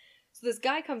 blah, blah. So this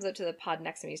guy comes up to the pod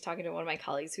next to me. He's talking to one of my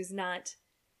colleagues who's not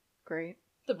great,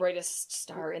 the brightest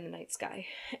star in the night sky.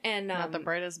 And not the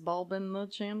brightest bulb in the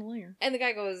chandelier. And the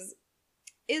guy goes,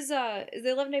 Is the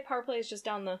 11-day power play is just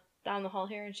down the hall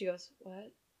here? And she goes,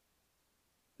 what?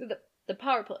 The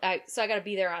power play. So I got to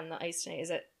be there on the ice tonight.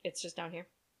 It's just down here?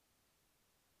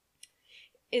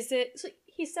 Is it? So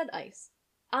he said ice.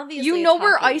 Obviously, you know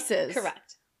where ice is.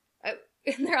 Correct.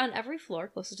 And they're on every floor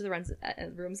closest to the rooms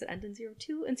that end in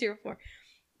 02 and 04.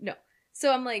 No.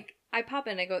 So I'm like, I pop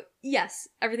in, I go, yes,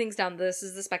 everything's down. This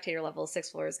is the spectator level.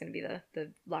 6th floor is going to be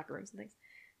the locker rooms and things.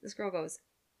 This girl goes,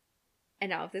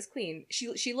 and now if this queen,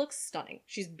 she looks stunning.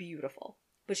 She's beautiful,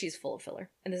 but she's full of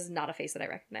filler. And this is not a face that I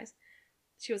recognize.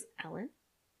 She goes, Ellen?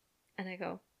 And I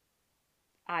go,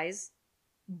 eyes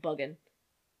bugging.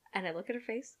 And I look at her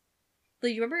face.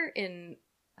 Like, you remember in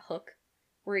Hook,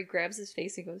 where he grabs his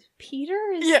face and goes, Peter,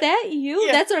 is that you?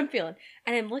 Yeah. That's what I'm feeling.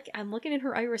 And I'm looking in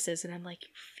her irises, and I'm like,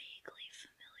 you're vaguely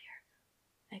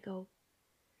familiar. I go,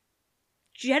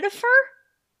 Jennifer?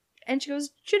 And she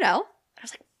goes, Janelle? I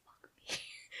was like, fuck me.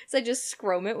 So I just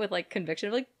scrum it with, like, conviction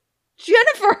of, like,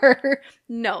 Jennifer!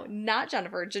 No, not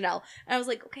Jennifer, Janelle. And I was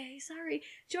like, okay, sorry.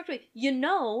 She walked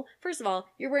away. First of all,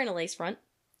 you're wearing a lace front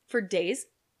for days.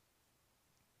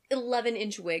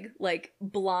 11-inch wig, like,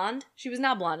 blonde. She was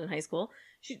not blonde in high school.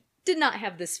 She did not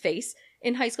have this face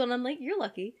in high school, and I'm like, you're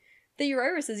lucky that your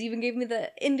irises even gave me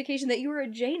the indication that you were a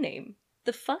J name.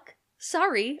 The fuck?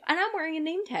 Sorry. And I'm wearing a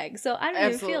name tag, so I don't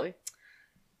even feel...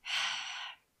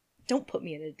 Don't put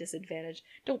me at a disadvantage.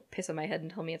 Don't piss on my head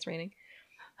and tell me it's raining.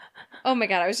 Oh my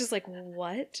god, I was just like,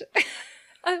 what?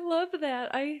 I love that.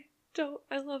 I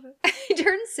love it. I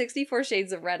turned 64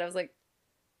 shades of red. I was like,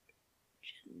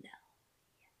 Janelle,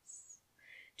 yes.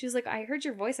 She was like, I heard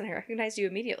your voice and I recognized you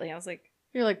immediately. I was like...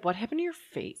 You're like, what happened to your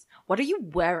face? What are you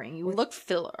wearing? You look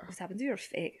filler. What's happened to your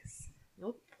face? You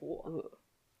look poor.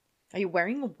 Are you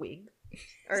wearing a wig?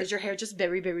 Or is your hair just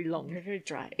very, very long? You're very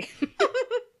dry.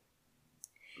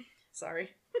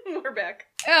 Sorry. We're back.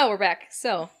 Oh, we're back.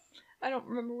 So... I don't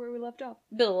remember where we left off.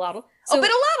 Biddleottle. So,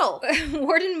 Biddleottle!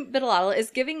 Warden Biddleottle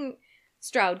is giving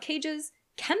Stroud cages,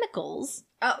 chemicals.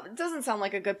 Oh, it doesn't sound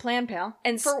like a good plan, pal.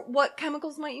 And for what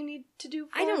chemicals might you need to do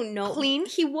for I don't know. Clean?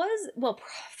 He was, well,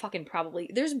 fucking probably.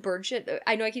 There's bird shit.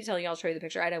 I know I keep telling you I'll show you the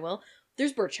picture, and I will.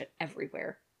 There's bird shit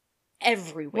everywhere.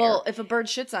 Everywhere. Well, if a bird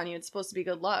shits on you, it's supposed to be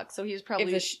good luck, so he was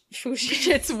probably... If the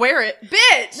shits, wear it.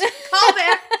 Bitch! Call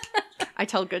back! I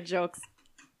tell good jokes.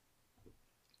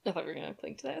 I thought we were going to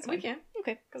clink to that. That's we fine. can.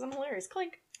 Okay. Because I'm hilarious.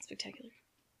 Clink. Spectacular.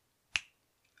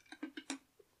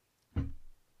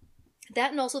 That,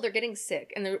 and also they're getting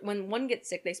sick. And when one gets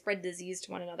sick, they spread disease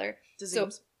to one another. Disease. So,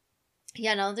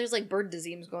 yeah, no, there's like bird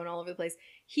disease going all over the place.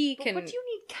 What do you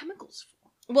need chemicals for?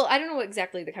 Well, I don't know what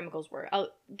exactly the chemicals were.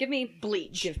 Give me...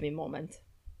 Bleach. Give me a moment.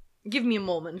 Give me a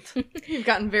moment. You've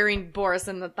gotten very Boris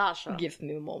and Natasha. Give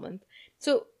me a moment.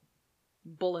 So...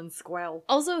 Bull and squall.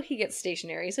 Also, he gets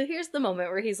stationary. So here's the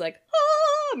moment where he's like,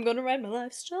 I'm gonna write my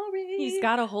life story. He's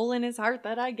got a hole in his heart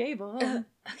that I gave him.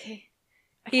 Okay.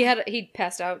 He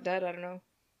passed out dead, I don't know.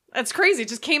 That's crazy.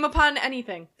 Just came upon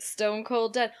anything. Stone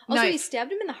cold dead. Also, Knife. He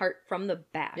stabbed him in the heart from the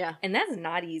back. Yeah. And that's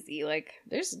not easy. Like,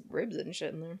 there's ribs and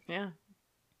shit in there. Yeah.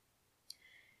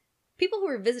 People who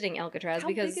are visiting Alcatraz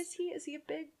because... How big is he? Is he a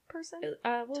big person?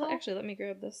 Well, actually, let me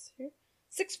grab this here.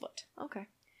 6 foot. Okay.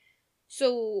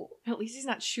 So... At least he's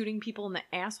not shooting people in the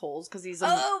assholes because he's...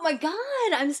 Oh my god!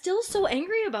 I'm still so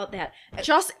angry about that.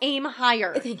 Just aim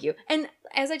higher. Thank you. And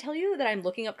as I tell you that I'm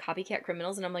looking up copycat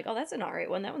criminals and I'm like, oh, that's an alright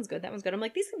one. That one's good. That one's good. I'm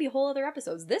like, these could be whole other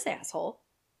episodes. This asshole.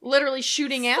 Literally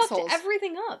shooting assholes.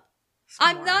 Everything up.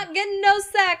 Smart. I'm not getting no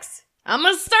sex. I'm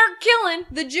gonna start killing.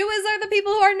 The Jews are the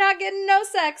people who are not getting no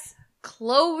sex.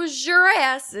 Close your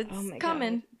ass. It's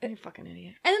coming. God. You're a fucking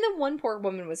idiot. And then the one poor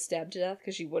woman was stabbed to death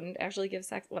because she wouldn't actually give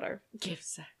sex. Whatever. Give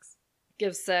sex.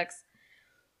 Give sex.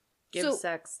 Give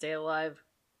sex. Stay alive.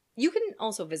 You can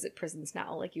also visit prisons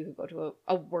now. Like, you could go to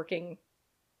a working...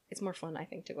 It's more fun, I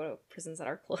think, to go to prisons that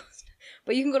are closed.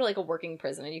 But you can go to, like, a working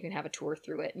prison and you can have a tour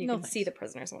through it. And you can see the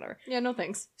prisoners and whatever. Yeah, no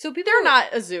thanks. So people... They're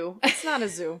not a zoo. It's not a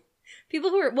zoo. People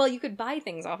who are, well, you could buy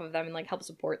things off of them and like help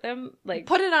support them. Like,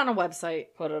 Put it on a website.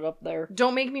 put it up there.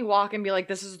 Don't make me walk and be like,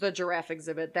 this is the giraffe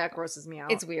exhibit. That grosses me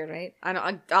out. It's weird, right?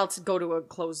 I'll go to a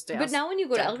closed desk. But now when you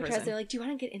go to dead Alcatraz, prison. they're like, do you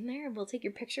want to get in there and we'll take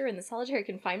your picture in the solitary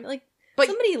confinement? Like, But-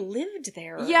 somebody lived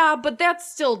there. Yeah, but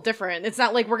that's still different. It's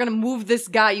not like we're gonna move this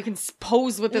guy. You can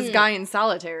pose with this guy in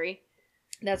solitary.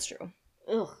 That's true.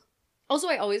 Ugh. Also,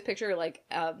 I always picture like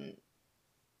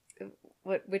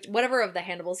whatever of the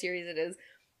Hannibal series it is,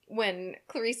 when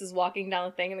Clarice is walking down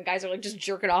the thing and the guys are like just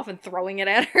jerking off and throwing it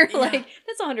at her. Yeah. Like,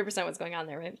 that's 100% what's going on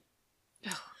there, right?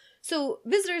 So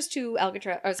visitors to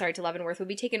to Leavenworth would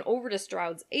be taken over to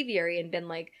Stroud's aviary and been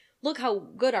like, look how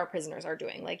good our prisoners are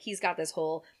doing. Like, he's got this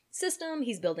whole system,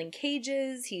 he's building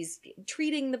cages, he's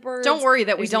treating the birds. Don't worry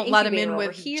that we There's an don't let him in incubator with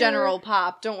over here. General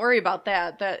Pop. Don't worry about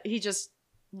that. That he just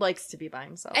likes to be by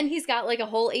himself. And he's got like a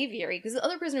whole aviary because the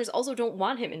other prisoners also don't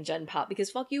want him in Gen Pop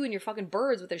because fuck you and your fucking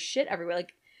birds with their shit everywhere.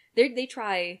 Like, they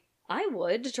try. I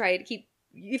would to try to keep.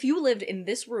 If you lived in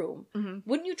this room,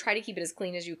 wouldn't you try to keep it as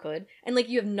clean as you could? And like,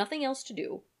 you have nothing else to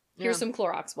do. Here's some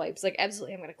Clorox wipes. Like,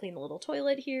 absolutely, I'm gonna clean the little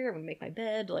toilet here. I'm gonna make my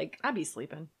bed. Like, I'd be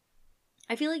sleeping.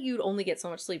 I feel like you'd only get so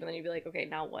much sleep, and then you'd be like, okay,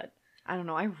 now what? I don't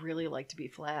know. I really like to be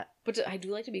flat. But I do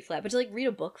like to be flat. But to like read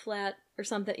a book flat or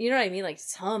something, you know what I mean? Like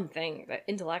something that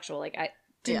intellectual. Like, I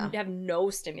have no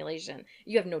stimulation.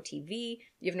 You have no TV.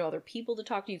 You have no other people to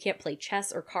talk to. You can't play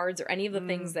chess or cards or any of the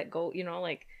things that go. You know,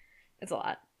 like, it's a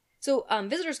lot. So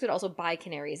visitors could also buy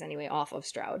canaries anyway off of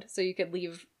Stroud. So you could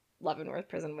leave Leavenworth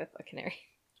prison with a canary.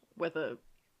 With a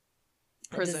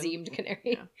prison. A diseased canary.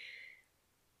 Yeah.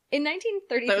 In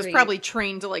 1933... That was probably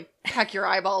trained to, like, peck your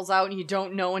eyeballs out and you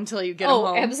don't know until you get him home.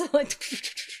 Oh, absolutely.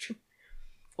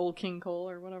 Old King Cole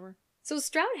or whatever. So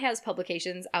Stroud has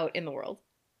publications out in the world.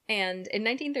 And in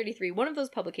 1933, one of those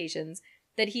publications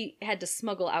that he had to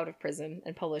smuggle out of prison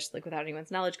and publish, like, without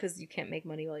anyone's knowledge because you can't make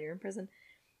money while you're in prison,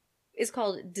 is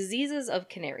called Diseases of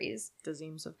Canaries.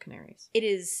 Diseases of Canaries. It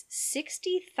is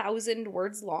 60,000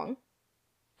 words long.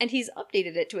 And he's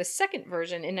updated it to a second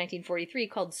version in 1943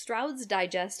 called Stroud's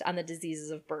Digest on the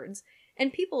Diseases of Birds.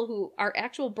 And people who are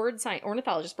actual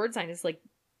ornithologists, bird scientists, like,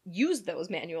 use those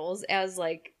manuals as,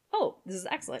 like, oh, this is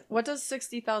excellent. What does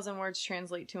 60,000 words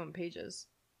translate to in pages?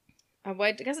 Well,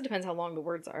 I guess it depends how long the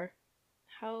words are.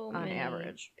 How on many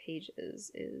average pages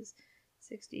is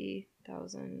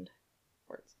 60,000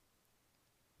 words?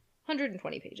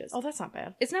 120 pages. Oh, that's not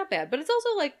bad. It's not bad, but it's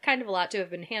also, like, kind of a lot to have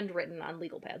been handwritten on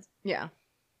legal pads. Yeah.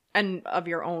 And of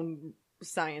your own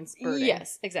science birding.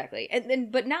 Yes, exactly. And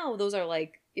then, but now those are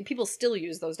like, people still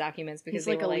use those documents because he's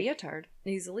like they were a leotard.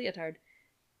 He's a leotard.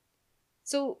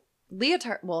 So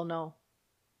leotard. Well, no.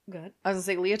 Good. I was gonna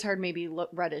say leotard maybe look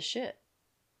red as shit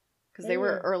because they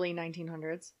were early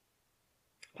 1900s.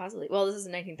 Possibly. Well, this is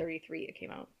 1933. It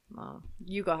came out.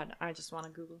 You go ahead. I just want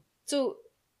to Google. So,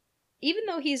 even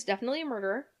though he's definitely a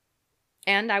murderer,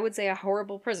 and I would say a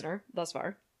horrible prisoner thus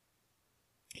far,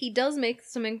 he does make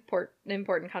some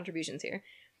important contributions here.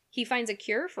 He finds a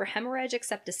cure for hemorrhagic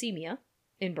septicemia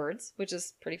in birds, which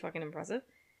is pretty fucking impressive.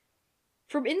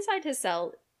 From inside his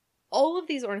cell, all of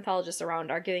these ornithologists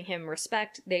around are giving him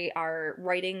respect. They are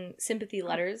writing sympathy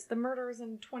letters. The murderer's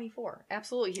in 24.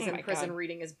 Absolutely, he's in prison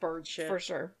reading his bird shit. For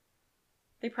sure.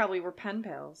 They probably were pen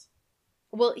pals.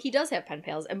 Well, he does have pen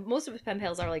pals, and most of his pen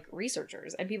pals are, like,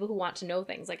 researchers and people who want to know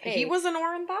things. Like, hey... He was an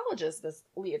ornithologist, this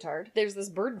leotard. There's this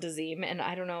bird disease, and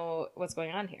I don't know what's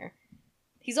going on here.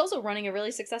 He's also running a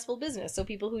really successful business, so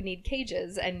people who need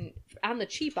cages, and on the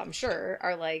cheap, I'm sure,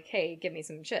 are like, hey, give me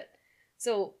some shit.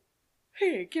 So...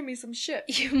 Hey, give me some shit.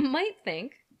 You might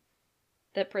think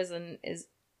that prison is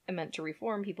meant to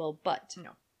reform people, but...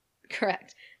 No.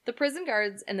 Correct. The prison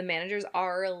guards and the managers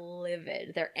are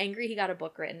livid. They're angry he got a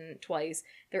book written twice.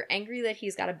 They're angry that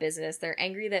he's got a business. They're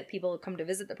angry that people come to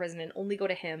visit the prison and only go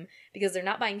to him because they're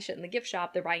not buying shit in the gift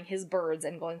shop. They're buying his birds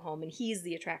and going home, and he's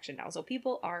the attraction now. So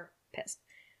people are pissed.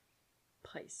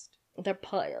 Pissed. They're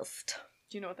pissed.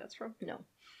 Do you know what that's from? No.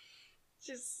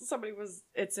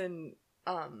 It's in,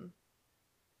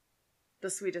 The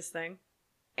Sweetest Thing,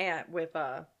 and with,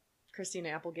 Christina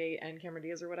Applegate and Cameron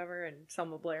Diaz or whatever, and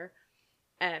Selma Blair.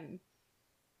 And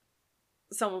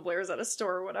Selma Blair's at a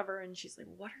store or whatever, and she's like,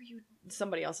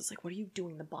 somebody else is like, what are you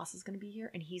doing? The boss is going to be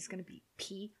here, and he's going to be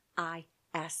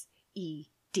Pised.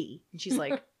 And she's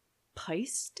like,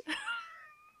 Piced?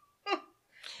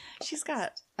 She's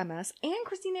got MS, and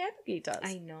Christina Applegate does.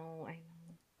 I know.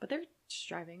 But they're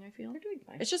striving, I feel. They're doing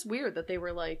fine. It's just weird that they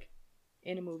were, like,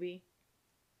 in a movie.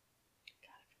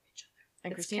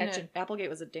 And Christina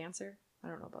Applegate was a dancer. I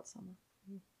don't know about Selma.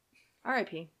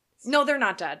 R.I.P. No, they're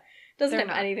not dead. Doesn't They're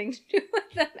have not. anything to do with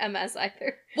that MS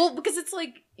either. Well, because it's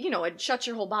like, it shuts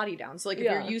your whole body down. So, like, if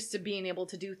Yeah. you're used to being able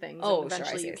to do things, Oh, and sure, I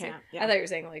eventually see, you I see. can't. I thought you were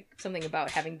saying, like, something about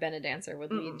having been a dancer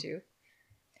would lead to...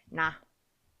 Nah.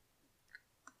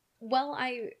 Well,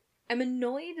 I'm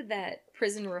annoyed that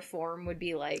prison reform would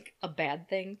be, like, a bad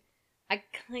thing. I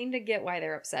kind of get why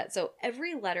they're upset. So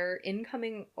every letter,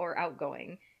 incoming or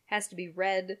outgoing, has to be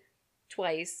read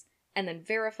twice and then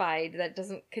verified that it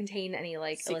doesn't contain any,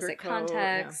 like, Secret illicit code,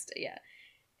 context. Yeah.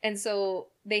 And so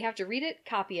they have to read it,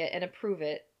 copy it, and approve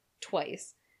it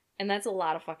twice. And that's a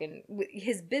lot of fucking...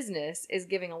 His business is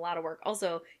giving a lot of work.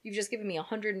 Also, you've just given me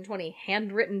 120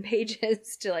 handwritten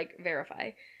pages to, like,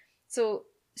 verify. So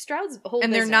Stroud's whole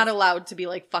And business... they're not allowed to be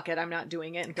like, fuck it, I'm not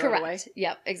doing it, and throw it away. Correct.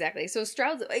 Yep, exactly. So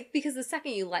Stroud's... Like, because the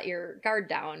second you let your guard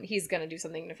down, he's gonna do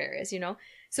something nefarious, you know?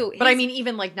 So But I mean,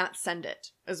 even, like, not send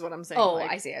it, is what I'm saying. Oh,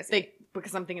 like, I see.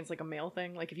 Because I'm thinking it's like a mail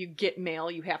thing. Like, if you get mail,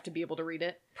 you have to be able to read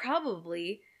it.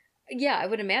 Probably. Yeah, I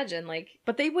would imagine, like...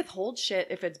 But they withhold shit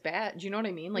if it's bad. Do you know what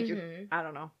I mean? Like, I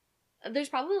don't know. There's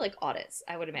probably, like, audits,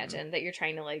 I would imagine, that you're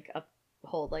trying to, like,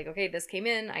 uphold. Like, okay, this came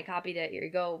in, I copied it, here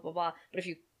you go, blah, blah. But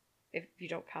if you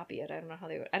don't copy it, I don't know how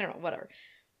they would... I don't know, whatever.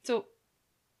 So,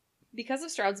 because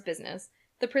of Stroud's business,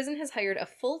 the prison has hired a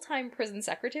full-time prison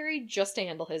secretary just to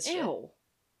handle his shit. Ew.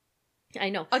 I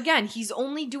know. Again, he's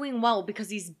only doing well because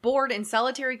he's bored in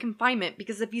solitary confinement,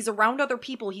 because if he's around other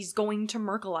people, he's going to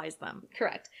Merkelize them.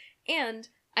 Correct. And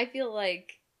I feel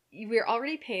like we're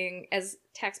already paying, as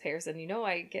taxpayers, and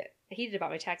I get heated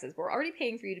about my taxes, but we're already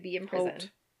paying for you to be in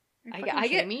prison. I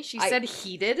get me. She said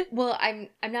heated. Well, I'm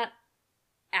not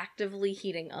actively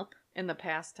heating up. In the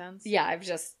past tense. Yeah,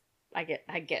 I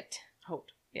get hot.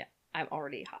 Yeah, I'm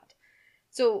already hot.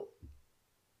 So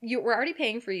we're already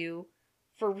paying for you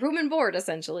for room and board,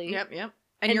 essentially. Yep.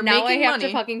 And you're now making I have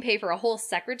money. to fucking pay for a whole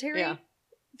secretary. Yeah.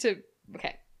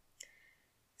 Okay.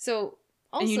 So.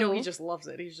 Also, and he just loves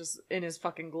it. He's just in his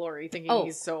fucking glory, thinking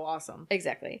he's so awesome.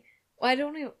 Exactly. Well,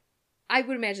 I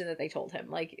would imagine that they told him,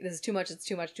 like, this is too much, it's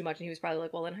too much, and he was probably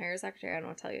like, well, then hire a secretary, I don't know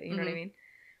what to tell you, you know what I mean?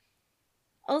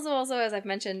 Also, as I've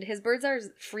mentioned, his birds are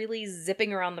freely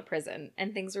zipping around the prison,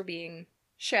 and things were being...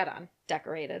 shat on.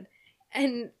 Decorated.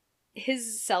 And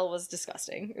his cell was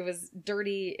disgusting. It was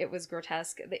dirty, it was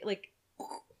grotesque.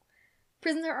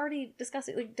 Prisons are already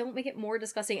disgusting. Like, don't make it more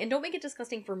disgusting. And don't make it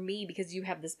disgusting for me because you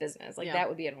have this business. Like, that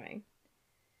would be annoying.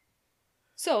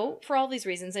 So, for all these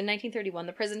reasons, in 1931,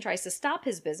 the prison tries to stop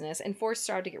his business and force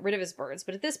Stroud to get rid of his birds.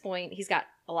 But at this point, he's got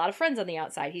a lot of friends on the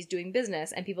outside. He's doing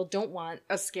business, and people don't want...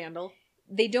 a scandal.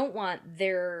 They don't want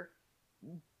their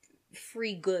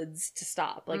free goods to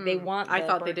stop. Like, they want the I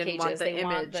thought they bird didn't cages. want the They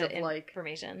image the of, like,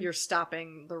 information. You're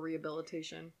stopping the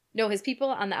rehabilitation. No, his people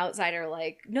on the outside are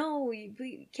like, no,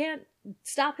 we can't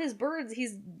stop his birds.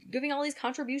 He's giving all these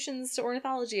contributions to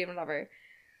ornithology and whatever.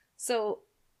 So,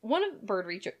 one bird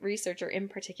researcher in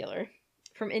particular,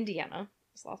 from Indiana,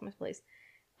 just lost my place,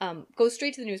 goes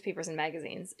straight to the newspapers and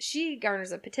magazines. She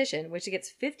garners a petition, which gets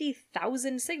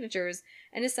 50,000 signatures,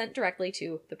 and is sent directly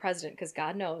to the president, because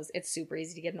God knows it's super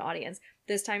easy to get an audience.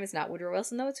 This time it's not Woodrow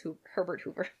Wilson, though, it's Herbert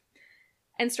Hoover.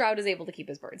 And Stroud is able to keep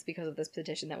his birds because of this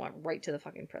petition that went right to the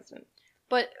fucking president.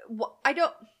 But I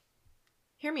don't...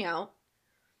 Hear me out.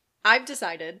 I've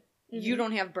decided you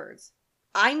don't have birds.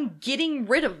 I'm getting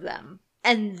rid of them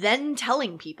and then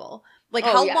telling people. Like,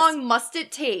 how long must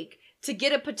it take to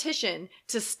get a petition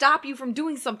to stop you from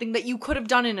doing something that you could have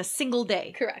done in a single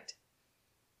day? Correct.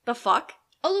 The fuck?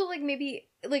 Although, like, maybe,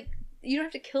 like, you don't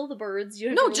have to kill the birds. You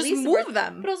don't No, have to just release the move birds.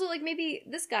 them. But also, like, maybe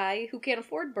this guy who can't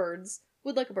afford birds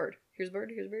would like a bird. Here's a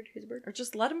bird, here's a bird, here's a bird. Or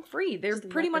just let them free. They're Just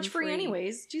pretty let much them free free.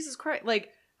 anyways. Jesus Christ. Like,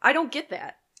 I don't get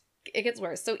that. It gets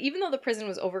worse. So even though the prison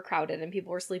was overcrowded and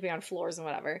people were sleeping on floors and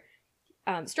whatever,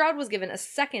 Stroud was given a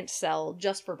second cell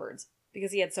just for birds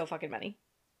because he had so fucking many.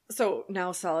 So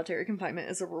now solitary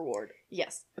confinement is a reward.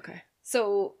 Yes. Okay.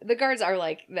 So the guards are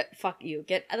like, fuck you,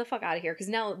 get the fuck out of here, because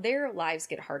now their lives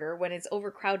get harder when it's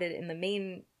overcrowded in the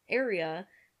main area.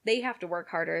 They have to work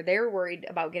harder. They're worried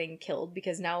about getting killed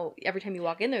because now every time you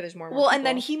walk in there, there's more and more people. And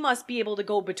then he must be able to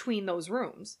go between those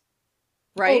rooms,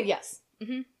 right? Oh, yes.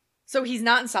 Mm-hmm. So he's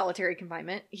not in solitary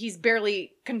confinement. He's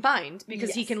barely confined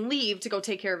because he can leave to go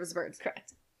take care of his birds.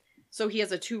 Correct. So he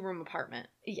has a 2-room apartment.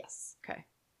 Yes. Okay.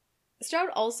 Stroud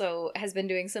also has been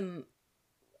doing some,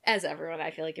 as everyone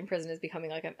I feel like in prison is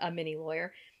becoming like a mini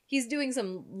lawyer, he's doing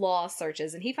some law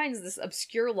searches, and he finds this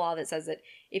obscure law that says that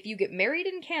if you get married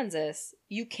in Kansas,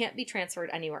 you can't be transferred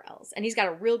anywhere else. And he's got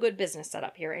a real good business set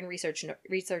up here, and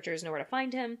researchers know where to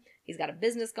find him. He's got a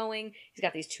business going. He's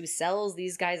got these 2 cells.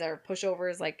 These guys are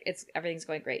pushovers. Like, everything's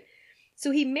going great.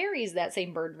 So he marries that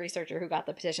same bird researcher who got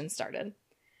the petition started.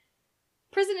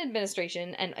 prison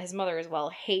administration, and his mother as well,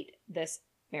 hate this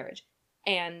marriage.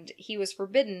 And he was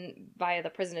forbidden by the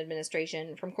prison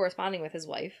administration from corresponding with his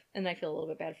wife. And I feel a little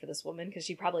bit bad for this woman, because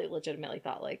she probably legitimately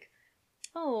thought, like,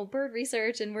 oh, bird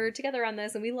research, and we're together on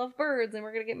this, and we love birds, and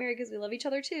we're going to get married because we love each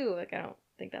other too. Like, I don't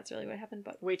think that's really what happened,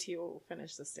 but... Wait till you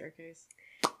finish the staircase.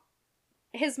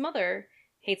 His mother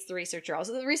hates the researcher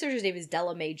also. The researcher's name is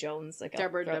Della Mae Jones. Like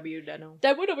Deborah W. Deno.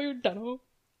 Deborah W. Deno.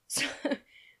 So,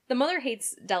 the mother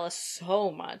hates Della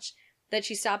so much that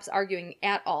she stops arguing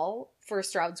at all for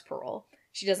Stroud's parole.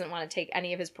 She doesn't want to take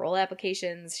any of his parole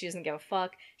applications. She doesn't give a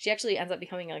fuck. She actually ends up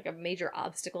becoming like a major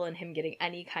obstacle in him getting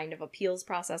any kind of appeals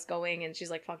process going. And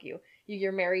she's like, fuck you.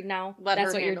 You're married now.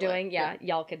 That's what you're doing. Yeah,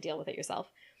 y'all could deal with it yourself.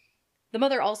 The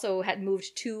mother also had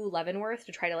moved to Leavenworth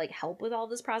to try to like help with all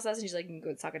this process. And she's like,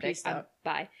 go suck a dick.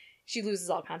 Bye. She loses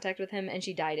all contact with him, and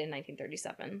she died in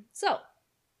 1937. So,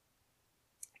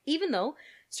 even though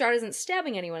Stroud isn't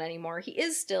stabbing anyone anymore, he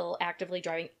is still actively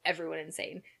driving everyone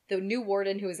insane. The new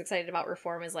warden, who is excited about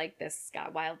reform, is like, this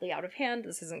got wildly out of hand,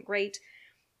 this isn't great.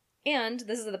 And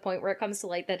this is the point where it comes to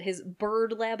light that his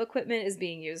bird lab equipment is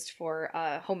being used for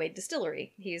a homemade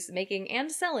distillery. He's making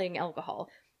and selling alcohol,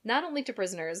 not only to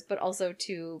prisoners, but also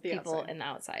to people in the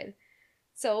outside.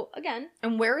 So, again...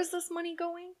 And where is this money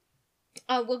going?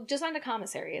 Well, just on to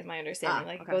commissary, is my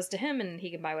understanding. It goes to him, and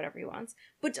he can buy whatever he wants.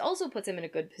 But it also puts him in a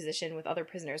good position with other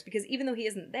prisoners, because even though he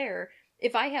isn't there,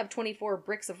 if I have 24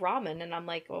 bricks of ramen, and I'm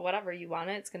like, well, whatever, you want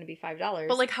it, it's going to be $5.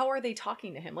 But, like, how are they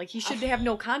talking to him? Like, he should have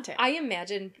no contact. I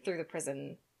imagine through the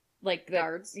prison, like, the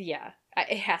guards. Yeah,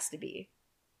 it has to be.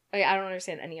 I don't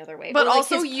understand any other way. But like,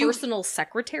 also, his personal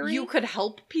secretary? You could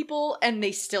help people, and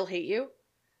they still hate you?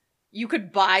 You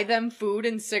could buy them food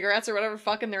and cigarettes or whatever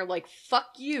fuck, and they're like, fuck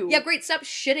you. Yeah, great, stop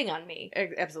shitting on me.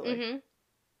 Absolutely. Mm-hmm.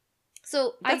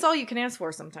 So that's all you can ask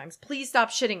for sometimes. Please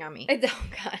stop shitting on me. Oh,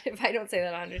 God, if I don't say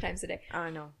that 100 times a day. I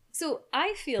know. So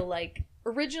I feel like,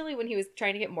 originally when he was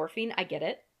trying to get morphine, I get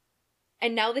it.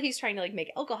 And now that he's trying to, like,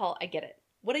 make alcohol, I get it.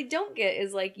 What I don't get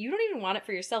is, like, you don't even want it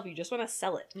for yourself, you just want to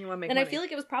sell it. You want to make money. I feel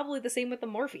like it was probably the same with the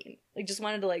morphine. Like, just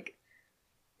wanted to, like,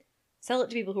 sell it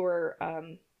to people who were,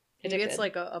 addicted. Maybe it's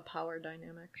like a power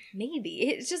dynamic. Maybe.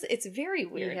 It's very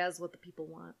weird. He has what the people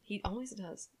want. He always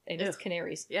does. And it's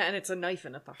canaries. Yeah, and it's a knife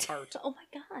in at the heart. Oh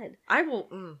my God. I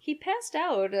will... He passed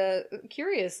out,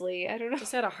 curiously. I don't know.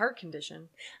 Just had a heart condition.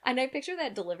 And I picture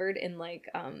that delivered in, like,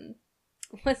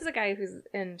 what's the guy who's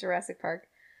in Jurassic Park?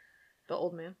 The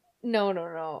old man? No.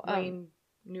 Wayne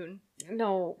Newton?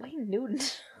 No. Wayne Newton?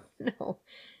 No.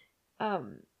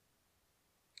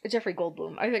 Jeffrey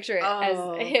Goldblum. I picture it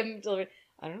as him delivered...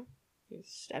 I don't know. He was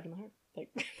stabbed in the heart. Like,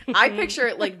 I picture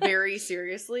it, like, very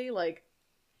seriously. Like,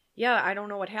 yeah, I don't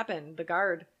know what happened. The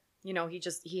guard, you know,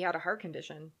 he had a heart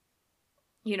condition.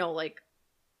 You know, like,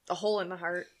 a hole in the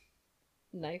heart.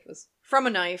 Knife was... From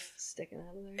a knife. Sticking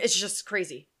out of there. It's just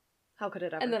crazy. How could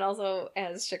it ever? And then also,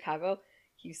 as Chicago,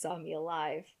 you saw me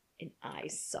alive, and I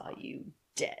saw you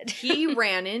dead. He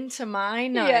ran into my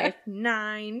knife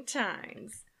 9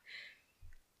 times.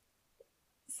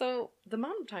 So, the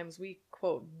amount of times we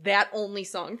quote that only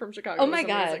song from Chicago. Oh my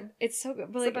God. Amazing. It's so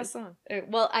good. But, it's like, the best song.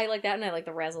 Well, I like that, and I like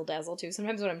the razzle dazzle too.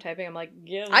 Sometimes when I'm typing, I'm like,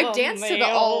 I dance to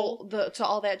all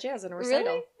that jazz in a recital.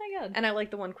 Really? Oh my God. And I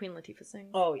like the one Queen Latifah sings.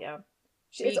 Oh yeah.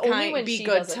 It's only when she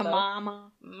good does to it,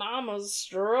 mama. Mama's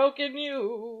stroking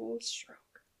you. Stroke.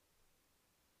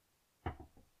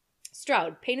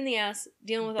 Stroud, pain in the ass,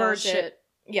 dealing with all shit.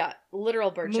 Yeah, literal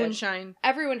bird shit. Moonshine.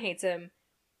 Everyone hates him.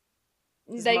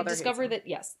 They discover that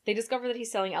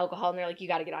he's selling alcohol, and they're like, you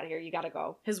gotta get out of here, you gotta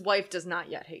go. His wife does not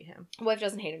yet hate him. Wife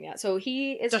doesn't hate him yet. So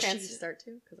he is... Does she start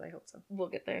to? Because I hope so. We'll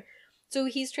get there. So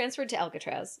he's transferred to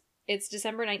Alcatraz. It's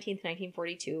December 19th,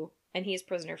 1942, and he is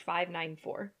prisoner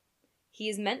 594. He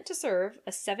is meant to serve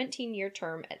a 17-year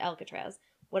term at Alcatraz.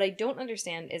 What I don't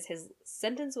understand is his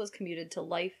sentence was commuted to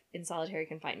life in solitary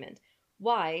confinement.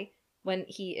 Why, when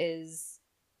he is...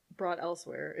 brought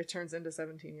elsewhere, it turns into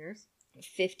 17 years?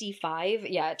 55?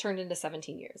 Yeah, it turned into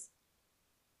 17 years.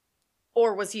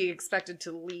 Or was he expected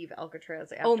to leave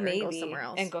Alcatraz after and go somewhere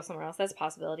else? And go somewhere else. That's a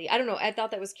possibility. I don't know. I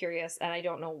thought that was curious, and I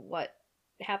don't know what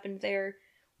happened there.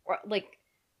 Or, like,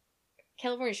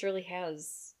 California surely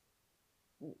has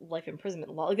life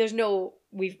imprisonment law. Like, there's no,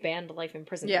 we've banned life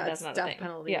imprisonment. Yeah, that's not a thing.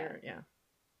 Penalty. Yeah.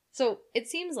 So, it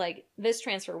seems like this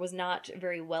transfer was not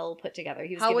very well put together.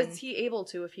 How was he able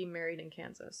to if he married in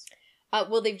Kansas?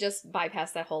 Well, they've just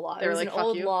bypassed that whole law. It was like, an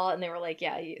old law, and they were like,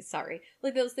 yeah, sorry.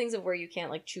 Like those things of where you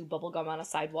can't, like, chew bubblegum on a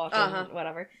sidewalk and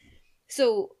whatever.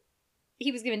 So,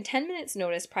 he was given 10 minutes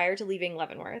notice prior to leaving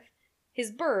Leavenworth. His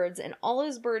birds and all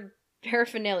his bird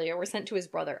paraphernalia were sent to his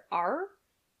brother, R.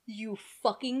 you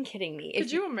fucking kidding me?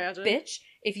 Could you imagine? Bitch,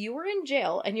 if you were in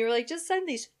jail and you were like, just send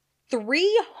these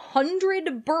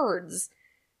 300 birds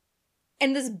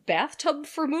and this bathtub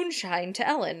for moonshine to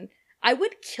Ellen, I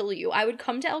would kill you. I would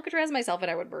come to Alcatraz myself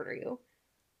and I would murder you.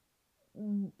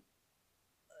 And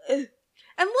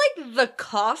like the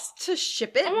cost to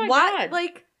ship it. Oh my God.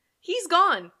 Like, he's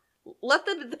gone. Let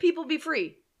the people be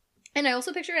free. And I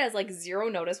also picture it as like zero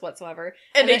notice whatsoever.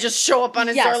 And they just show up on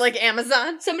his door like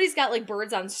Amazon. Somebody's got like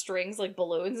birds on strings, like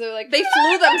balloons. They're like, they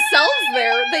flew themselves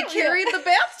there. They carried the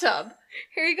bathtub.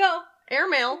 Here you go.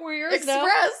 Airmail. We're yours Express.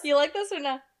 now. You like this or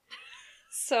not?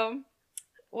 So,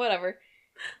 whatever.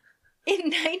 In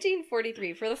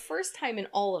 1943, for the first time in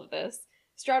all of this,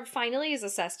 Stroud finally is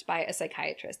assessed by a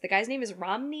psychiatrist. The guy's name is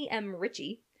Romney M.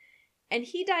 Ritchie, and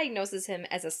he diagnoses him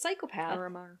as a psychopath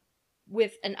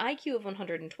with an IQ of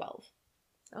 112.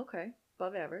 Okay.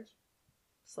 Above average.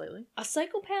 Slightly. A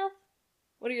psychopath?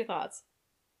 What are your thoughts?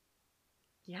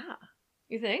 Yeah.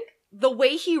 You think? The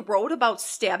way he wrote about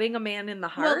stabbing a man in the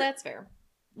heart. Well, that's fair.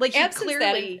 Like, he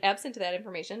absent that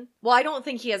information. Well, I don't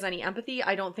think he has any empathy.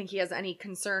 I don't think he has any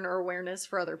concern or awareness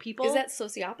for other people. Is that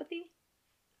sociopathy?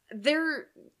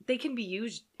 They can be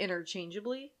used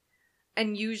interchangeably.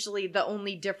 And usually the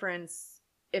only difference,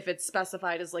 if it's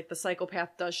specified, is like the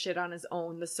psychopath does shit on his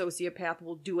own. The sociopath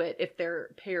will do it if they're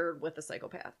paired with a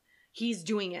psychopath. He's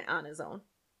doing it on his own.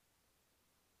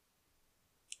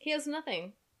 He has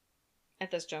nothing at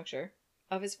this juncture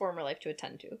of his former life to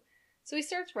attend to. So he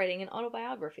starts writing an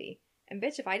autobiography. And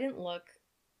bitch, if I didn't look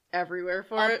everywhere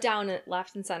for up, it, down,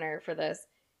 left, and center for this,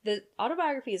 the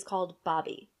autobiography is called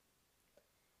Bobby.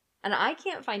 And I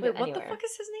can't find it anywhere. What the fuck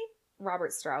is his name?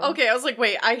 Robert Stroud. Okay, I was like,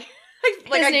 wait,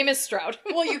 his name is Stroud.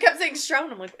 Well, you kept saying Stroud,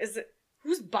 and I'm like,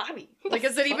 who's Bobby? Like,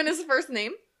 is it even his first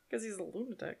name? Because he's a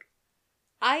lunatic.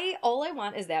 All I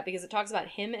want is that, because it talks about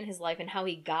him and his life and how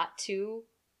he got to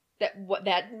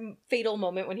that fatal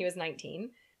moment when he was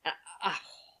 19.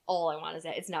 All I want is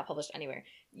that. It's not published anywhere.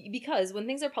 Because when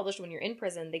things are published when you're in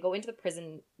prison, they go into the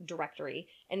prison directory,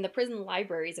 and the prison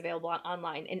library is available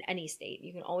online in any state.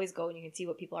 You can always go and you can see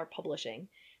what people are publishing,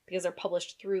 because they're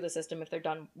published through the system if they're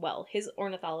done well. His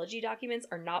ornithology documents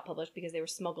are not published because they were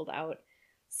smuggled out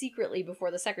secretly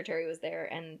before the secretary was there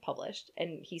and published,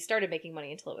 and he started making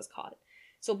money until it was caught.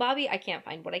 So Bobby, I can't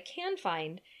find. What I can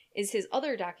find is his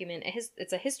other document.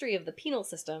 It's a history of the penal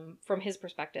system from his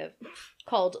perspective,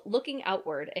 called Looking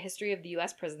Outward, A History of the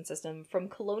U.S. Prison System from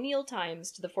Colonial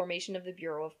Times to the Formation of the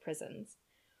Bureau of Prisons.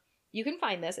 You can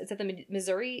find this. It's at the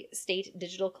Missouri State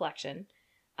Digital Collection.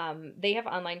 They have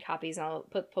online copies, and I'll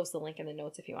post the link in the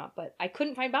notes if you want, but I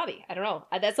couldn't find Bobby. I don't know.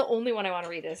 That's the only one I want to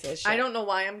read. This shit. I don't know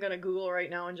why. I'm going to Google right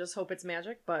now and just hope it's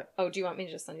magic, but... Oh, do you want me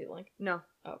to just send you the link? No.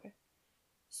 Oh, okay.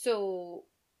 So...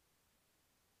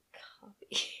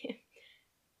 Copy.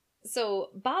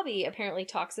 So Bobby apparently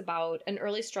talks about an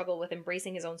early struggle with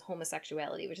embracing his own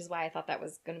homosexuality, which is why I thought that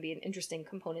was going to be an interesting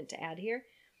component to add here.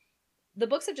 The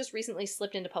books have just recently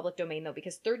slipped into public domain, though,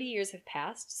 because 30 years have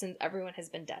passed since everyone has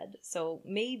been dead. So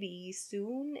maybe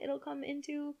soon it'll come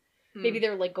into... Maybe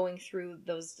they're, like, going through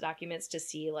those documents to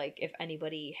see, like, if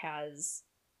anybody has...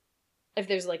 If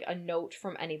there's, like, a note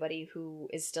from anybody who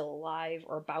is still alive,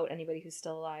 or about anybody who's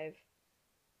still alive.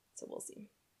 So we'll see.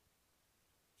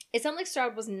 It sounds like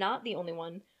Stroud was not the only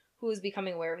one who was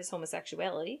becoming aware of his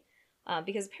homosexuality,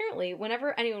 because apparently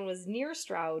whenever anyone was near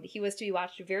Stroud, he was to be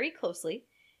watched very closely,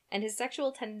 and his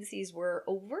sexual tendencies were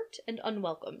overt and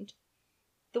unwelcomed.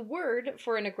 The word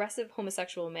for an aggressive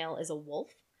homosexual male is a wolf,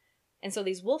 and so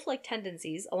these wolf-like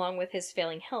tendencies, along with his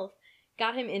failing health,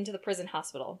 got him into the prison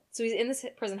hospital. So he's in this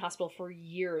prison hospital for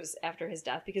years after his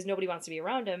death because nobody wants to be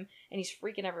around him, and he's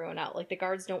freaking everyone out. Like, the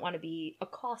guards don't want to be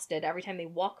accosted every time they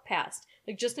walk past,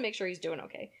 like, just to make sure he's doing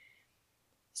okay.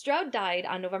 Stroud died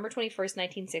on November 21st,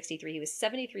 1963. He was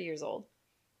 73 years old.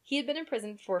 He had been in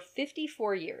prison for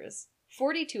 54 years.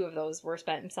 42 of those were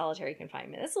spent in solitary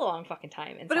confinement. That's a long fucking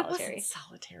time in solitary. But it wasn't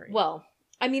solitary. Well,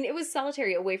 I mean, it was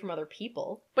solitary away from other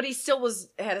people. But he still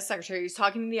had a secretary. He was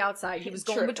talking to the outside. He was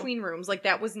going between rooms. Like,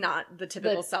 that was not the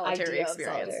typical solitary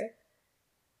experience. Solitary.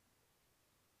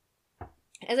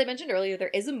 As I mentioned earlier, there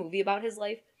is a movie about his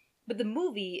life, but the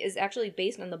movie is actually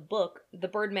based on the book, The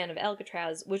Birdman of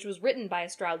Alcatraz, which was written by a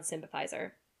Stroud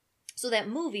sympathizer. So that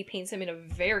movie paints him in a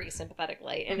very sympathetic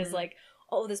light and is like,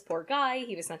 oh, this poor guy,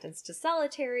 he was sentenced to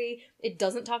solitary. It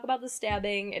doesn't talk about the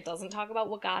stabbing. It doesn't talk about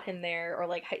what got him there or,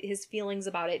 like, his feelings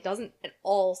about it. It doesn't at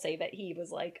all say that he was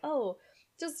like, oh,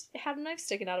 just had a knife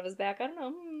sticking out of his back. I don't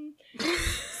know.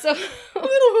 So,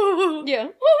 yeah.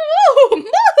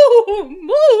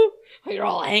 You're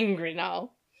all angry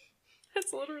now.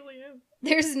 That's literally him.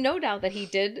 There's no doubt that he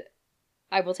did,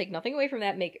 I will take nothing away from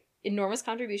that, make enormous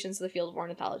contributions to the field of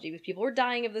ornithology. Because people were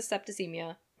dying of this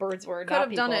septicemia. Birds were Could not have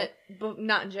people. done it, but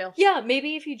not in jail. Yeah,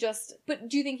 maybe if you just... But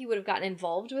do you think he would have gotten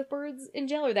involved with birds in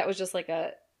jail? Or that was just like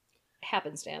a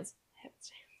happenstance?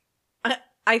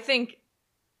 I think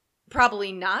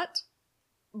probably not.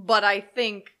 But I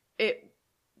think it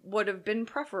would have been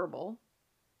preferable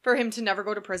for him to never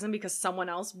go to prison because someone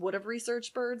else would have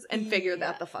researched birds and figured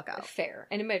that the fuck out. Fair.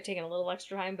 And it might have taken a little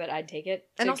extra time, but I'd take it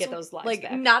to And also, get those lives like,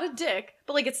 back. not a dick,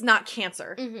 but, like, it's not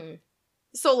cancer. Mm-hmm.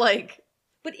 So, like...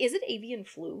 But is it avian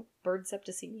flu? Bird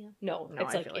septicemia? No,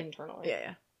 it's like internal.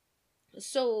 Yeah.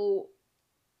 So,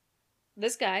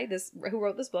 this guy, who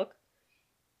wrote this book...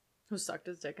 Who sucked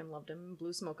his dick and loved him and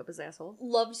blew smoke up his asshole.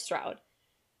 Loved Stroud.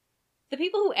 The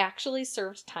people who actually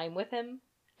served time with him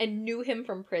and knew him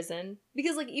from prison,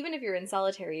 because, like, even if you're in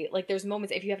solitary, like, there's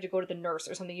moments, if you have to go to the nurse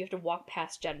or something, you have to walk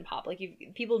past Gen Pop. Like,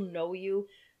 people know you,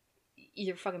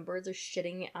 your fucking birds are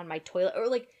shitting on my toilet. Or,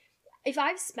 like, if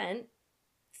I've spent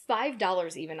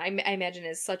 $5 even, I imagine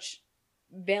is such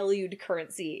valued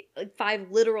currency, like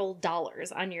 $5 literal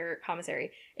dollars on your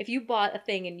commissary. If you bought a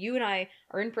thing and you and I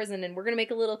are in prison and we're gonna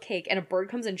make a little cake and a bird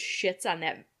comes and shits on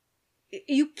that, are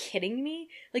you kidding me?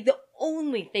 Like, the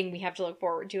only thing we have to look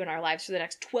forward to in our lives for the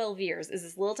next 12 years is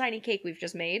this little tiny cake we've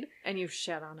just made. And you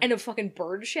shat on it. And a fucking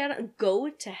bird shat on it. Go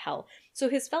to hell. So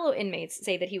his fellow inmates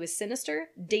say that he was sinister,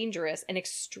 dangerous, and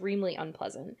extremely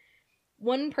unpleasant.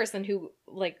 One person who,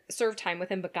 like, served time with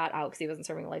him but got out because he wasn't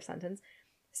serving a life sentence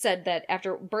said that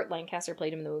after Burt Lancaster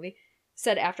played him in the movie,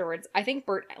 said afterwards, I think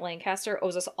Burt Lancaster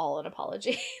owes us all an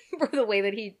apology for the way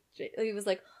that he was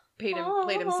like, played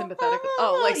him sympathetic.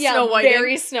 Oh, like yeah, Snow White.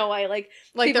 Very Snow White. Like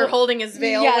people, they're holding his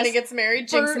veil when he gets married.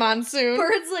 Jinx Monsoon.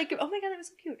 Bird's like, oh my god, that was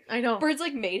so cute. I know. Bird's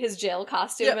like made his jail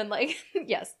costume and like,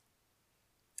 yes.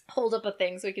 Hold up a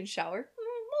thing so he can shower.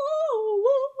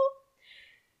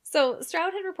 So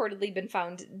Stroud had reportedly been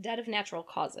found dead of natural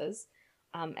causes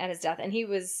at his death, and he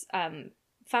was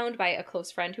found by a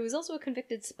close friend who was also a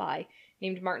convicted spy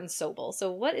named Martin Sobel.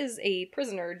 So what is a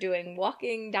prisoner doing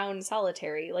walking down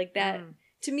solitary like that?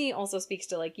 To me, also speaks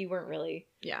to, like, you weren't really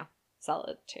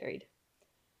solitaried.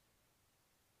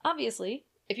 Obviously,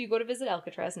 if you go to visit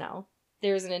Alcatraz now,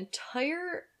 there's an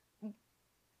entire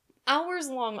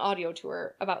hours-long audio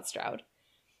tour about Stroud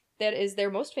that is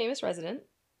their most famous resident,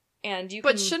 and you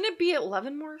can... But shouldn't it be at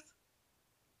Leavenworth?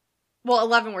 Well,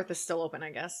 Leavenworth is still open,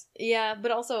 I guess. Yeah, but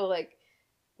also, like,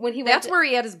 when he went where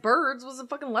he had his birds, was in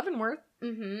fucking Leavenworth.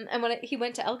 Mm-hmm. And when he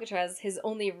went to Alcatraz, his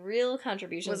only real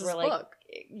contributions were, like... book.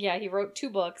 Yeah, he wrote 2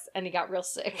 books, and he got real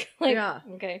sick. Like,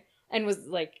 okay. And was,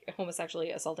 like,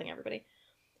 homosexually assaulting everybody.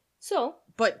 So...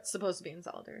 But supposed to be in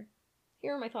solitary.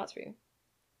 Here are my thoughts for you.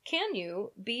 Can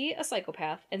you be a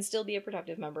psychopath and still be a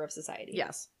productive member of society?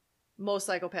 Yes. Most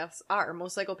psychopaths are.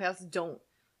 Most psychopaths don't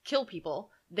kill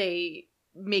people. They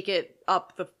make it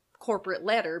up the corporate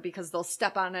ladder because they'll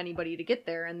step on anybody to get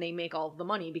there, and they make all of the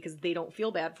money because they don't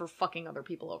feel bad for fucking other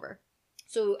people over.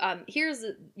 So, here's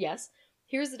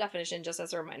the definition, just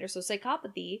as a reminder. So,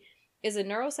 psychopathy is a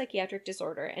neuropsychiatric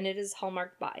disorder, and it is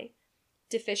hallmarked by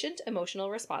deficient emotional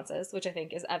responses, which I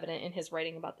think is evident in his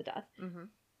writing about the death. Mm-hmm.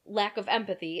 Lack of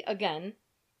empathy, again.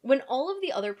 When all of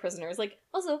the other prisoners, like,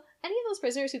 also, any of those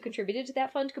prisoners who contributed to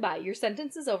that fund, goodbye, your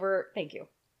sentence is over, thank you.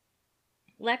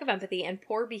 Lack of empathy and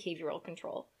poor behavioral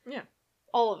control. Yeah.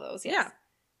 All of those, yes.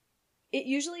 Yeah. It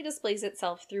usually displays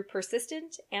itself through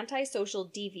persistent antisocial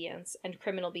deviance and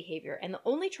criminal behavior. And the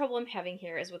only trouble I'm having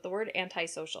here is with the word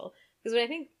antisocial. Because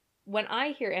when I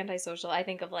hear antisocial, I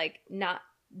think of, like, not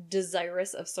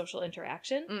desirous of social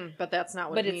interaction. But that's not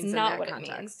what it means in that context.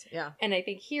 It means. Yeah. And I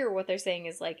think here what they're saying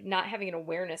is, like, not having an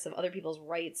awareness of other people's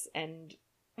rights and...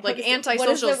 Like,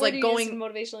 antisocial is like going...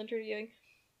 motivational interviewing?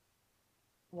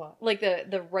 What? Like,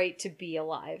 the right to be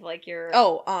alive. Like, you're...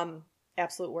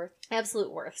 Absolute worth.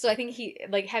 Absolute worth. So I think he,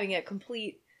 like, having a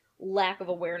complete lack of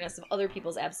awareness of other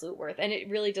people's absolute worth. And it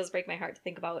really does break my heart to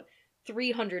think about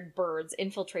 300 birds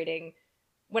infiltrating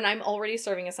when I'm already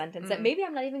serving a sentence that maybe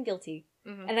I'm not even guilty.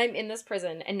 Mm-hmm. And I'm in this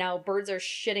prison, and now birds are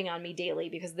shitting on me daily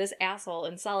because this asshole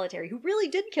in solitary, who really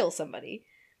did kill somebody,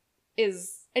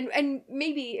 is... And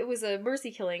maybe it was a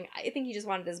mercy killing. I think he just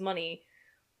wanted his money.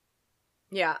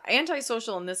 Yeah,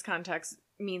 antisocial in this context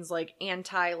means, like,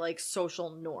 anti, like, social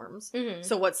norms. Mm-hmm.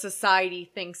 So what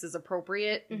society thinks is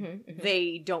appropriate,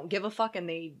 they don't give a fuck, and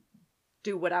they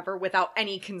do whatever without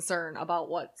any concern about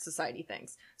what society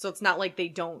thinks. So it's not like they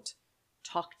don't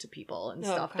talk to people and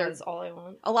stuff. That's all I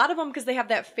want. A lot of them, because they have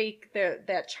that fake,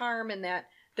 that charm, and that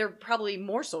they're probably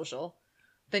more social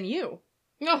than you.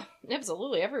 Oh,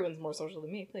 absolutely. Everyone's more social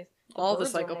than me, please. All the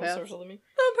psychopaths. More social than me.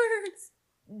 The birds.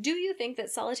 Do you think that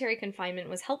solitary confinement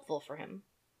was helpful for him?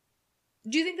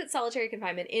 Do you think that solitary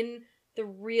confinement, in the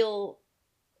real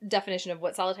definition of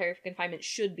what solitary confinement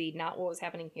should be, not what was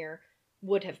happening here,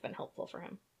 would have been helpful for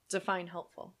him? Define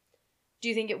helpful. Do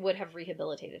you think it would have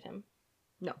rehabilitated him?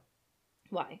 No.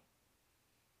 Why?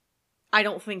 I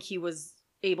don't think he was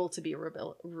able to be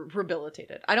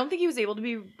rehabilitated. I don't think he was able to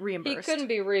be reimbursed. He couldn't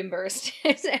be reimbursed.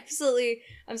 It's absolutely...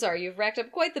 I'm sorry, you've racked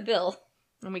up quite the bill.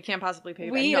 And we can't possibly pay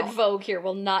We back. at Vogue here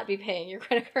will not be paying your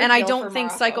credit card And bill I don't for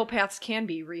think Morocco. psychopaths can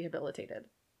be rehabilitated.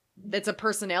 It's a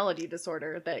personality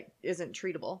disorder that isn't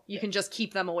treatable. You can just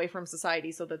keep them away from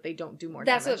society so that they don't do more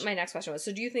damage. That's what my next question was.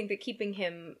 So do you think that keeping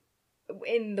him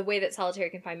in the way that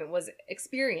solitary confinement was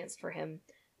experienced for him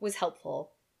was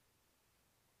helpful?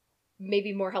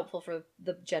 Maybe more helpful for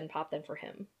the Gen Pop than for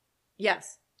him?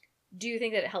 Yes. Do you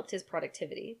think that it helped his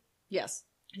productivity? Yes.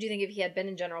 Do you think if he had been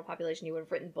in general population, he would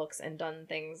have written books and done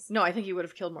things? No, I think he would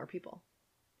have killed more people.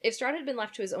 If Stroud had been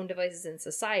left to his own devices in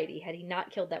society, had he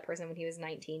not killed that person when he was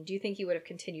 19, do you think he would have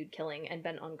continued killing and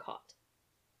been uncaught?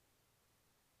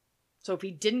 So if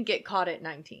he didn't get caught at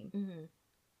 19.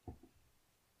 Mm-hmm.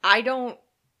 I don't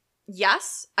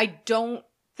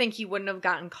think he wouldn't have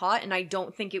gotten caught, and I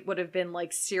don't think it would have been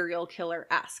like serial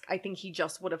killer-esque. I think he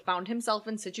just would have found himself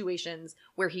in situations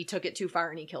where he took it too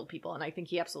far and he killed people, and I think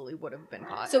he absolutely would have been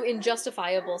caught. So in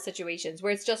justifiable situations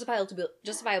where it's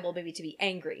justifiable maybe to be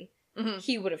angry, mm-hmm.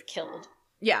 he would have killed.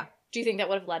 Yeah. Do you think that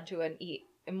would have led to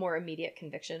a more immediate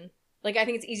conviction? Like, I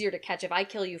think it's easier to catch if I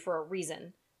kill you for a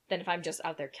reason than if I'm just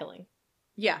out there killing.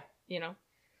 Yeah. You know?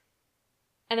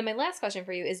 And then my last question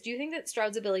for you is, do you think that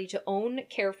Stroud's ability to own,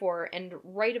 care for, and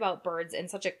write about birds in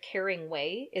such a caring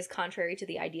way is contrary to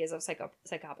the ideas of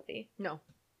psychopathy? No.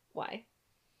 Why?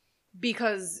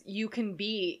 Because you can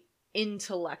be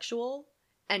intellectual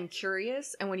and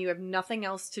curious, and when you have nothing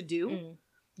else to do,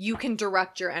 you can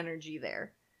direct your energy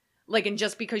there. Like, and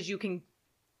just because you can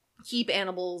keep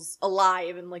animals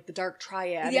alive and like the dark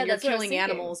triad, and you're killing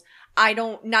animals,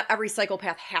 not every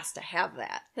psychopath has to have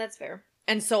that. That's fair.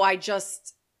 And so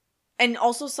and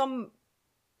also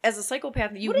as a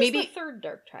psychopath, what is the third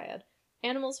dark triad?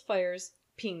 Animals, fires,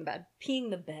 peeing the bed.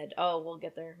 Peeing the bed. Oh, we'll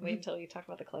get there. Wait until you talk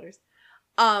about the clutters.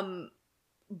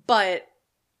 But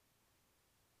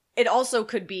it also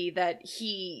could be that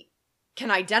he can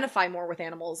identify more with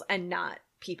animals and not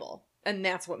people. And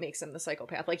that's what makes him the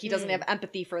psychopath. Like, he doesn't have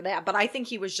empathy for that. But I think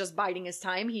he was just biding his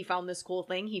time. He found this cool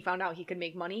thing. He found out he could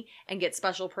make money and get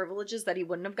special privileges that he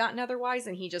wouldn't have gotten otherwise,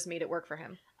 and he just made it work for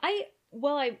him.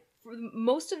 For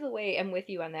most of the way, I'm with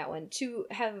you on that one. To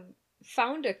have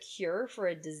found a cure for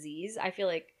a disease, I feel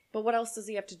like... But what else does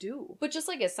he have to do? But just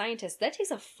like a scientist, that takes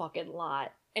a fucking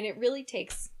lot. And it really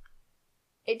takes...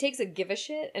 It takes a give a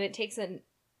shit, and it takes an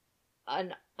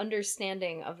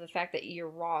understanding of the fact that you're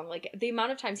wrong. Like, the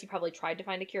amount of times he probably tried to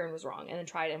find a cure and was wrong, and then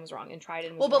tried and was wrong, and tried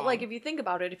and was wrong. Well, but like, if you think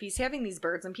about it, if he's having these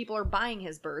birds and people are buying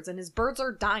his birds and his birds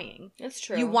are dying... That's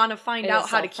true. You want to find out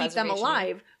how to keep them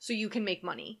alive so you can make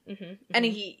money. Mm-hmm, mm-hmm. And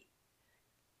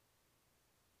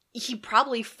he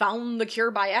probably found the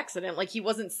cure by accident. Like, he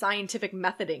wasn't scientific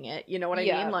methoding it. You know what I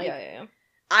mean? Like, yeah.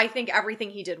 I think everything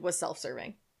he did was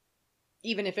self-serving.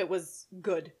 Even if it was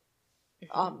good.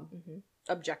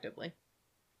 Objectively.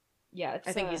 Yeah,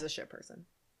 I think he's a shit person.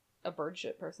 A bird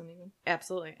shit person, even.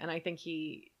 Absolutely. And I think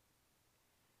he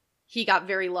got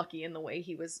very lucky in the way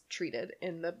he was treated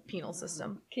in the penal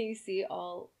system. Can you see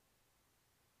all...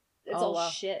 It's all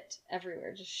shit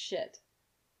everywhere. Just shit.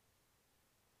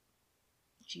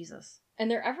 Jesus. And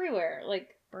they're everywhere. Like...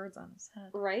 Birds on his head.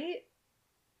 Right?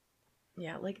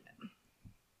 Yeah, like...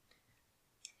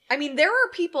 I mean, there are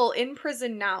people in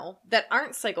prison now that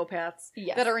aren't psychopaths,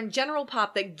 that are in general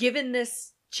pop, that given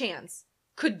this chance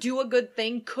could do a good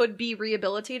thing, could be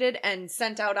rehabilitated and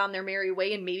sent out on their merry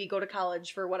way and maybe go to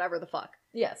college for whatever the fuck.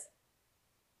 Yes.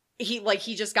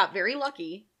 He just got very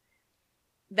lucky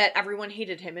that everyone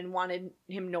hated him and wanted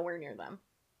him nowhere near them.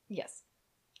 Yes.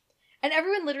 And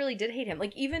everyone literally did hate him.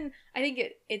 Like, even, I think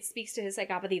it speaks to his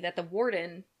psychopathy that the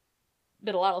warden,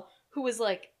 Biddle, who was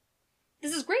like,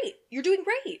 this is great. You're doing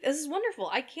great. This is wonderful.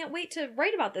 I can't wait to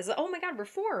write about this. Oh my god,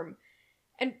 reform.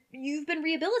 And you've been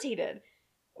rehabilitated.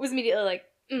 Was immediately like,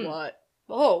 What?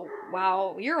 Oh,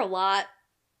 wow. You're a lot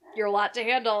to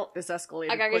handle. This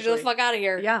escalated I gotta quickly. get you the fuck out of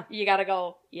here. Yeah. You gotta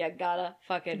go. You gotta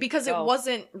fucking Because go. it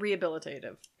wasn't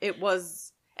rehabilitative. It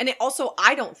was... And it also,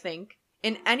 I don't think,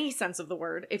 in any sense of the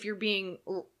word, if you're being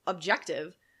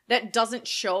objective, that doesn't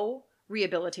show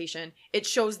rehabilitation. It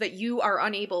shows that you are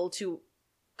unable to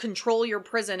control your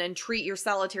prison and treat your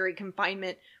solitary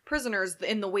confinement prisoners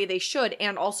in the way they should,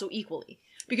 and also equally.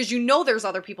 because you know there's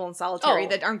other people in solitary Oh.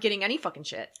 that aren't getting any fucking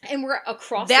shit. And we're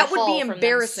across That the would hall be from them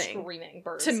embarrassing screaming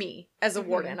birds. to me as a Mhm.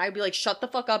 warden. I'd be like, shut the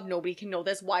fuck up. Nobody can know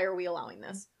this. Why are we allowing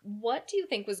this? What do you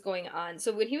think was going on?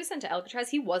 So when he was sent to Alcatraz,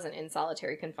 he wasn't in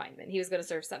solitary confinement. He was going to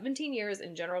serve 17 years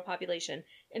in general population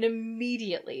and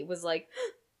immediately was like,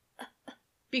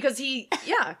 Because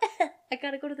yeah. I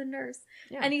gotta go to the nurse.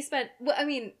 Yeah. And he spent, well, I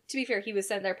mean, to be fair, he was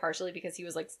sent there partially because he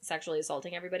was like sexually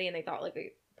assaulting everybody and they thought like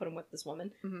they put him with this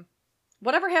woman. Mm-hmm.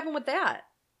 Whatever happened with that?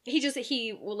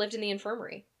 He lived in the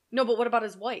infirmary. No, but what about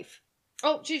his wife?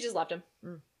 Oh, she just left him.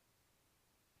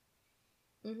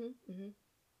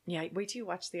 Yeah, wait till you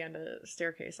watch the end of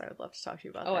Staircase. I would love to talk to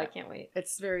you about Oh, that. I can't wait.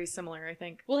 It's very similar, I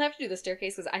think. We'll have to do the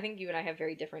Staircase because I think you and I have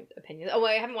very different opinions. Oh,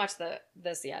 I haven't watched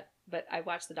this yet, but I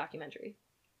watched the documentary.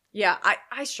 Yeah,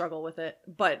 I struggle with it,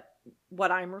 but what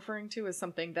I'm referring to is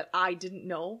something that I didn't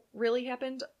know really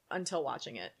happened until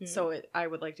watching it. Mm. So I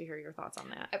would like to hear your thoughts on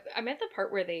that. I'm at the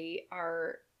part where they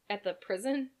are at the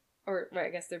prison, or I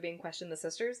guess they're being questioned, the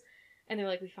sisters, and they're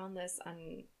like, we found this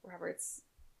on Robert's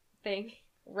thing.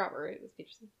 Robert, right? It was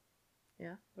Peterson.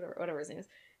 Yeah. Whatever his name is.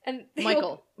 And they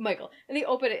Michael. Michael. And they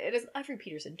open it. It is Jeffrey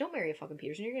Peterson. Don't marry a fucking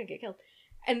Peterson. You're going to get killed.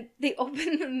 And they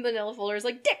open the manila folder. It's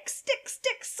like, dicks,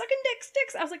 sucking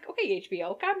dicks. I was like, okay,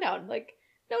 HBO, calm down. Like,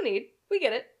 no need. We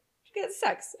get it. We get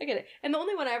sex. I get it. And the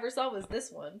only one I ever saw was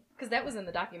this one. Because that was in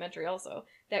the documentary also.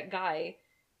 That guy.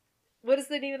 What is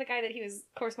the name of the guy that he was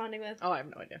corresponding with? Oh, I have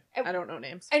no idea. I don't know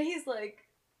names. And he's like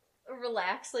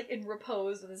relaxed, like in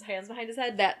repose with his hands behind his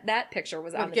head. That picture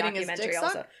was on the documentary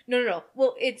also. No.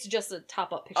 Well, it's just a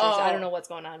top-up picture, so I don't know what's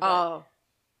going on. But... Oh.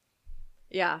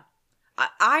 Yeah.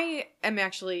 I am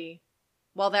actually,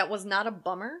 while that was not a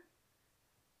bummer,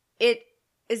 it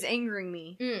is angering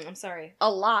me. I'm sorry.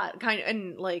 A lot. Kind of,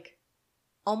 and like,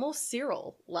 almost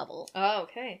serial level. Oh,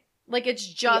 okay. Like, it's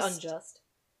just... unjust.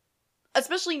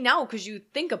 Especially now, because you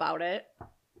think about it,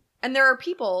 and there are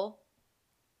people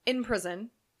in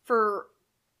prison for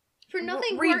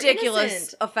nothing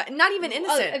ridiculous offense. Not even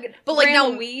innocent, but like now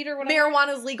weed or whatever.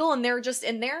 Marijuana's legal, and they're just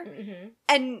in there,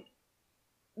 and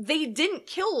they didn't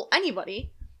kill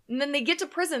anybody, and then they get to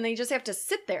prison, they just have to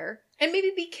sit there and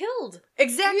maybe be killed.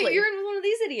 Exactly, you're in one of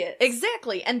these idiots.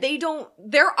 Exactly, and they don't.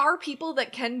 There are people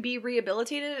that can be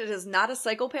rehabilitated. It is not a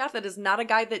psychopath. It is not a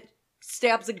guy that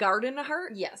stabs a guard in the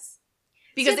heart. Yes.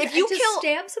 Because if you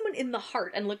stab someone in the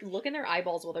heart and look in their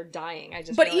eyeballs while they're dying,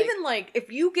 But even like if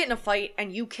you get in a fight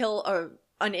and you kill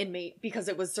an inmate because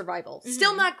it was survival,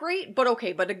 still not great, but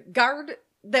okay. But a guard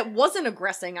that wasn't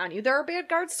aggressing on you, there are bad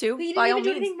guards too. But he didn't even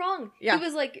do anything wrong. Yeah. He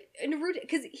was like in a rude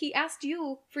because he asked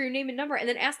you for your name and number and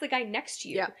then asked the guy next to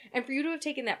you. Yeah. And for you to have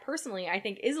taken that personally, I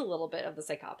think is a little bit of the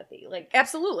psychopathy. Like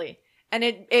absolutely. And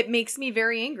it makes me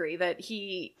very angry that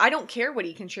I don't care what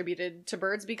he contributed to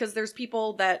birds because there's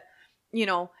people that, you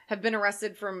know, have been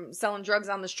arrested from selling drugs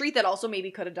on the street that also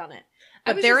maybe could have done it.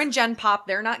 But they're in Gen Pop.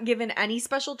 They're not given any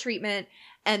special treatment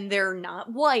and they're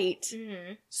not white.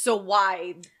 Mm-hmm. So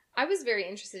why? I was very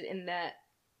interested in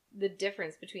the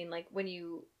difference between like when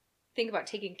you think about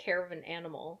taking care of an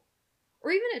animal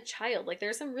or even a child. Like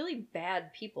there are some really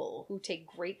bad people who take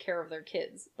great care of their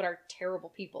kids but are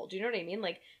terrible people. Do you know what I mean?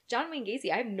 Like John Wayne Gacy,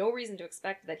 I have no reason to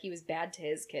expect that he was bad to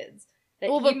his kids. That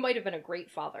he might have been a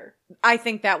great father. I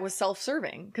think that was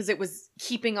self-serving because it was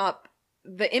keeping up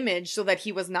the image so that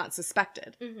he was not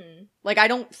suspected. Mm-hmm. Like, I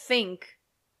don't think...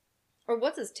 Or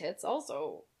what's his tits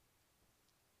also?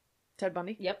 Ted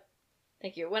Bundy? Yep.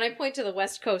 Thank you. When I point to the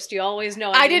West Coast, you always know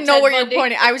I didn't know where you're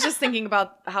pointing. I was just thinking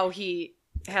about how he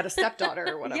had a stepdaughter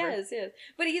or whatever. Yes.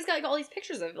 But he's got like all these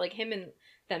pictures of like him and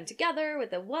them together with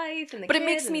the wife and the But kid it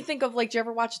makes me think of like, do you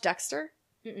ever watch Dexter?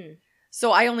 Mm-mm.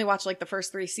 So I only watched like the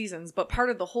first 3 seasons, but part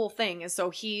of the whole thing is so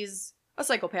he's a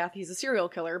psychopath, he's a serial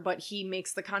killer, but he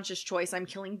makes the conscious choice, I'm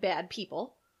killing bad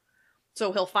people.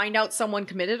 So he'll find out someone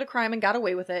committed a crime and got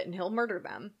away with it and he'll murder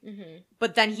them. Mm-hmm.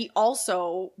 But then he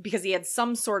also, because he had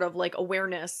some sort of like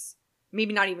awareness,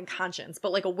 maybe not even conscience,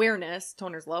 but like awareness,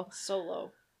 toner's low. So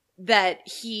low. That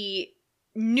he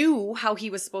knew how he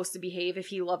was supposed to behave if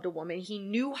he loved a woman. He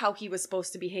knew how he was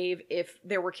supposed to behave if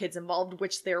there were kids involved,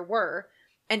 which there were.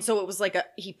 And so it was like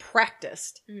he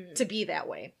practiced to be that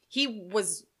way. He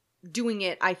was doing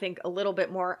it, I think, a little bit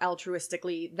more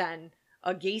altruistically than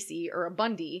a Gacy or a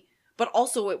Bundy. But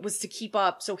also it was to keep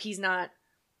up so he's not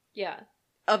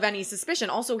of any suspicion.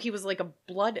 Also, he was like a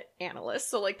blood analyst.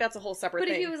 So like that's a whole separate thing.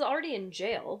 But if he was already in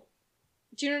jail,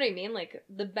 do you know what I mean? Like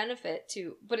the benefit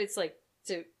to, but it's like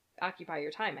to occupy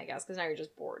your time, I guess, because now you're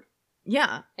just bored.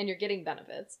 Yeah. And you're getting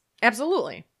benefits.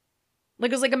 Absolutely.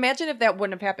 Like, it was like, imagine if that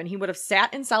wouldn't have happened. He would have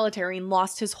sat in solitary and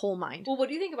lost his whole mind. Well, what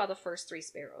do you think about the first 3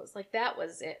 sparrows? Like, that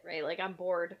was it, right? Like, I'm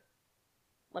bored.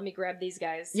 let me grab these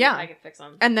guys. See Yeah. if I can fix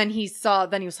them. And then he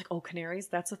was like, oh, canaries,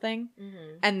 that's a thing.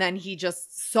 Mm-hmm. And then he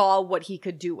just saw what he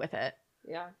could do with it.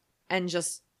 Yeah. And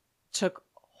just took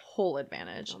whole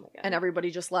advantage. Oh my God. And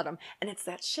everybody just let him. And it's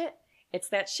that shit. It's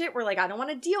that shit where like, I don't want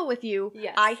to deal with you.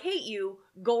 Yes. I hate you.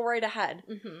 Go right ahead.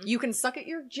 Mm-hmm. You can suck at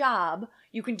your job.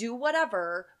 You can do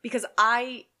whatever because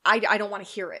I don't want to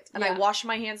hear it. And I Yeah. wash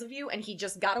my hands of you. And he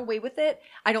just got away with it.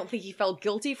 I don't think he felt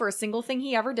guilty for a single thing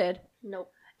he ever did.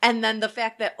 Nope. And then the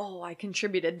fact that, oh, I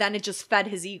contributed, then it just fed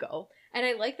his ego. And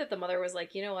I like that the mother was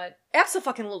like, you know what?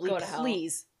 Abso-fucking-lutely, Go to hell.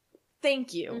 please.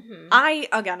 Thank you. Mm-hmm.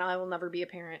 I will never be a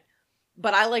parent.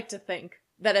 But I like to think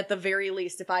that at the very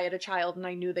least, if I had a child and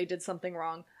I knew they did something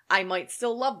wrong, I might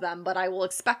still love them, but I will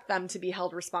expect them to be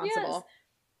held responsible.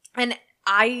 Yes.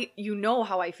 And you know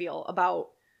how I feel about,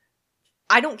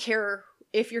 I don't care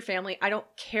if you're family, I don't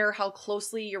care how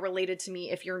closely you're related to me.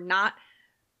 If you're not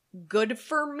good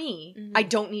for me, Mm-hmm. I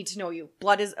don't need to know you.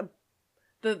 Blood is,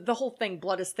 the whole thing,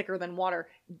 blood is thicker than water.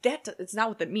 It's not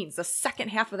what that means. The second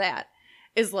half of that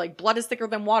is like, blood is thicker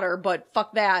than water, but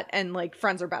fuck that, and like,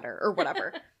 friends are better, or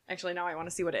whatever. Actually, now I want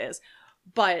to see what it is.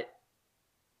 But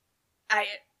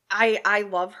I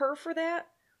love her for that.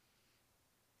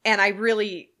 And I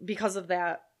really, because of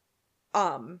that,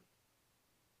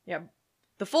 yeah,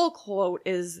 the full quote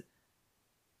is,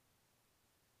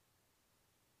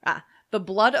 the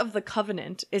blood of the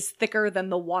covenant is thicker than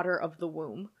the water of the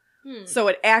womb. So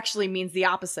it actually means the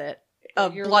opposite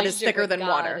of Your blood is relationship thicker with than God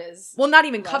water. is Well, not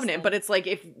even less covenant, than- but it's like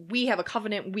if we have a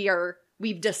covenant,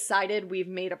 we've decided, we've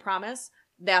made a promise.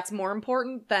 That's more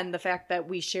important than the fact that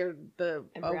we shared the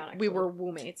Embryonic we fluid. were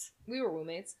roommates. We were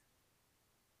roommates.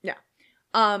 Yeah.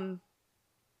 No,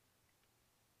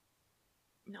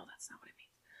 that's not what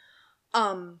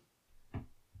it means.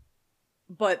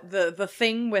 But the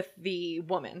thing with the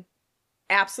woman,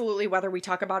 absolutely, whether we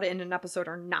talk about it in an episode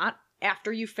or not,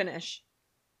 after you finish,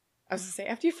 I was gonna say,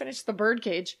 after you finish the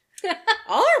birdcage,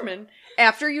 Armin,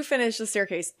 after you finish the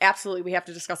staircase, absolutely, we have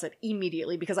to discuss it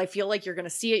immediately because I feel like you're gonna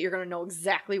see it, you're gonna know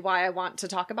exactly why I want to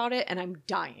talk about it, and I'm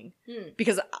dying.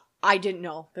 Because I didn't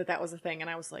know that was a thing, and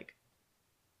I was like,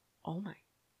 oh my.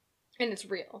 And it's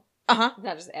real. Uh-huh.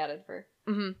 Not just added for.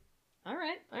 Mm-hmm. All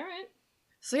right.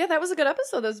 So yeah, that was a good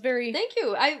episode. That was very... Thank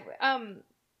you.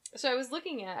 So I was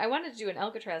looking at, I wanted to do an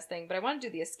Alcatraz thing, but I wanted to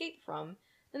do the escape from.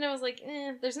 And I was like,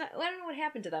 there's not, I don't know what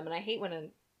happened to them, and I hate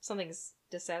when something's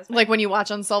dissatisfying. Like when you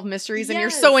watch Unsolved Mysteries and you're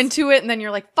so Yes. into it, and then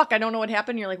you're like, fuck, I don't know what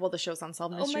happened. You're like, well, the show's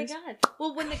Unsolved Mysteries. Oh my god.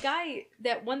 Well, when the guy,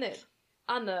 that one that,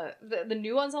 on the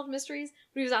new Unsolved Mysteries,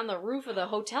 when he was on the roof of the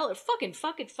hotel, it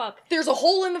fuck. There's a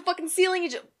hole in the fucking ceiling.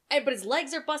 But his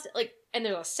legs are busted, like, and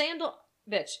there's a sandal.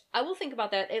 Bitch, I will think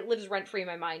about that. It lives rent-free in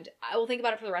my mind. I will think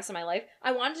about it for the rest of my life.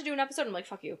 I wanted to do an episode, I'm like,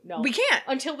 fuck you. No. We can't.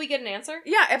 Until we get an answer.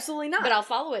 Yeah, absolutely not. But I'll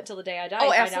follow it till the day I die. Oh,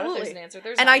 find absolutely. out if there's an answer.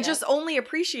 There's and not I yet. just only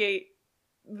appreciate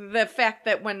the fact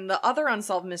that when the other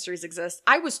Unsolved Mysteries exist,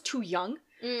 I was too young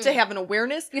to have an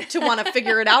awareness to want to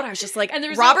figure it out. I was just like, And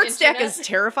there was no Robert Stack internet. is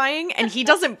terrifying, and he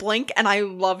doesn't blink, and I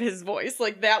love his voice.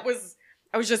 Like,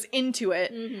 I was just into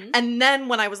it. Mm-hmm. And then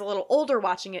when I was a little older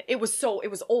watching it, it was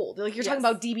old. Like, you're talking Yes.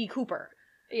 about D.B. Cooper.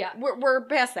 Yeah. We're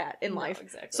past that in No, life.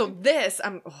 exactly. So this,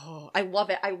 I love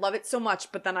it. I love it so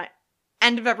much. But then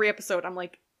end of every episode, I'm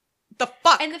like, the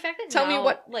fuck? And the fact that Tell me now,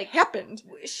 what like, happened.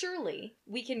 surely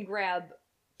we can grab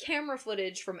camera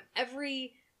footage from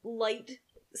every light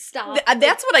stop.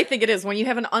 That's what I think it is. When you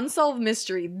have an unsolved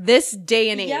mystery, this day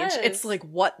and age, Yes. it's like,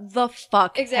 what the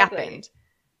fuck Exactly. happened?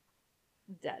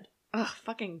 Dead. Ugh,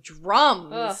 fucking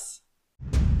drums. Ugh.